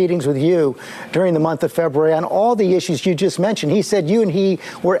several meetings with you during the month of February on all the issues you just mentioned. He said you and he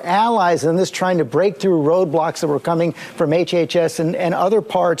were allies in this, trying to break through roadblocks that were coming from HHS and other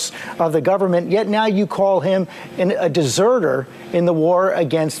parts of the government, yet now you call him a deserter in the war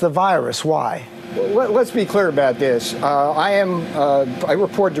against the virus. Why? Well, let's be clear about this. I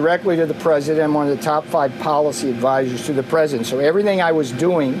report directly to the president. I'm one of the top 5 policy advisors to the president. So everything I was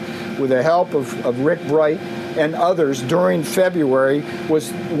doing with the help of Rick Bright and others during February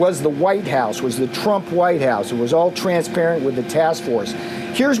was the White House, was the Trump White House. It was all transparent with the task force.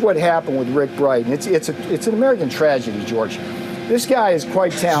 Here's what happened with Rick Bright, and it's an American tragedy, George. This guy is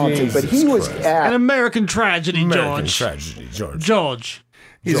quite talented, but he was an American tragedy, American George. tragedy, George. George.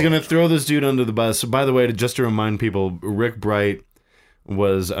 He's going to throw this dude under the bus. By the way, just to remind people, Rick Bright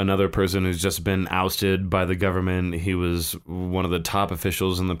was another person who's just been ousted by the government. He was one of the top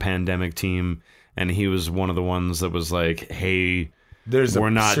officials in the pandemic team, and he was one of the ones that was like, hey, we're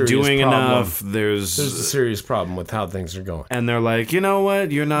not doing enough. There's a serious problem with how things are going. And they're like, you know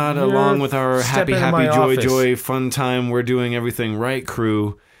what? You're not along with our happy, joy, fun time. We're doing everything right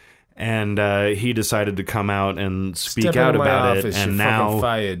crew. And he decided to come out and speak out about it. And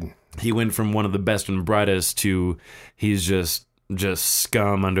now he went from one of the best and brightest to he's just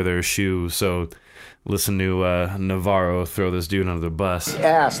scum under their shoe. So listen to Navarro throw this dude under the bus.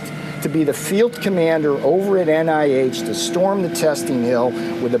 Asked to be the field commander over at NIH to storm the testing hill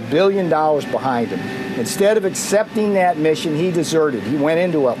with $1 billion behind him. Instead of accepting that mission, he deserted. He went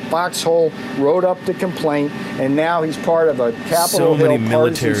into a foxhole, wrote up the complaint, and now he's part of a Capitol Hill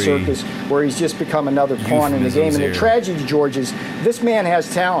partisan circus where he's just become another pawn in the game. And the tragedy, George, is this man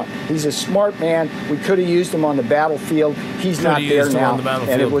has talent. He's a smart man. We could have used him on the battlefield. He's not there now,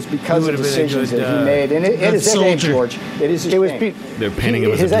 and it was because of decisions that he made. And it is a shame, George. It is a shame. They're painting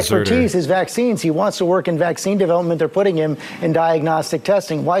him as a his deserter. expertise is vaccines. He wants to work in vaccine development. They're putting him in diagnostic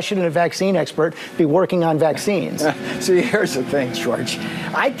testing. Why shouldn't a vaccine expert be working on vaccines? See, here's the thing, George.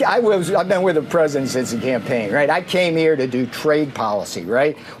 I've been with the president since the campaign, right? I came here to do trade policy,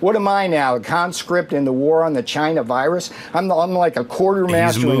 right? What am I now, a conscript in the war on the China virus? I'm like a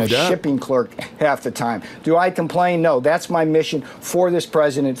quartermaster and a shipping clerk half the time. Do I complain? No, that's my mission for this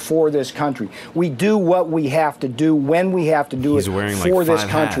president, for this country. We do what we have to do when we have to do it for this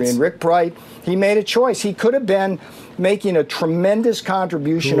country. And Rick Bright, he made a choice. He could have been making a tremendous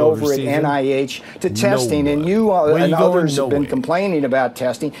contribution over at NIH to testing, and you and others have been complaining about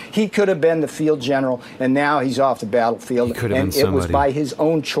testing. He could have been the field general, and now he's off the battlefield, and it was by his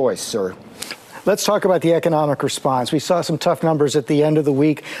own choice, sir. Let's talk about the economic response. We saw some tough numbers at the end of the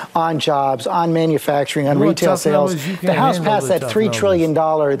week on jobs, on manufacturing, on retail sales. The House passed that $3 trillion,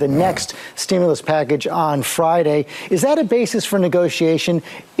 the next stimulus package on Friday. Is that a basis for negotiation?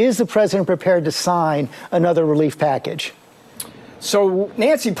 Is the president prepared to sign another relief package? So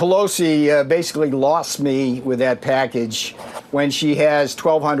Nancy Pelosi basically lost me with that package when she has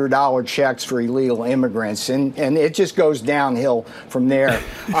 $1,200 checks for illegal immigrants, and it just goes downhill from there.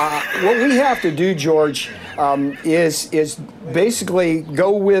 What we have to do, George, is basically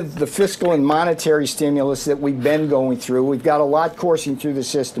go with the fiscal and monetary stimulus that we've been going through. We've got a lot coursing through the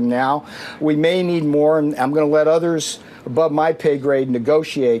system now. We may need more, and I'm going to let others above my pay grade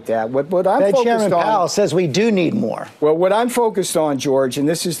negotiate that. What I'm focused Chairman on, Powell says we do need more. Well, what I'm focused on, George, and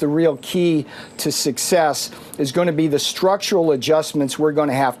this is the real key to success, is going to be the structural adjustments we're going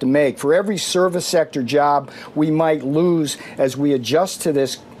to have to make. For every service sector job we might lose as we adjust to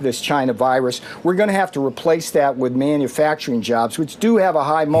this China virus, we're going to have to replace that with manufacturing jobs, which do have a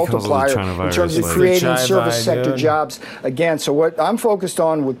high multiplier in terms of creating service sector jobs again. So what I'm focused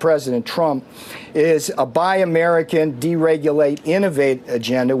on with President Trump is a Buy American, Deregulate, Innovate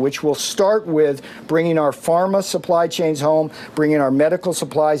agenda, which will start with bringing our pharma supply chains home, bringing our medical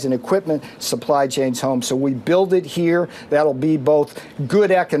supplies and equipment supply chains home. So we build it here. That'll be both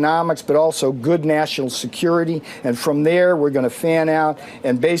good economics, but also good national security. And from there, we're going to fan out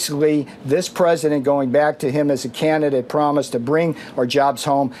and basically this president, going back to him as a candidate, promised to bring our jobs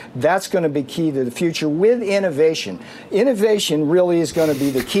home. That's going to be key to the future with innovation. Innovation really is going to be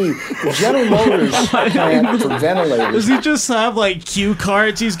the key. The General Motors plant for ventilators. Does he just have like cue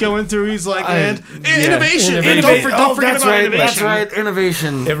cards he's going through? He's like, innovation. Don't forget about innovation. That's right,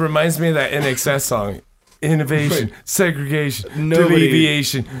 innovation. It reminds me of that NXS song. Innovation, segregation, Nobody,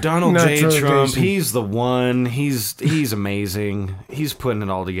 deviation. Donald J. Trump, he's the one. He's amazing. He's putting it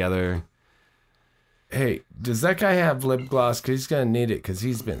all together. Hey, does that guy have lip gloss? Because he's going to need it because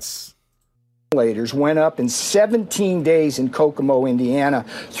he's been... Ventilators went up in 17 days in Kokomo, Indiana,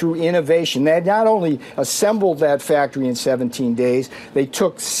 through innovation. They had not only assembled that factory in 17 days, they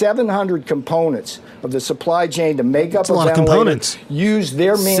took 700 components of the supply chain to make up a ventilator, use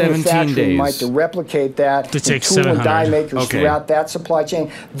their manufacturing might to replicate that, to take tool and die makers throughout that supply chain.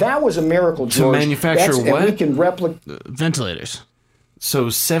 That was a miracle, George. To manufacture what? And we can replicate ventilators. So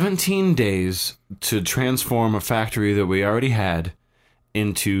 17 days to transform a factory that we already had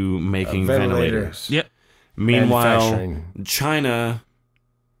into making ventilators. Yep. Meanwhile, China,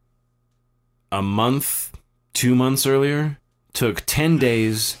 a month, 2 months earlier, took 10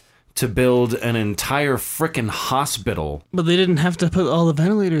 days to build an entire frickin' hospital. But they didn't have to put all the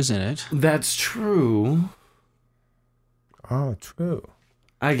ventilators in it. That's true. Oh, true.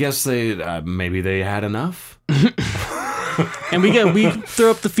 I guess they maybe they had enough. And we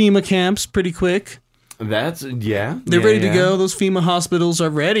throw up the FEMA camps pretty quick. They're ready to go. Those FEMA hospitals are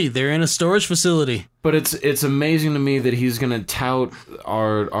ready. They're in a storage facility. But it's amazing to me that he's going to tout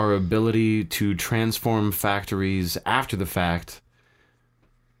our ability to transform factories after the fact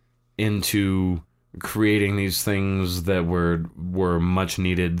into creating these things that were much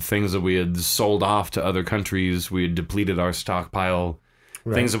needed, things that we had sold off to other countries. We had depleted our stockpile,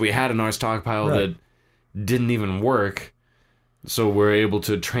 things that we had in our stockpile that didn't even work. So we're able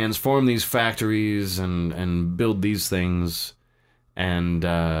to transform these factories and build these things. And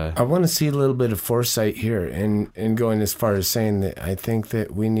I want to see a little bit of foresight here and going as far as saying that I think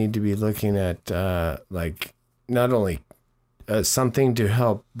that we need to be looking at like not only something to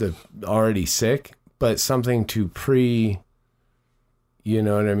help the already sick, but something to you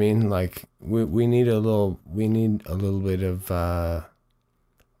know what I mean? Like we need a little bit of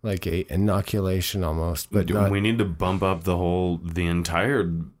like a inoculation almost, but we need to bump up the entire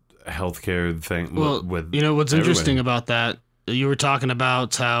healthcare thing. Well, you know what's interesting about that? You were talking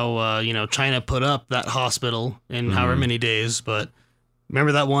about how China put up that hospital in however many days, but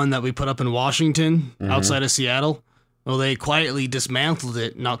remember that one that we put up in Washington outside of Seattle? Well, they quietly dismantled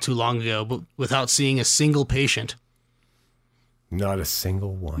it not too long ago, but without seeing a single patient. Not a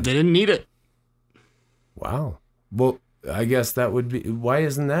single one. They didn't need it. Wow. Well, I guess that would be... Why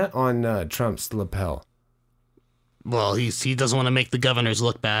isn't that on Trump's lapel? Well, he doesn't want to make the governors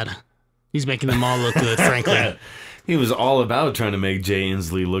look bad. He's making them all look good, frankly. He was all about trying to make Jay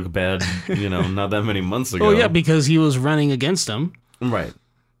Inslee look bad, not that many months ago. Oh, yeah, because he was running against him. Right.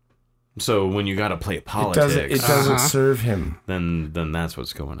 So when you got to play politics... It doesn't serve him. Then that's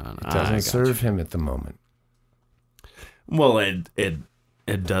what's going on. It doesn't serve him at the moment. Well,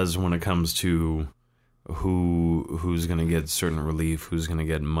 it does when it comes to... who's going to get certain relief, who's going to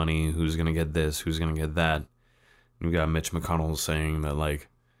get money, who's going to get this, who's going to get that. We got Mitch McConnell saying that like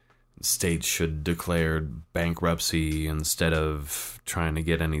states should declare bankruptcy instead of trying to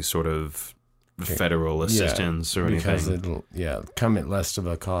get any sort of federal assistance or anything. Because it'll come at less of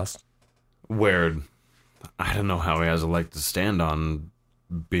a cost. Where I don't know how he has a leg to stand on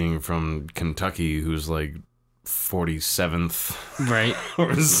being from Kentucky, who's like 47th right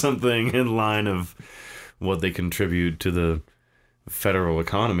or something in line of what they contribute to the federal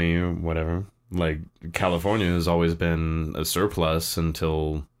economy or whatever. Like California has always been a surplus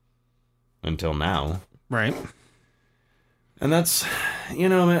until now. Right. And that's,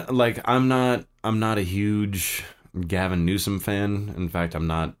 like I'm not a huge Gavin Newsom fan. In fact, I'm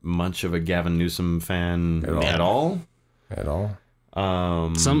not much of a Gavin Newsom fan at all. At all. A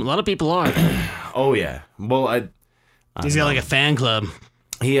lot of people are. Oh yeah. Well, he's got like a fan club.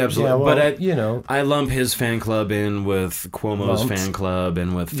 He absolutely, I lump his fan club in with Cuomo's fan club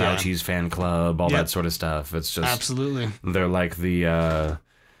and with Fauci's fan club, all that sort of stuff. It's just absolutely they're like the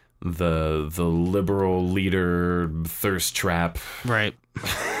liberal leader thirst trap, right?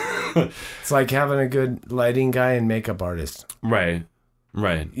 It's like having a good lighting guy and makeup artist, right?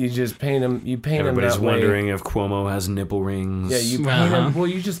 You just paint him. You paint Everybody's him that wondering way. if Cuomo has nipple rings. Yeah, you paint him. Well,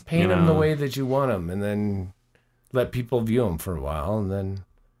 you just paint him the way that you want him, and then let people view him for a while, and then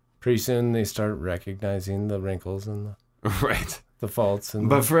pretty soon they start recognizing the wrinkles and the faults.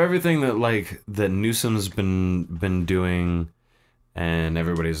 But for everything that Newsom's been doing, And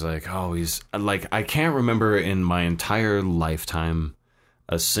everybody's like, oh, he's like, I can't remember in my entire lifetime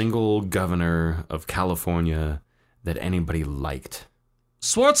a single governor of California that anybody liked.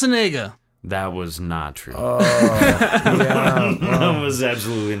 Schwarzenegger. That was not true. Oh, yeah. That was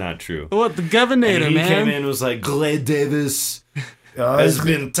absolutely not true. What, the governor, man? He came in and was like, Glad Davis has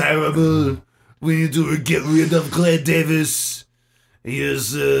been terrible. We need to get rid of Glad Davis.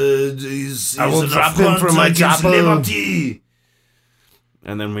 He's I will drop him from my chopper. Liberty.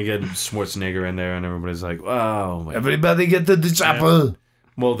 And then we get Schwarzenegger in there, and everybody's like, "Oh, everybody get to the chopper." Yeah.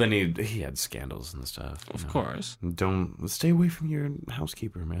 Well, then he had scandals and stuff. Of course. Don't stay away from your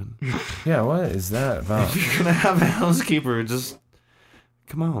housekeeper, man. Yeah, what is that about? If you're gonna have a housekeeper, just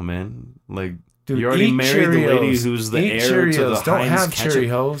come on, man. Like, dude, you already married Cheerios. The lady who's the heir Cheerios. to the Don't Heinz have ketchup.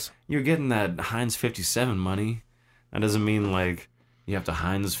 Cheerios. You're getting that Heinz 57 money. That doesn't mean like you have to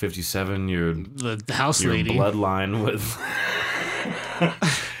Heinz 57 the house your lady bloodline with.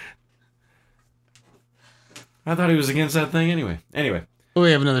 I thought he was against that thing anyway. Oh,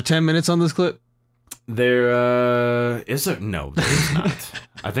 we have another 10 minutes on this clip? There is there? No, there is not.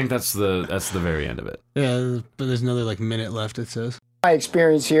 I think that's the very end of it. Yeah, but there's another minute left, it says. My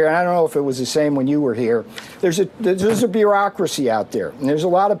experience here, and I don't know if it was the same when you were here, there's a bureaucracy out there. And there's a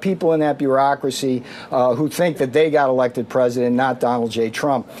lot of people in that bureaucracy who think that they got elected president, not Donald J.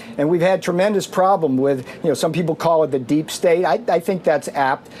 Trump. And we've had tremendous problem with, some people call it the deep state. I think that's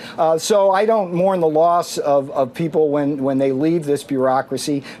apt. So I don't mourn the loss of people when they leave this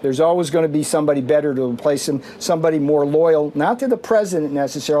bureaucracy. There's always going to be somebody better to replace them, somebody more loyal, not to the president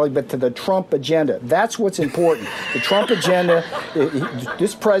necessarily, but to the Trump agenda. That's what's important. The Trump agenda.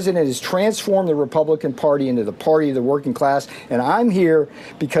 This president has transformed the Republican Party into the party of the working class, and I'm here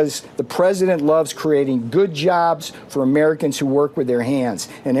because the president loves creating good jobs for Americans who work with their hands.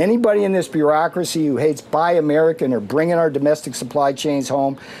 And anybody in this bureaucracy who hates Buy American or bringing our domestic supply chains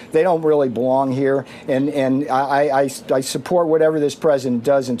home, they don't really belong here. And I support whatever this president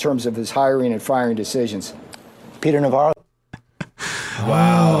does in terms of his hiring and firing decisions. Peter Navarro.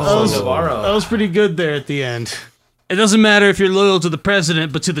 Wow. That was pretty good there at the end. It doesn't matter if you're loyal to the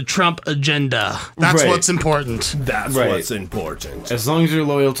president, but to the Trump agenda. That's what's important. That's what's important. As long as you're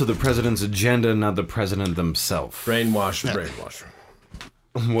loyal to the president's agenda, not the president themselves. Brainwasher.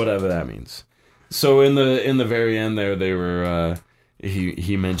 Whatever that means. So in the very end there, they were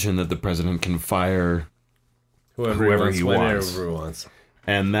he mentioned that the president can fire whoever he wants.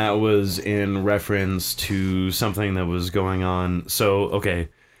 And that was in reference to something that was going on. So, okay.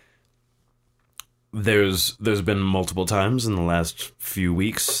 There's been multiple times in the last few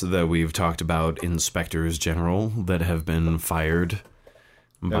weeks that we've talked about inspectors general that have been fired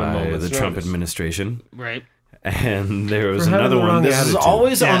by the Trump administration. Right. And there was another one. This is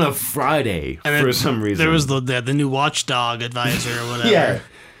always on a Friday for some reason. There was the new watchdog advisor or whatever. Yeah.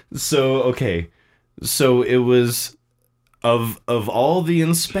 So, okay. So it was of all the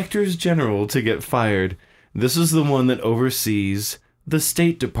inspectors general to get fired, this is the one that oversees the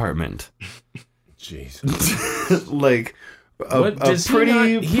State Department. Jeez. Like a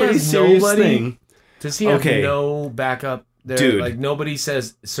pretty serious thing. Does he have no backup there? Dude. Like nobody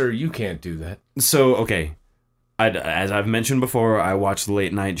says, sir, you can't do that. So, okay. As I've mentioned before, I watch the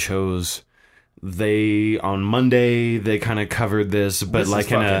late night shows. On Monday, they kind of covered this, but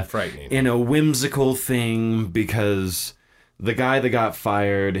in a whimsical thing, because the guy that got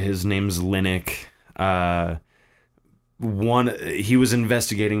fired, his name's Linnick. He was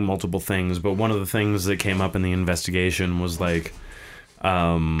investigating multiple things, but one of the things that came up in the investigation was this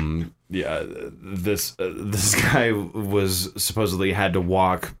guy was supposedly had to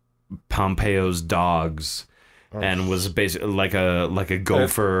walk Pompeo's dogs, and was basically like a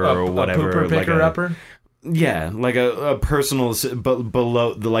gopher or whatever, a picker-upper. Yeah, like a personal, but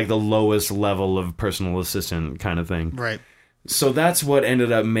below the lowest level of personal assistant kind of thing. Right. So that's what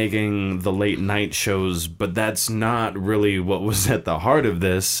ended up making the late night shows, but that's not really what was at the heart of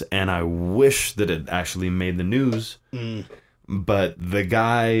this, and I wish that it actually made the news. But the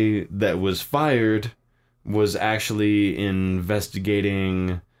guy that was fired was actually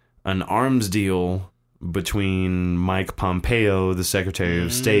investigating an arms deal between Mike Pompeo, the Secretary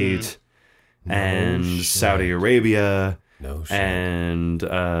of State, and Saudi Arabia, and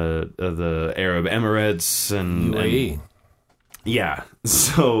the Arab Emirates, and UAE. Yeah,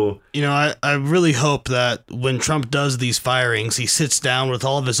 so... I really hope that when Trump does these firings, he sits down with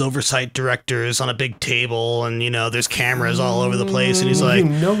all of his oversight directors on a big table, and, there's cameras all over the place, and he's like,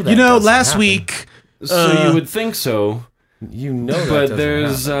 last week... So you would think so. That but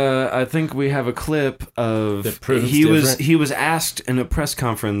there's, I think we have a clip of... He was asked in a press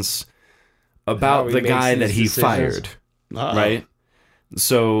conference about the guy that he fired, right?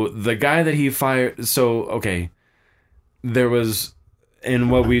 So the guy that he fired. So okay, there was in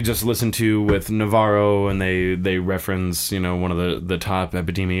what we just listened to with Navarro, and they reference one of the top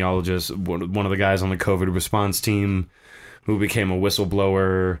epidemiologists, one of the guys on the COVID response team, who became a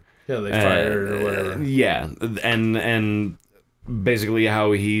whistleblower. Yeah, they fired or whatever. Yeah, and basically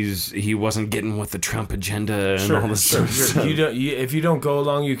how he wasn't getting with the Trump agenda and all this stuff. Sure. If you don't go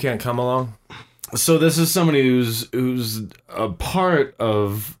along, you can't come along. So this is somebody who's a part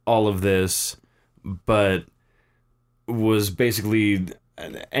of all of this, but was basically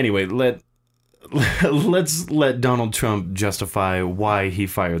anyway. Let's let Donald Trump justify why he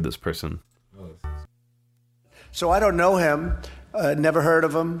fired this person. So I don't know him, never heard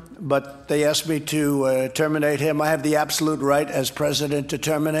of him, but they asked me to terminate him. I have the absolute right as president to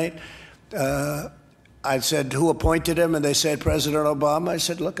terminate. I said, who appointed him? And they said, President Obama. I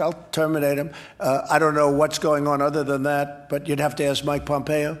said, look, I'll terminate him. I don't know what's going on other than that, but you'd have to ask Mike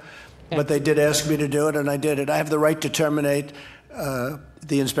Pompeo. But they did ask me to do it, and I did it. I have the right to terminate the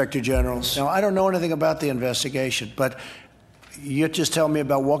Inspector Generals. Now, I don't know anything about the investigation, but you just tell me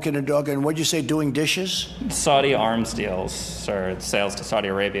about walking a dog and what'd you say, doing dishes? Saudi arms deals or sales to Saudi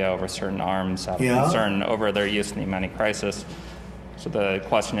Arabia over certain arms out of concern over their use in the Yemeni crisis. So the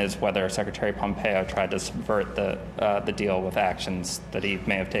question is whether Secretary Pompeo tried to subvert the deal with actions that he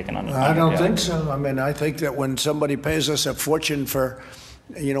may have taken on his own. I don't think so. I mean, I think that when somebody pays us a fortune for,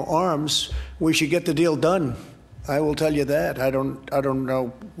 arms, we should get the deal done. I will tell you that. I don't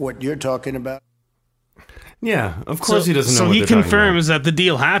know what you're talking about. Yeah, of course he doesn't know. So he confirms that the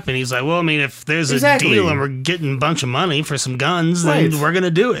deal happened. He's like, well, I mean, if there's a deal and we're getting a bunch of money for some guns, then we're going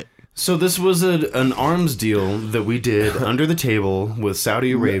to do it. So this was an arms deal that we did under the table with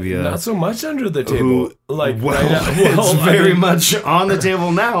Saudi Arabia. Not so much under the table. It's very much on the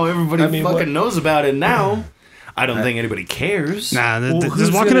table now. Everybody knows about it now. I don't think anybody cares. Nah,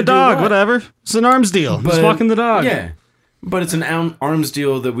 just walking a dog, whatever. It's an arms deal. Just walking the dog. Yeah. But it's an arms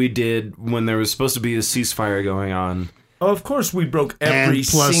deal that we did when there was supposed to be a ceasefire going on. Oh, of course we broke every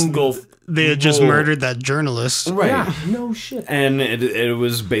single... They had just murdered that journalist. Right. Yeah, no shit. And it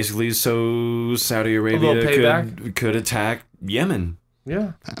was basically so Saudi Arabia could attack Yemen.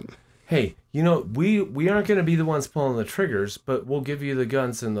 Yeah. Hey, we aren't going to be the ones pulling the triggers, but we'll give you the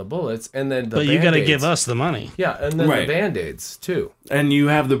guns and the bullets, and then the But Band-Aids. You got to give us the money. Yeah, and then the Band-Aids, too. And you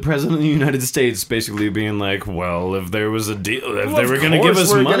have the President of the United States basically being like, well, if there was a deal, if they were going to give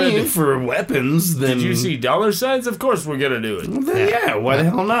us money for weapons, then... Did you see dollar signs? Of course we're going to do it. Well, then, yeah, why the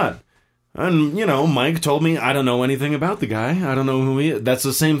hell not? And, Mike told me, I don't know anything about the guy. I don't know who he is. That's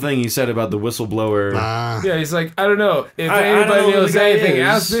the same thing he said about the whistleblower. Yeah, he's like, I don't know. If anybody knows anything,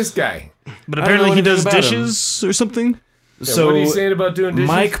 ask this guy. But apparently he does dishes or something. Yeah, so what are you saying about doing dishes?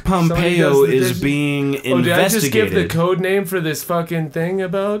 Mike Pompeo is being investigated. Did I just give the code name for this fucking thing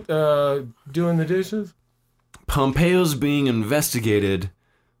about doing the dishes? Pompeo's being investigated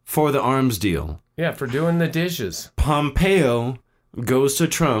for the arms deal. Yeah, for doing the dishes. Pompeo goes to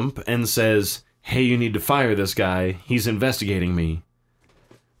Trump and says, hey, you need to fire this guy. He's investigating me.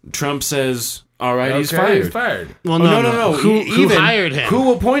 Trump says, all right, he's fired. He's fired. Well, no. Who hired him?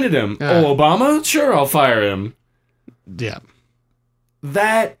 Who appointed him? Oh, Obama? Sure, I'll fire him. Yeah.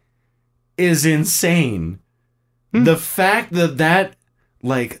 That is insane. The fact that that's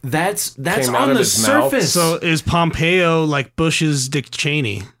on the surface. So is Pompeo like Bush's Dick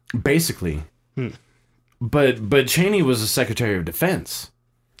Cheney? Basically. But Cheney was a Secretary of Defense.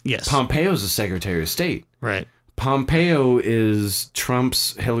 Yes. Pompeo's a Secretary of State. Right. Pompeo is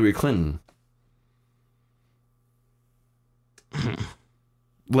Trump's Hillary Clinton.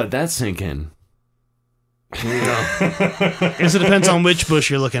 Let that sink in. I guess it depends on which Bush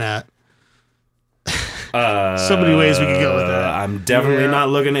you're looking at. So many ways we could go with that. I'm definitely not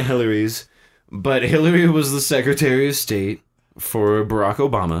looking at Hillary's. But Hillary was the Secretary of State for Barack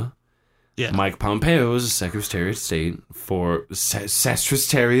Obama. Yeah. Mike Pompeo is the Secretary of State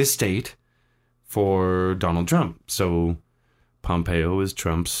for Donald Trump. So Pompeo is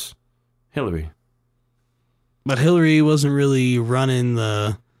Trump's Hillary. But Hillary wasn't really running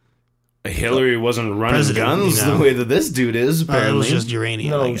the... Hillary wasn't running guns the way that this dude is, apparently. It was just uranium,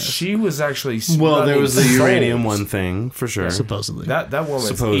 No, I guess. she was actually... Well, there was the uranium one thing, for sure. Supposedly. That woman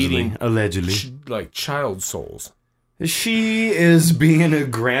was eating... Allegedly. child souls. She is being a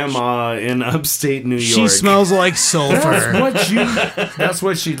grandma in upstate New York. She smells like sulfur. That's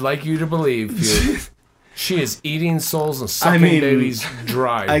what she'd like you to believe. She is eating souls and sucking babies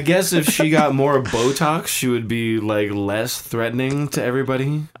dry. I guess if she got more Botox, she would be less threatening to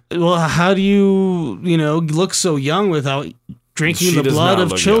everybody. Well, how do you look so young without drinking the blood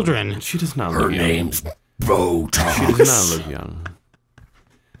of children? Young. She does not look young. Her name's Botox. She does not look young.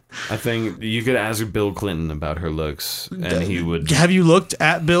 I think you could ask Bill Clinton about her looks, and he would. Have you looked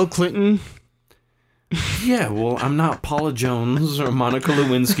at Bill Clinton? Yeah, well, I'm not Paula Jones or Monica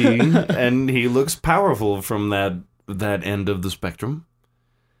Lewinsky, and he looks powerful from that end of the spectrum.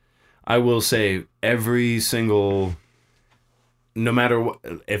 I will say every single, no matter what,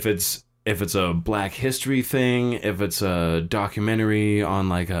 if it's a Black History thing, if it's a documentary on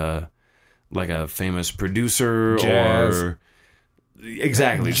like a famous producer Jazz. or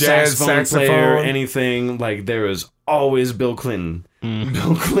exactly Jazz saxophone player, anything, like there is always Bill Clinton.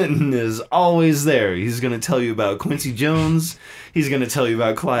 Bill Clinton is always there. He's going to tell you about Quincy Jones. He's going to tell you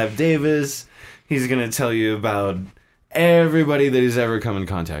about Clive Davis. He's going to tell you about everybody that he's ever come in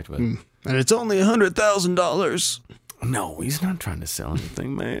contact with. And it's only $100,000. No, he's not trying to sell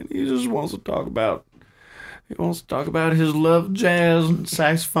anything, man. He just wants to talk about his love of jazz and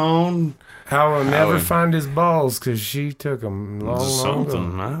saxophone. How will never find his balls because she took them long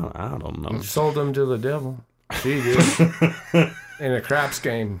ago. I don't know. Sold them to the devil. She did. In a craps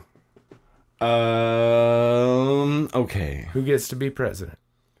game. Okay. Who gets to be president?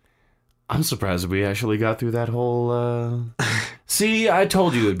 I'm surprised we actually got through that whole. See, I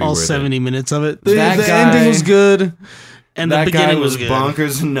told you it'd be all worth 70 minutes of it. The ending was good, and the beginning was good.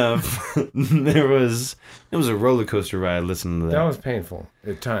 Bonkers enough. It was a roller coaster ride. Listening to that. That was painful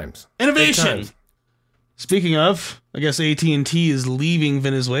at times. Innovation. At times. Speaking of, I guess AT&T is leaving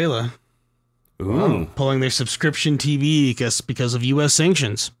Venezuela. Ooh. Pulling their subscription TV because of U.S.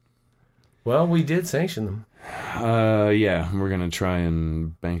 sanctions. Well, we did sanction them. Yeah, we're gonna try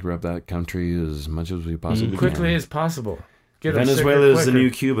and bankrupt that country as much as we possibly quickly can. as possible. Venezuela is the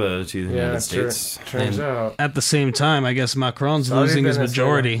new Cuba to the United States. Turns out. At the same time, I guess Macron's losing his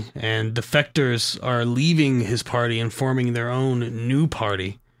majority, and defectors are leaving his party and forming their own new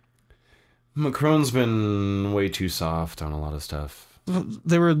party. Macron's been way too soft on a lot of stuff.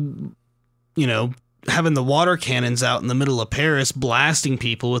 They were, having the water cannons out in the middle of Paris, blasting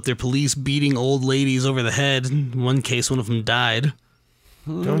people with their police beating old ladies over the head. In one case, one of them died.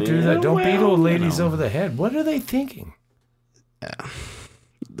 Don't do that. Don't beat old ladies over the head. What are they thinking? Yeah.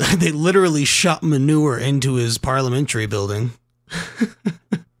 They literally shot manure into his parliamentary building.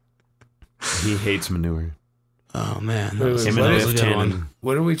 He hates manure. Oh man, what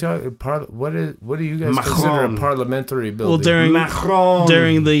are we talking? What do you guys consider a parliamentary building? Well,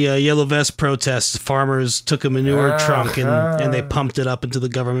 during the Yellow Vest protests, farmers took a manure trunk and they pumped it up into the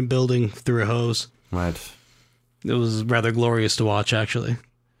government building through a hose. Right. It was rather glorious to watch, actually.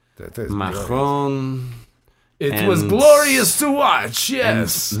 Macron. It was glorious to watch.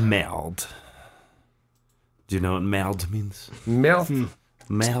 Yes. And merde. Do you know what merde means? Merde.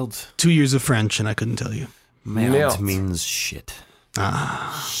 Merde. 2 years of French, and I couldn't tell you. Merde means shit.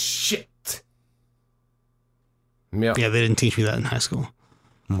 Shit. Yeah, they didn't teach me that in high school.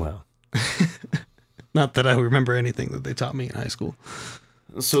 Well. Not that I remember anything that they taught me in high school.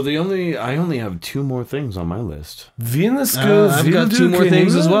 So I only have 2 more things on my list. I've got 2 more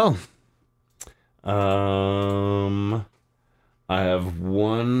things as well. I have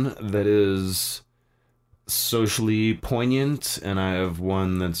one that is socially poignant, and I have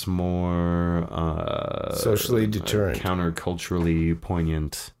one that's more socially deterrent, counterculturally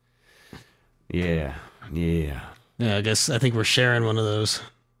poignant. Yeah. I think we're sharing one of those.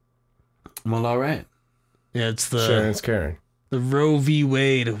 Well, all right. Yeah, it's Sharon's Karen. The Roe v.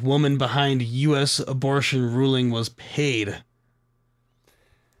 Wade, woman behind U.S. abortion ruling was paid.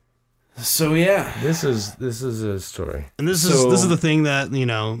 So yeah, this is a story, and this is the thing that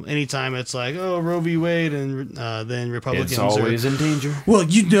anytime it's like Roe v. Wade, and then Republicans, it's always in danger. Well,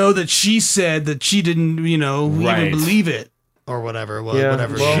 that she said that she didn't even believe it or whatever. Well,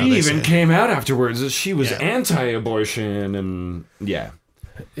 whatever. Well, she even came out afterwards that she was anti-abortion, and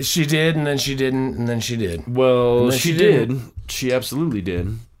she did, and then she didn't, and then she did. Well, she did. She absolutely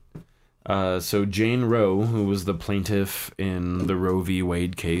did. So Jane Roe, who was the plaintiff in the Roe v.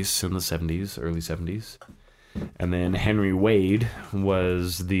 Wade case in the early 70s, and then Henry Wade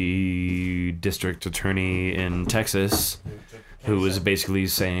was the district attorney in Texas, who was basically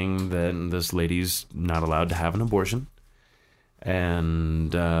saying that this lady's not allowed to have an abortion.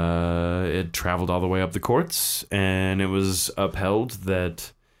 And it traveled all the way up the courts, and it was upheld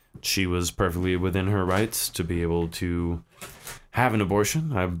that she was perfectly within her rights to be able to have an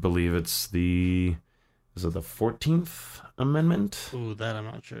abortion. I believe it's the 14th Amendment? Ooh, that I'm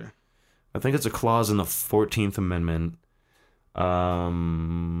not sure. I think it's a clause in the 14th Amendment.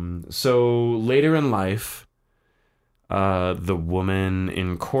 So later in life, the woman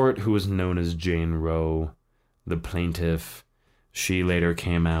in court who was known as Jane Roe, the plaintiff, she later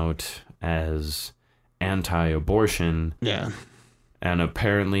came out as anti-abortion. Yeah. And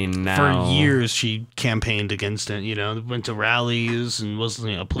apparently now... For years, she campaigned against it, went to rallies and was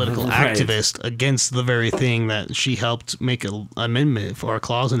a political activist against the very thing that she helped make an amendment for, a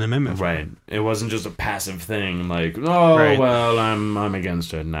clause in the amendment for. Right. It wasn't just a passive thing like, well, I'm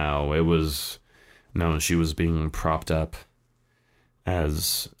against it now. It was... No, she was being propped up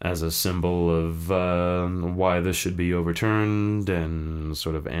as a symbol of why this should be overturned and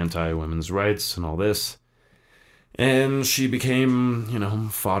sort of anti-women's rights and all this. And she became,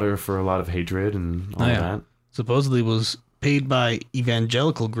 fodder for a lot of hatred and all that. Supposedly was paid by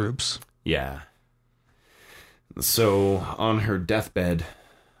evangelical groups. Yeah. So on her deathbed,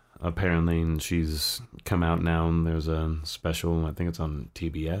 apparently, and she's come out now, and there's a special, I think it's on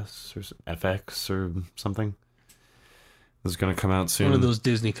TBS or FX or something. It's going to come out soon. One of those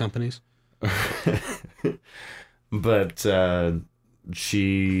Disney companies. But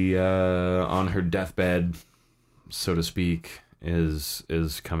she, on her deathbed, so to speak, is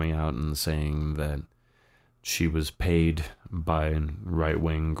coming out and saying that she was paid by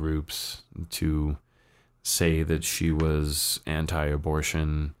right-wing groups to say that she was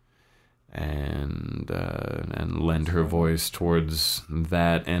anti-abortion and lend her voice towards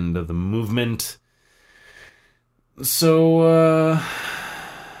that end of the movement. So,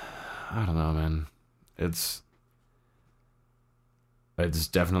 I don't know, man. It's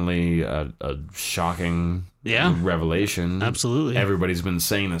definitely a shocking revelation. Absolutely. Everybody's been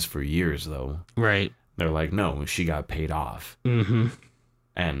saying this for years, though. Right. They're like, no, she got paid off. Mm-hmm.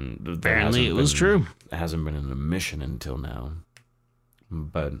 And apparently it was true. It hasn't been an admission until now.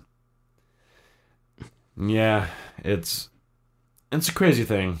 But, yeah, it's a crazy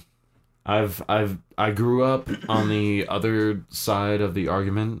thing. I grew up on the other side of the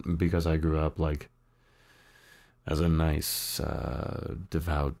argument because I grew up as a nice,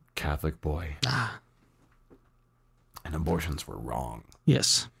 devout Catholic boy. And abortions were wrong.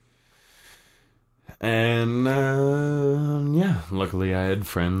 Yes. And, luckily I had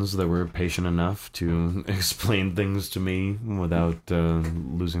friends that were patient enough to explain things to me without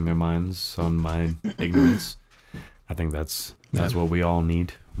losing their minds on my ignorance. I think that's what we all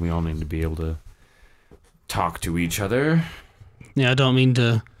need. We all need to be able to talk to each other. Yeah, I don't mean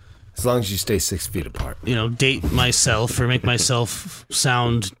to... As long as you stay 6 feet apart. Date myself or make myself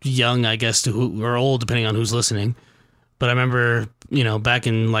sound young, I guess, or old, depending on who's listening. But I remember, back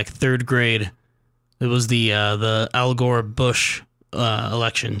in third grade, it was the Al Gore Bush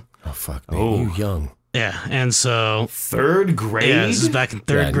election. Oh, fuck, man, you young. Yeah, and so... Third grade? Yeah, this is back in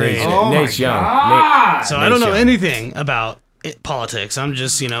third grade. Nate's young. So I don't know anything about politics. I'm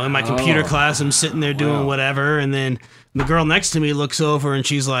just, in my computer class, I'm sitting there doing whatever, and then the girl next to me looks over and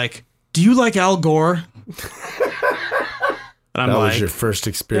she's like, "Do you like Al Gore?" That was your first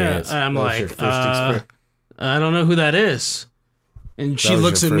experience. Yeah, I'm like, I don't know who that is. And she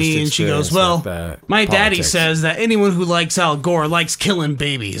looks at me and she goes, "Well, my daddy says that anyone who likes Al Gore likes killing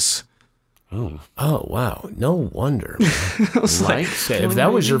babies." Oh, wow. No wonder. I was like, if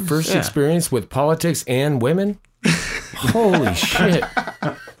that was your first experience with politics and women, holy shit.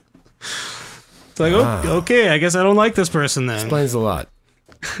 It's like, okay, I guess I don't like this person then. Explains a lot.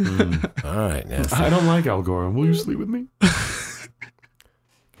 All right. Now, I don't like Al Gore. Will you sleep with me?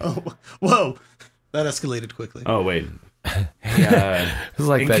 Oh, whoa. That escalated quickly. Oh, wait. Hey,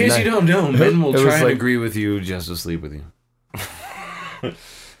 like in that case night. you don't know, men will try and agree with you just to sleep with you.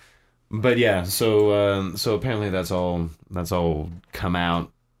 But yeah, so apparently that's all come out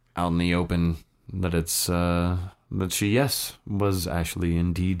in the open, that it's that she was actually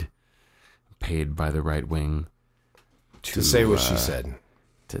indeed paid by the right wing to say what she said,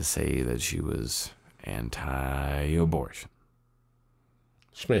 to say that she was anti-abortion.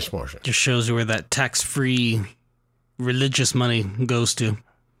 Just shows you where that tax-free religious money goes to.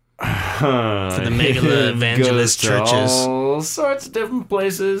 For the mega evangelist churches. All sorts of different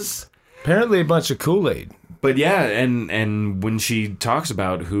places. Apparently a bunch of Kool-Aid. But yeah, and when she talks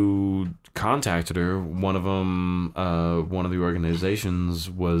about who contacted her, one of them, one of the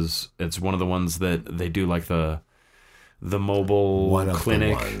organizations it's one of the ones that they do the mobile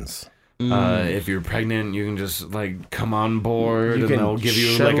clinic. If you're pregnant, you can just come on board, and they'll give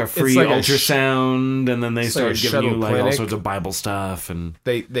you a free ultrasound, and then they start giving you all sorts of Bible stuff, and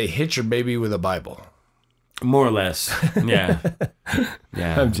they hit your baby with a Bible. More or less, yeah.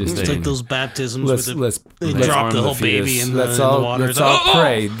 I'm just it's like those baptisms they drop the whole baby in the water.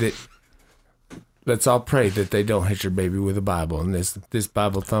 Let's all pray that they don't hit your baby with a Bible. And this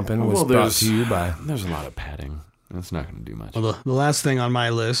Bible thumping was brought to you by... There's a lot of padding. That's not going to do much. Well, the last thing on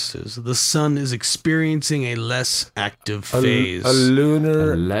my list is the sun is experiencing a less active phase. A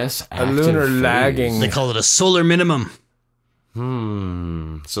lunar phase. lagging. They call it a solar minimum.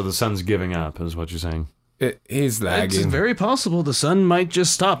 So the sun's giving up, is what you're saying? He's lagging. It's very possible the sun might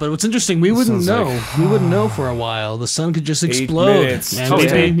just stop. But what's interesting, we wouldn't know. We wouldn't know for a while. The sun could just explode. 8 minutes. And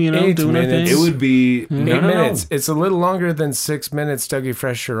we'd be, doing our thing. It would be 8 minutes. It's a little longer than 6 minutes, Dougie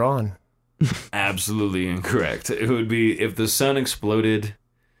Fresh, you're on. Absolutely incorrect. It would be, if the sun exploded,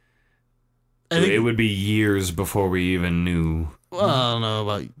 it would be years before we even knew. Well, I don't know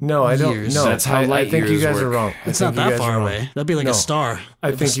about No, I don't. years. No, That's how light I think you years guys work. are wrong. It's not that far away. That'd be like a star. I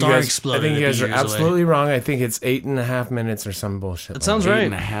If think a star you guys. exploded, I think you it'd guys be are years absolutely away. wrong. I think it's 8.5 minutes or some bullshit. That sounds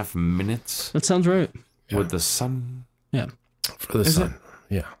right. 8.5 minutes That sounds right. with the sun. Yeah. For the sun.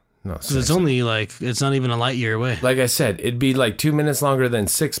 Yeah. No. Because it's only it's not even a light year away. Like I said, it'd be like 2 minutes longer than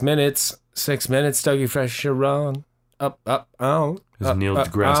 6 minutes. 6 minutes, Dougie Fresh, you're wrong. Up, oh. Is Neil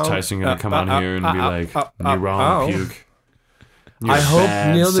deGrasse Tyson going to come on here and be like, you're wrong, puke? You're I hope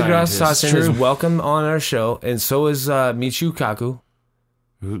bad Neil deGrasse scientist. Tyson is welcome on our show, and so is Michiu Kaku.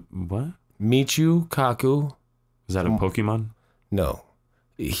 What? Michiu Kaku. Is that a Pokemon? No.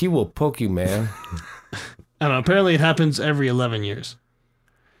 He will poke you, man. I don't know. Apparently, it happens every 11 years.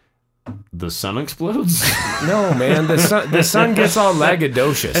 The sun explodes? No, man. The sun gets all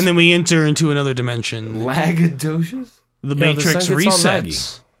lagadocious. And then we enter into another dimension. Lagadocious? The Matrix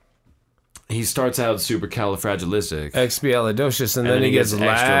resets. He starts out supercalifragilistic. Expialidocious, and then he gets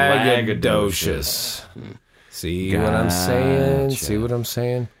lagadocious. See what I'm saying? See what I'm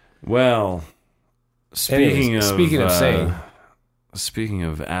saying? Well, speaking of saying. Speaking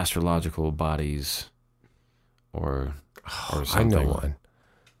of astrological bodies or something. I know one.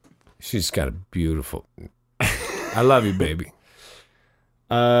 She's got a beautiful... I love you, baby.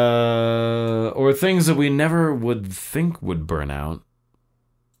 Or things that we never would think would burn out.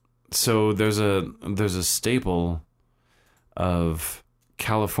 So there's a staple of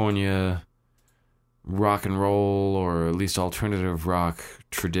California rock and roll, or at least alternative rock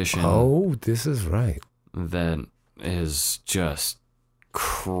tradition. Oh, this is right. That is just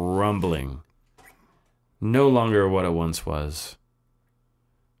crumbling. No longer what it once was.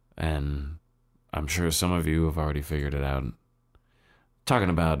 And I'm sure some of you have already figured it out. Talking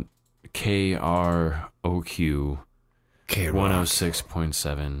about KROQ. K-Rock.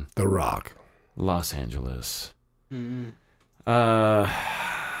 106.7. The Rock. Los Angeles. Mm-hmm. I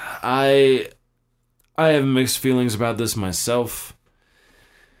have mixed feelings about this myself.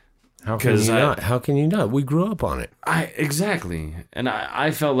 How can you not? How can you not? We grew up on it. Exactly. And I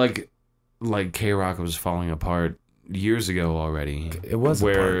felt like K-Rock was falling apart years ago already. It was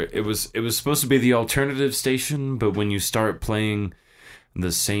where it was supposed to be the alternative station, but when you start playing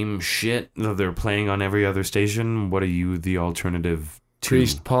the same shit that they're playing on every other station, what are you the alternative to?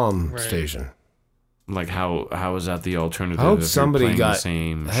 Priest Palm station. Like how is that the alternative? I hope if somebody you're playing got. the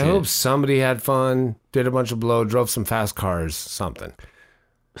same I shit? hope somebody had fun, did a bunch of blow, drove some fast cars, something.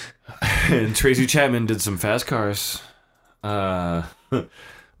 And Tracy Chapman did some fast cars.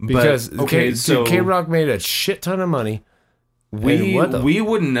 Because so K-Rock made a shit ton of money. We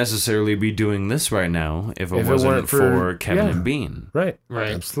wouldn't necessarily be doing this right now if it wasn't for Kevin and Bean. Right.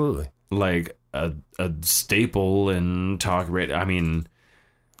 Absolutely. Like a staple in talk radio. I mean,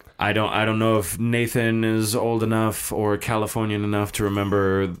 I don't know if Nathan is old enough or Californian enough to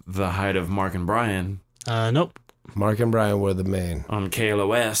remember the height of Mark and Brian. Nope. Mark and Brian were the main on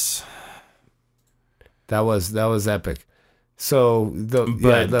KLOS. That was epic. So the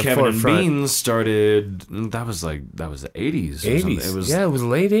Kevin and forefront. Bean started. That was the 80s. 80s. It was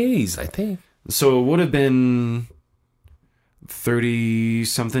late 80s, I think. So it would have been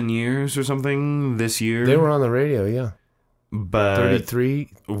 30-something years or something this year. They were on the radio, yeah. But 33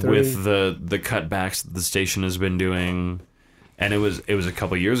 with the cutbacks that the station has been doing, and it was a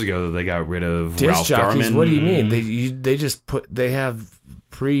couple years ago that they got rid of disc Ralph jockeys. Garman. What do you mean? They just they have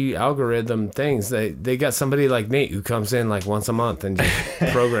pre-algorithm things. They got somebody like Nate who comes in like once a month and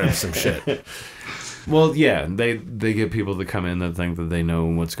just programs some shit. Well, yeah, they get people to come in that think that they know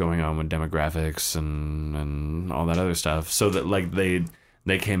what's going on with demographics and all that other stuff. So that like they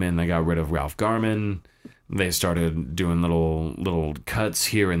came in, they got rid of Ralph Garman. They started doing little cuts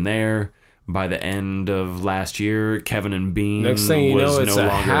here and there. By the end of last year, Kevin and Bean Next thing you know, it's no a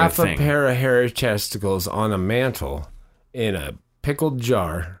longer half a a thing. pair of hairy testicles on a mantle in a pickled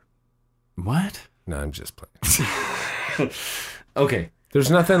jar. What? No, I'm just playing. Okay.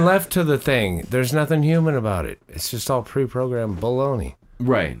 There's nothing left to the thing. There's nothing human about it. It's just all pre-programmed baloney.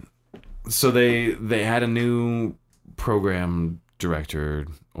 Right. So they had a new program director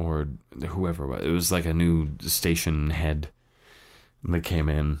or whoever it was. It was like a new station head that came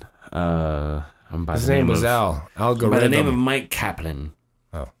in. His name was Al. Algorithm. By the name of Mike Kaplan.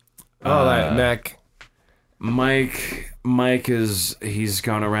 Oh. Oh, that Mac. Mike he's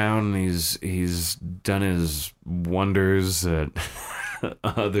gone around and he's done his wonders at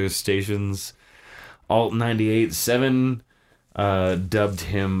other stations. Alt 98.7 dubbed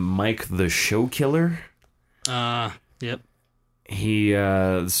him Mike the Show Killer. Yep. He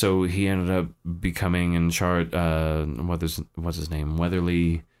so he ended up becoming in charge. What's his name?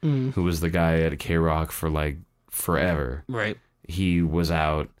 Weatherly, who was the guy at K-Rock for like forever. Right. He was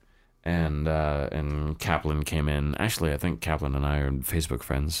out, and Kaplan came in. Actually, I think Kaplan and I are Facebook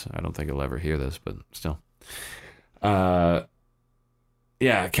friends. I don't think he'll ever hear this, but still. Yeah,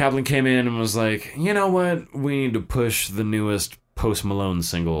 Kaplan came in and was like, you know what? We need to push the newest Post Malone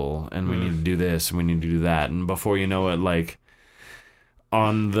single, and we need to do this, and we need to do that. And before you know it, like,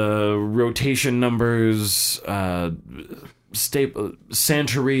 on the rotation numbers,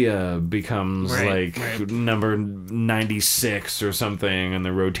 Santeria becomes number 96 or something in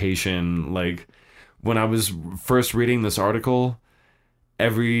the rotation. Like, when I was first reading this article,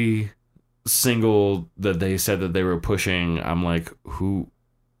 every single that they said that they were pushing, I'm like,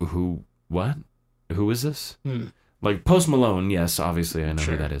 what? Who is this? Like, Post Malone, yes, obviously I know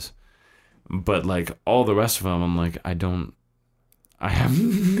who that is. But, like, all the rest of them, I'm like, I have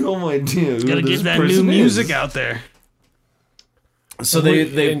no idea who gotta get that new music out there. So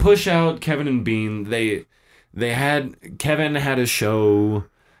they push out Kevin and Bean. Kevin had a show.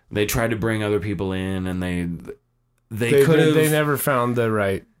 They tried to bring other people in, and they never found the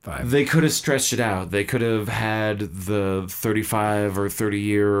right vibe. They could have stretched it out. They could have had the 35 or 30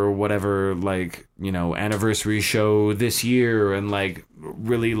 year or whatever, like, you know, anniversary show this year, and like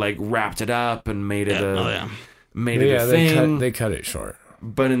really like wrapped it up and made it a thing. They cut it short.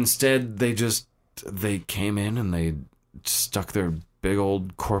 But instead, they came in and they stuck their big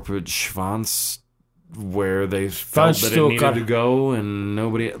old corporate schwanz where they felt that it needed to go, and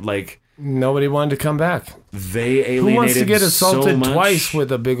nobody wanted to come back. They alienated. Who wants to get assaulted so twice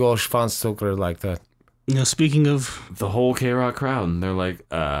with a big old schwanzstoker like that? You know, speaking of the whole K-Rock crowd, and they're like,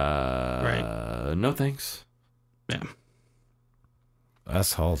 no thanks. Yeah.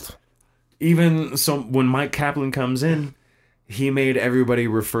 Assault. Even so, when Mike Kaplan comes in, he made everybody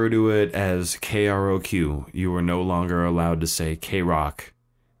refer to it as KROQ. You were no longer allowed to say K-Rock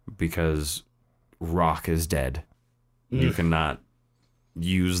because rock is dead. You cannot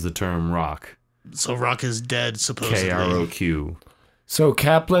use the term rock. So rock is dead, supposedly. KROQ. So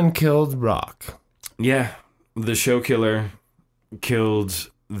Kaplan killed rock. Yeah. The show killer killed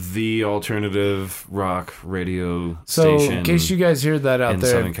the alternative rock radio station. So in case you guys hear that out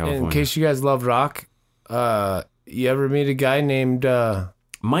there, Southern California. in case you guys love rock, you ever meet a guy named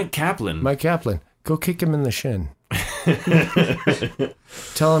Mike Kaplan? Mike Kaplan. Go kick him in the shin.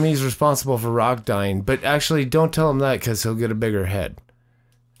 Tell him he's responsible for rock dying, but actually don't tell him that because he'll get a bigger head.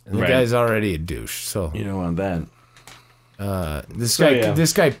 And the guy's already a douche, so you don't want that.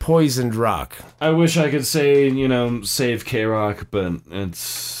 This guy poisoned rock. I wish I could say, you know, save K-Rock, but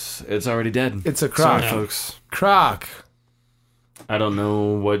it's already dead. It's a crock, folks. Crock. I don't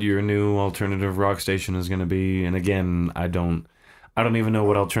know what your new alternative rock station is going to be, and again, I don't even know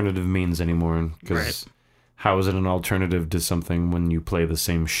what alternative means anymore, because how is it an alternative to something when you play the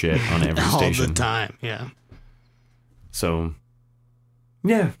same shit on every station all the time? Yeah. So,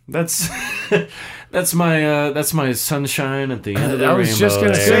 yeah, that's my sunshine at the end of the rainbow. I was just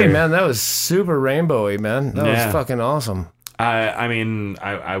gonna say, man, that was super rainbowy, man. That was fucking awesome. I mean,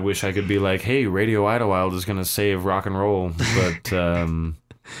 I wish I could be like, hey, Radio Idyllwild is gonna save rock and roll, but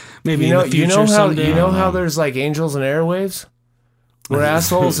maybe in the future someday. You know how there's like angels and airwaves? We're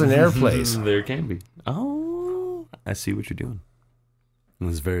assholes in airplanes. There can be. Oh, I see what you're doing. It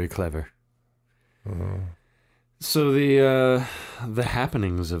was very clever. So the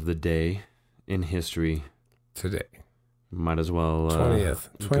happenings of the day in history today. Might as well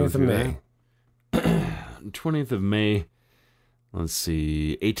 20th of May. 20th of May. Let's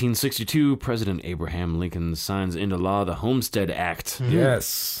see. 1862, President Abraham Lincoln signs into law the Homestead Act.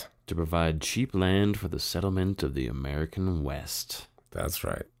 Yes. To provide cheap land for the settlement of the American West. That's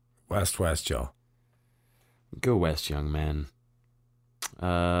right. West, y'all. Go west, young man.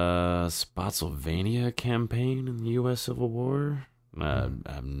 Spotsylvania campaign in the U.S. Civil War? I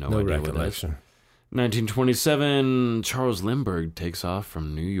have no idea recollection. What that is. 1927, Charles Lindbergh takes off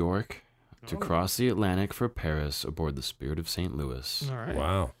from New York to cross the Atlantic for Paris aboard the Spirit of St. Louis. All right.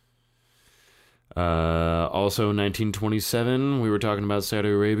 Wow. Also, 1927, we were talking about Saudi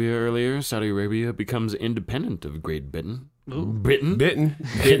Arabia earlier. Saudi Arabia becomes independent of Great Britain. Britain?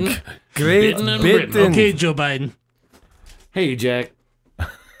 Great Britain. Okay, Joe Biden. Hey, Jack.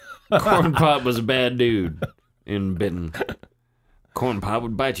 Corn Pop was a bad dude in Britain. Corn Pop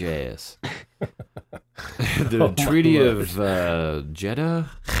would bite your ass. The Treaty of Jeddah?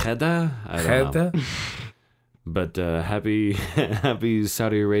 I don't know. But happy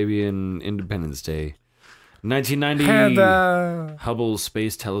Saudi Arabian Independence Day. 1990, Hubble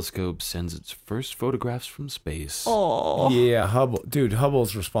Space Telescope sends its first photographs from space. Oh, yeah, Hubble. Dude,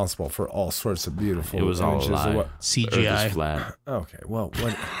 Hubble's responsible for all sorts of beautiful It was all images. a lie. CGI. Earth is flat. Okay, well,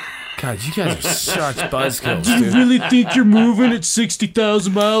 what? God, you guys are such buzzkills, Do you dude. really think you're moving at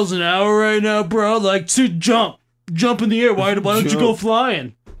 60,000 miles an hour right now, bro? Like, to jump in the air. Why don't you go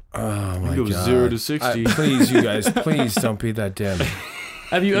flying? Oh, my Go God. 0 to 60. Please, you guys, please don't be that damn.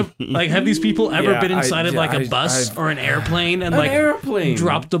 Have these people ever been inside of like a bus or an airplane and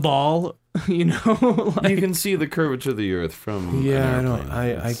dropped the ball? You know, you can see the curvature of the Earth from.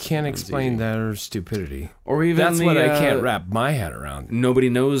 I can't explain their stupidity. Or even that's what I can't wrap my head around. Nobody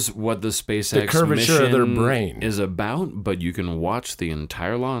knows what the SpaceX curvature mission of their brain is about, but you can watch the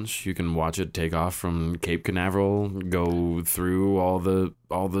entire launch. You can watch it take off from Cape Canaveral, go through all the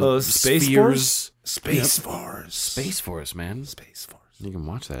Space spheres. Space Force, Space Force, man. Space Force. You can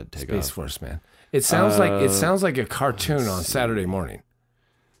watch that take Space off. Force, man. It sounds like a cartoon on Saturday morning.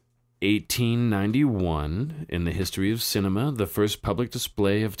 1891, in the history of cinema, the first public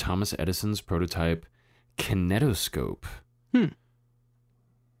display of Thomas Edison's prototype kinetoscope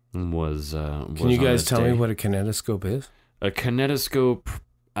was Can you guys tell me what a kinetoscope is? A kinetoscope,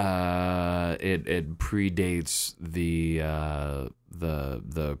 it predates the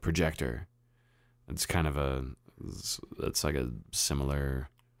projector. It's kind of it's like a similar.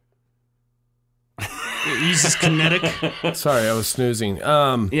 It uses kinetic. Sorry, I was snoozing.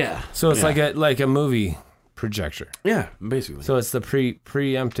 Yeah. So it's like a movie projector. Yeah, basically. So it's the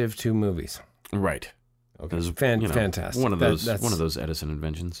preemptive to movies. Right. Okay. Fantastic. One of those Edison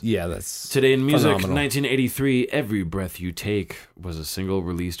inventions. Yeah, that's today in music. phenomenal. 1983. Every Breath You Take was a single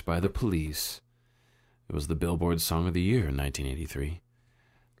released by The Police. It was the Billboard Song of the Year in 1983.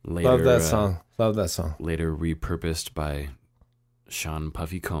 Later, Love that song. Love that song. Later repurposed by Sean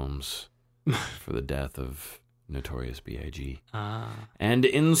Puffy Combs for the death of Notorious B.I.G. And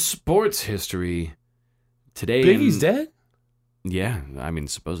in sports history, today... Biggie's dead? Yeah, I mean,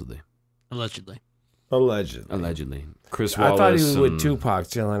 supposedly. Allegedly. Chris Wallace. I thought he was with Tupac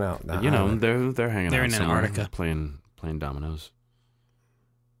chilling out. They're hanging out. They're in somewhere, Antarctica. Playing dominoes.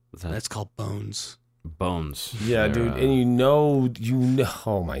 That's called Bones. Bones. Yeah, dude, and you know,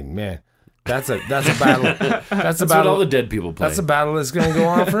 oh my man, that's a battle. That's a battle. What all the dead people play. That's a battle that's going to go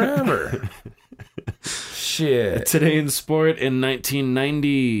on forever. Shit. Today in sport, in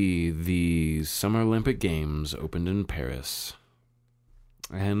 1990, the Summer Olympic Games opened in Paris.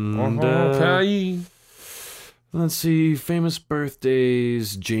 And let's see, famous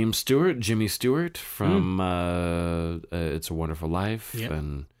birthdays: James Stewart, Jimmy Stewart from It's a Wonderful Life,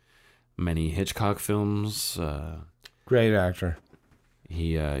 and many Hitchcock films. Great actor.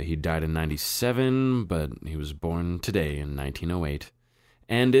 He died in 1997, but he was born today in 1908.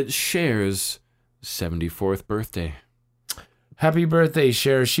 And it Cher's 74th birthday. Happy birthday,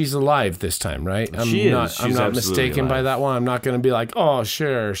 Cher. She's alive this time, right? She's I'm not mistaken by that one. I'm not going to be like, oh,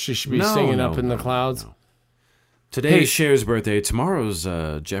 Cher, she should be singing up in the clouds. No. Today's Cher's birthday. Tomorrow's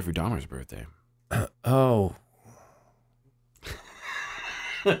Jeffrey Dahmer's birthday. Oh.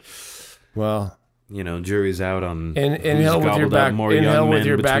 Well, you know, jury's out on. Inhale with your back. Inhale with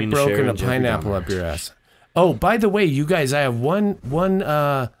your back broken. A pineapple up your ass. Oh, by the way, you guys, I have one.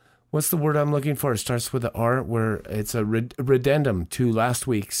 What's the word I'm looking for? It starts with an R, where it's a reddendum to last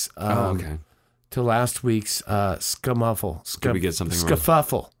week's. Okay. To last week's scuffle. Did we get something wrong?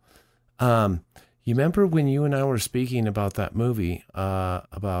 Scuffle. You remember when you and I were speaking about that movie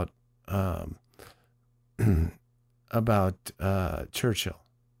about Churchill?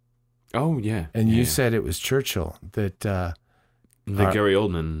 Oh yeah. And you said it was Churchill that Gary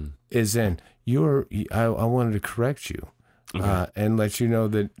Oldman is in. I wanted to correct you. Okay. And let you know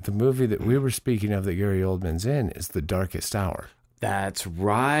that the movie that we were speaking of that Gary Oldman's in is The Darkest Hour. That's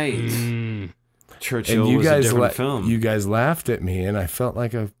right. Churchill and was a different film. You guys laughed at me, and I felt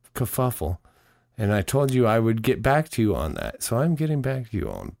like a kerfuffle. And I told you I would get back to you on that. So I'm getting back to you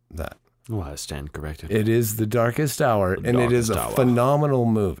on that. Well, I stand corrected. It is The Darkest Hour, and it is a phenomenal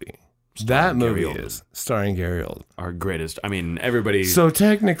movie. That movie is starring Gary Oldman. Our greatest. I mean, everybody. So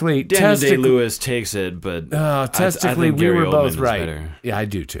technically, Daniel Day-Lewis takes it, but testically, I think we were Gary both Oldman right. is better. Yeah, I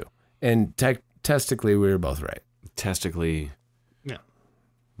do too. And testically, we were both right. Testically, yeah,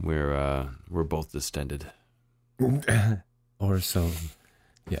 we're both distended. Or so.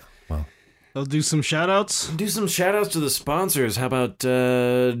 Yeah. Well. I'll do some shout-outs. Do some shout-outs to the sponsors. How about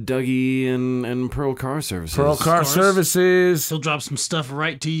Dougie and Pearl Car Services? Pearl Car Services. He'll drop some stuff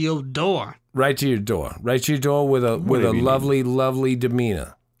right to your door. Right to your door. Right to your door with a lovely, lovely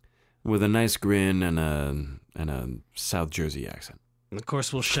demeanor. With a nice grin and a South Jersey accent. And of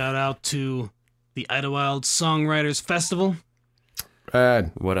course, we'll shout out to the Idyllwild Songwriters Festival.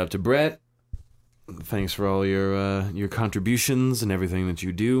 What up to Brett? Thanks for all your contributions and everything that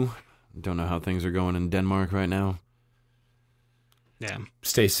you do. Don't know how things are going in Denmark right now. Yeah.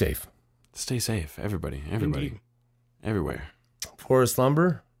 Stay safe. Stay safe, everybody. Indeed. Everywhere. Forest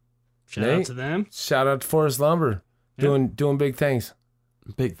Lumber. Shout out to them. Shout out to Forest Lumber. Yep. Doing big things.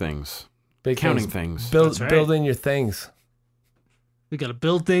 Big things. Big Counting things. Building your things. You got to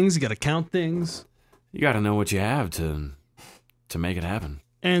build things. You got to count things. You got to know what you have to make it happen.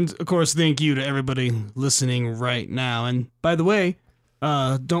 And, of course, thank you to everybody listening right now. And, by the way,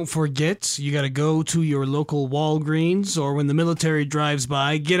 don't forget, you got to go to your local Walgreens, or when the military drives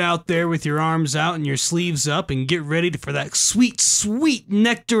by, get out there with your arms out and your sleeves up and get ready for that sweet, sweet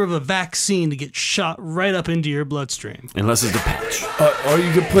nectar of a vaccine to get shot right up into your bloodstream. Unless it's a patch. Or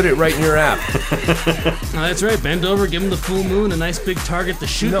you could put it right in your app. That's right. Bend over, give them the full moon, a nice big target to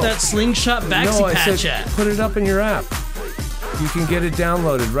shoot that slingshot vaccine patch at. Put it up in your app. You can get it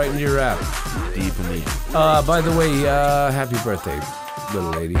downloaded right into your app. Deep in the app. By the way, happy birthday,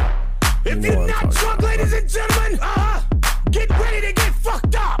 little lady. If you're not drunk, ladies and gentlemen, get ready to get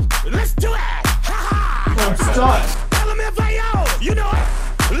fucked up. Let's do it. Don't start. LMFAO, you know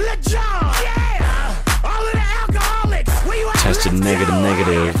it. Let John. Yeah. All of the alcoholics. Where you at? Tested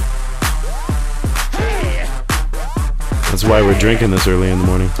negative. That's why we're drinking this early in the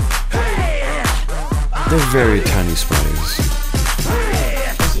morning. They're very tiny splatters.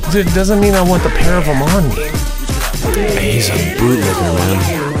 Dude, doesn't mean I want the pair of them on me. He's a bootlegger, man.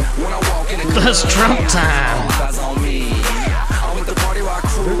 That's Trump time.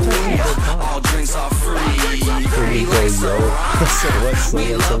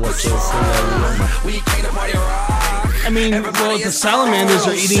 I mean, well, the salamanders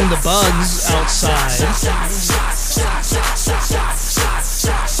are eating the bugs outside.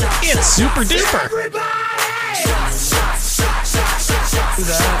 It's super duper.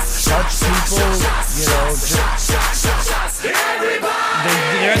 Touch people, you know.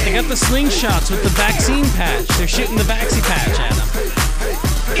 They got the slingshots with the vaccine patch. They're shooting the vaccine patch at them.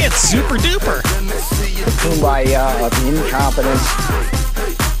 It's super duper. Kumbaya of Incompetence.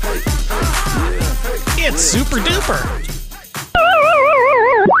 It's super duper.